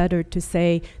 or better to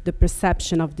say, the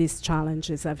perception of these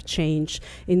challenges have changed.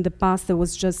 In the past, it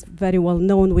was just very well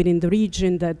known within the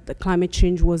region that the climate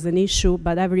change was an issue,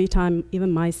 but every time,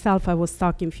 even myself, I was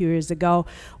talking a few years ago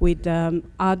with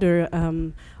other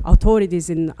authorities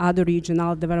in other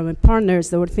regional development partners,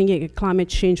 they were thinking climate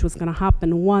change was going to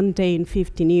happen one day in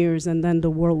 15 years and then the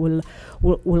world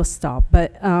will stop.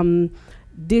 But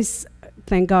this,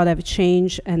 thank God, have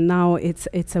changed, and now it's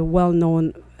a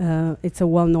well-known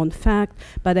fact.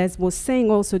 But as was saying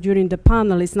also during the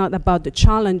panel, it's not about the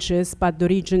challenges, but the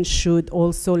region should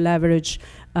also leverage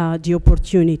the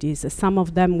opportunities. Some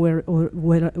of them were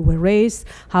raised.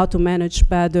 How to manage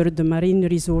better the marine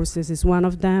resources is one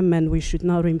of them, and we should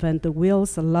not reinvent the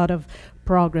wheels. A lot of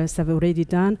progress have already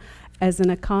done. As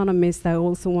an economist, I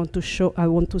also want to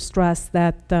stress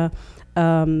that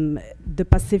the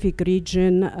Pacific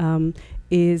region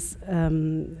is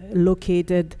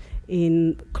located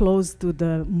close to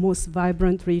the most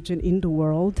vibrant region in the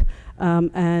world,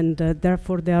 and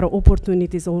therefore there are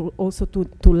opportunities also to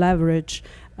leverage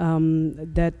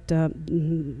the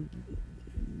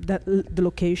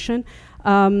location.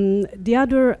 The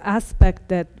other aspect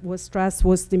that was stressed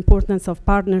was the importance of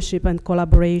partnership and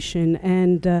collaboration,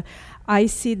 and I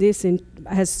see this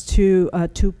as two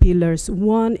pillars.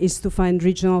 One is to find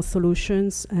regional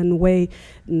solutions and way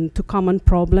to common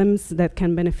problems that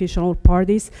can benefit all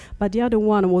parties, but the other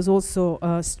one was also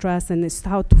stressed, and is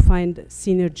how to find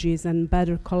synergies and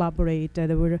better collaborate.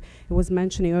 It was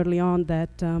mentioning early on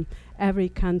that every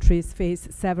country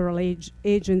faces several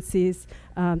agencies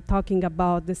talking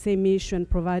about the same issue and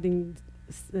providing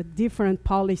different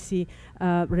policy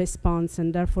response,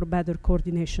 and therefore better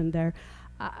coordination there.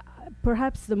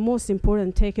 Perhaps the most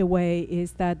important takeaway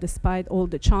is that despite all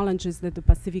the challenges that the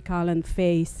Pacific Islands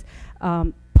face,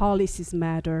 policies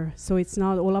matter. So it's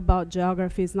not all about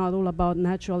geography, it's not all about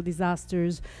natural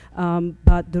disasters,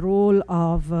 but the role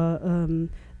of the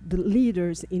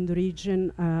leaders in the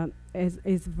region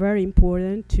is very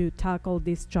important to tackle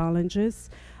these challenges.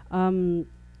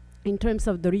 In terms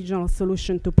of the regional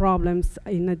solution to problems,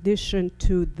 in addition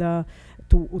to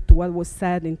what was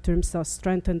said in terms of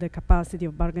strengthen the capacity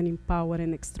of bargaining power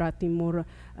and extracting more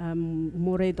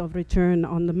rate of return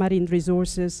on the marine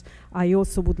resources, I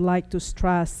also would like to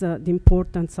stress the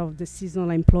importance of the seasonal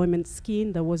employment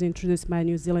scheme that was introduced by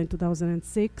New Zealand in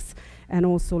 2006, and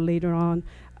also later on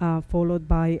followed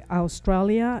by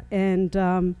Australia. And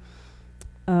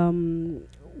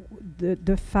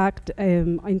the fact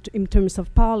in terms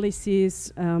of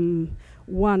policies,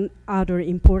 one other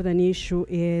important issue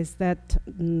is that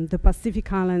the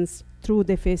Pacific Islands,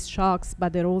 they face shocks,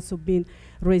 but they're also been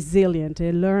resilient.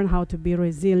 They learn how to be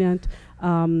resilient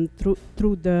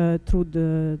through the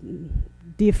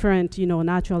different,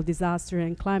 natural disaster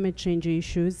and climate change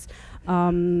issues.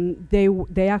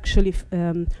 They actually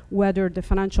weathered the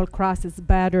financial crisis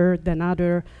better than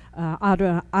other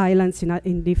islands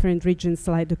in different regions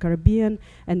like the Caribbean.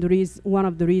 And one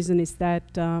of the reasons is that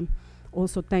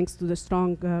also thanks to the strong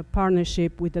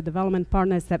partnership with the development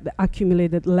partners that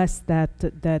accumulated less debt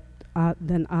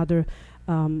than other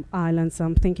islands.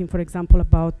 I'm thinking, for example,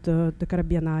 about the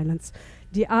Caribbean islands.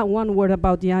 One word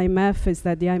about the IMF is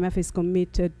that the IMF is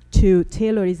committed to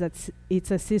tailor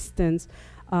its assistance,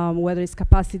 whether it's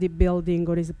capacity building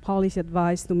or is policy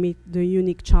advice to meet the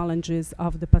unique challenges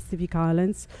of the Pacific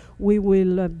Islands. We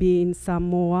will be in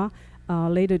Samoa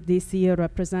later this year,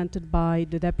 represented by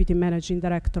the Deputy Managing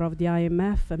Director of the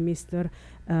IMF, Mr.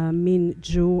 Min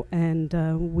Ju, and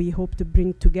we hope to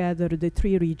bring together the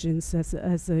three regions,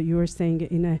 as you were saying,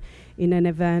 in an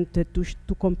event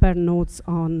to compare notes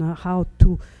on how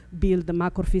to build the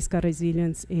macro fiscal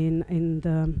resilience in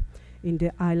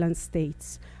the island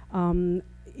states.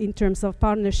 In terms of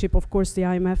partnership, of course, the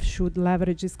IMF should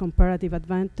leverage its comparative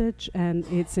advantage, and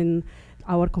it's in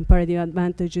our comparative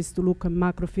advantage is to look at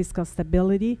macro fiscal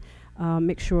stability,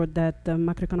 make sure that the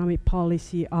macroeconomic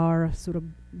policy are sort of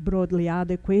broadly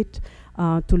adequate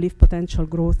to lift potential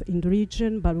growth in the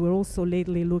region. But we're also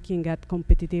lately looking at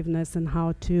competitiveness and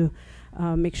how to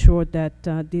make sure that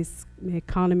these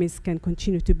economies can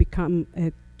continue to become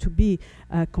to be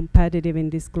competitive in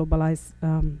this globalized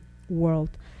world.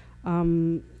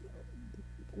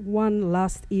 One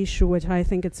last issue, which I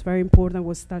think it's very important,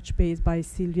 was touched base by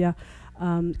Sylvia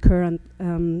Current,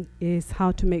 is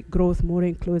how to make growth more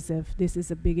inclusive. This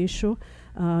is a big issue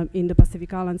in the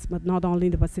Pacific Islands, but not only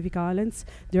in the Pacific Islands.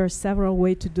 There are several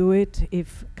ways to do it.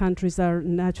 If countries are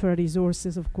natural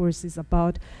resources, of course, it's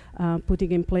about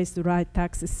putting in place the right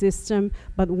tax system.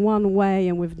 But one way,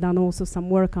 and we've done also some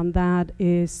work on that,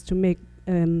 is to make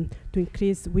to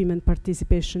increase women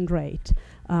participation rate.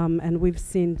 And we've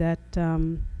seen that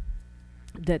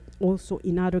that also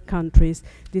in other countries,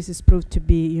 this is proved to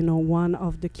be, one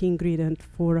of the key ingredients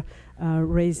for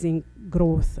raising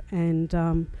growth. And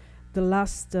the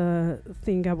last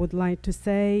thing I would like to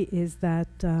say is that,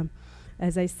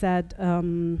 as I said,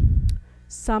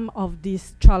 some of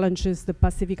these challenges the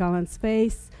Pacific Islands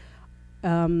face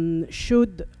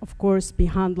should, of course, be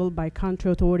handled by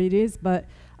country authorities, but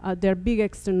there are big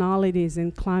externalities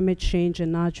in climate change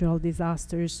and natural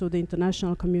disasters. So the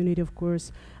international community, of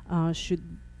course,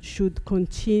 should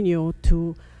continue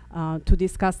to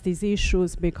discuss these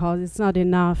issues, because it's not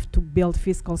enough to build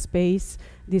fiscal space.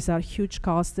 These are huge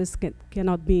costs that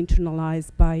cannot be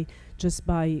internalized just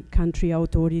by country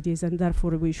authorities, and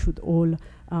therefore we should all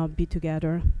be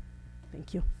together.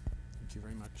 Thank you. Thank you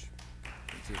very much.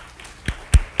 Thank you.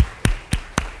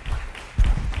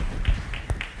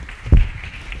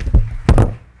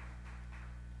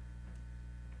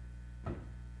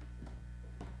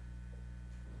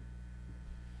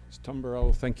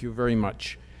 Tumbarel, thank you very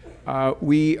much.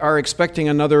 We are expecting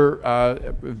another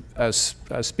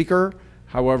speaker,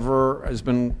 however, has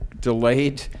been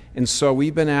delayed, and so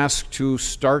we've been asked to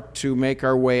start to make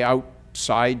our way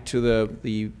outside to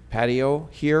the patio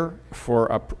here for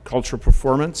a cultural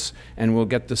performance, and we'll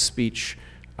get the speech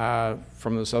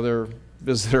from this other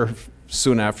visitor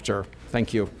soon after.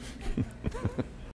 Thank you.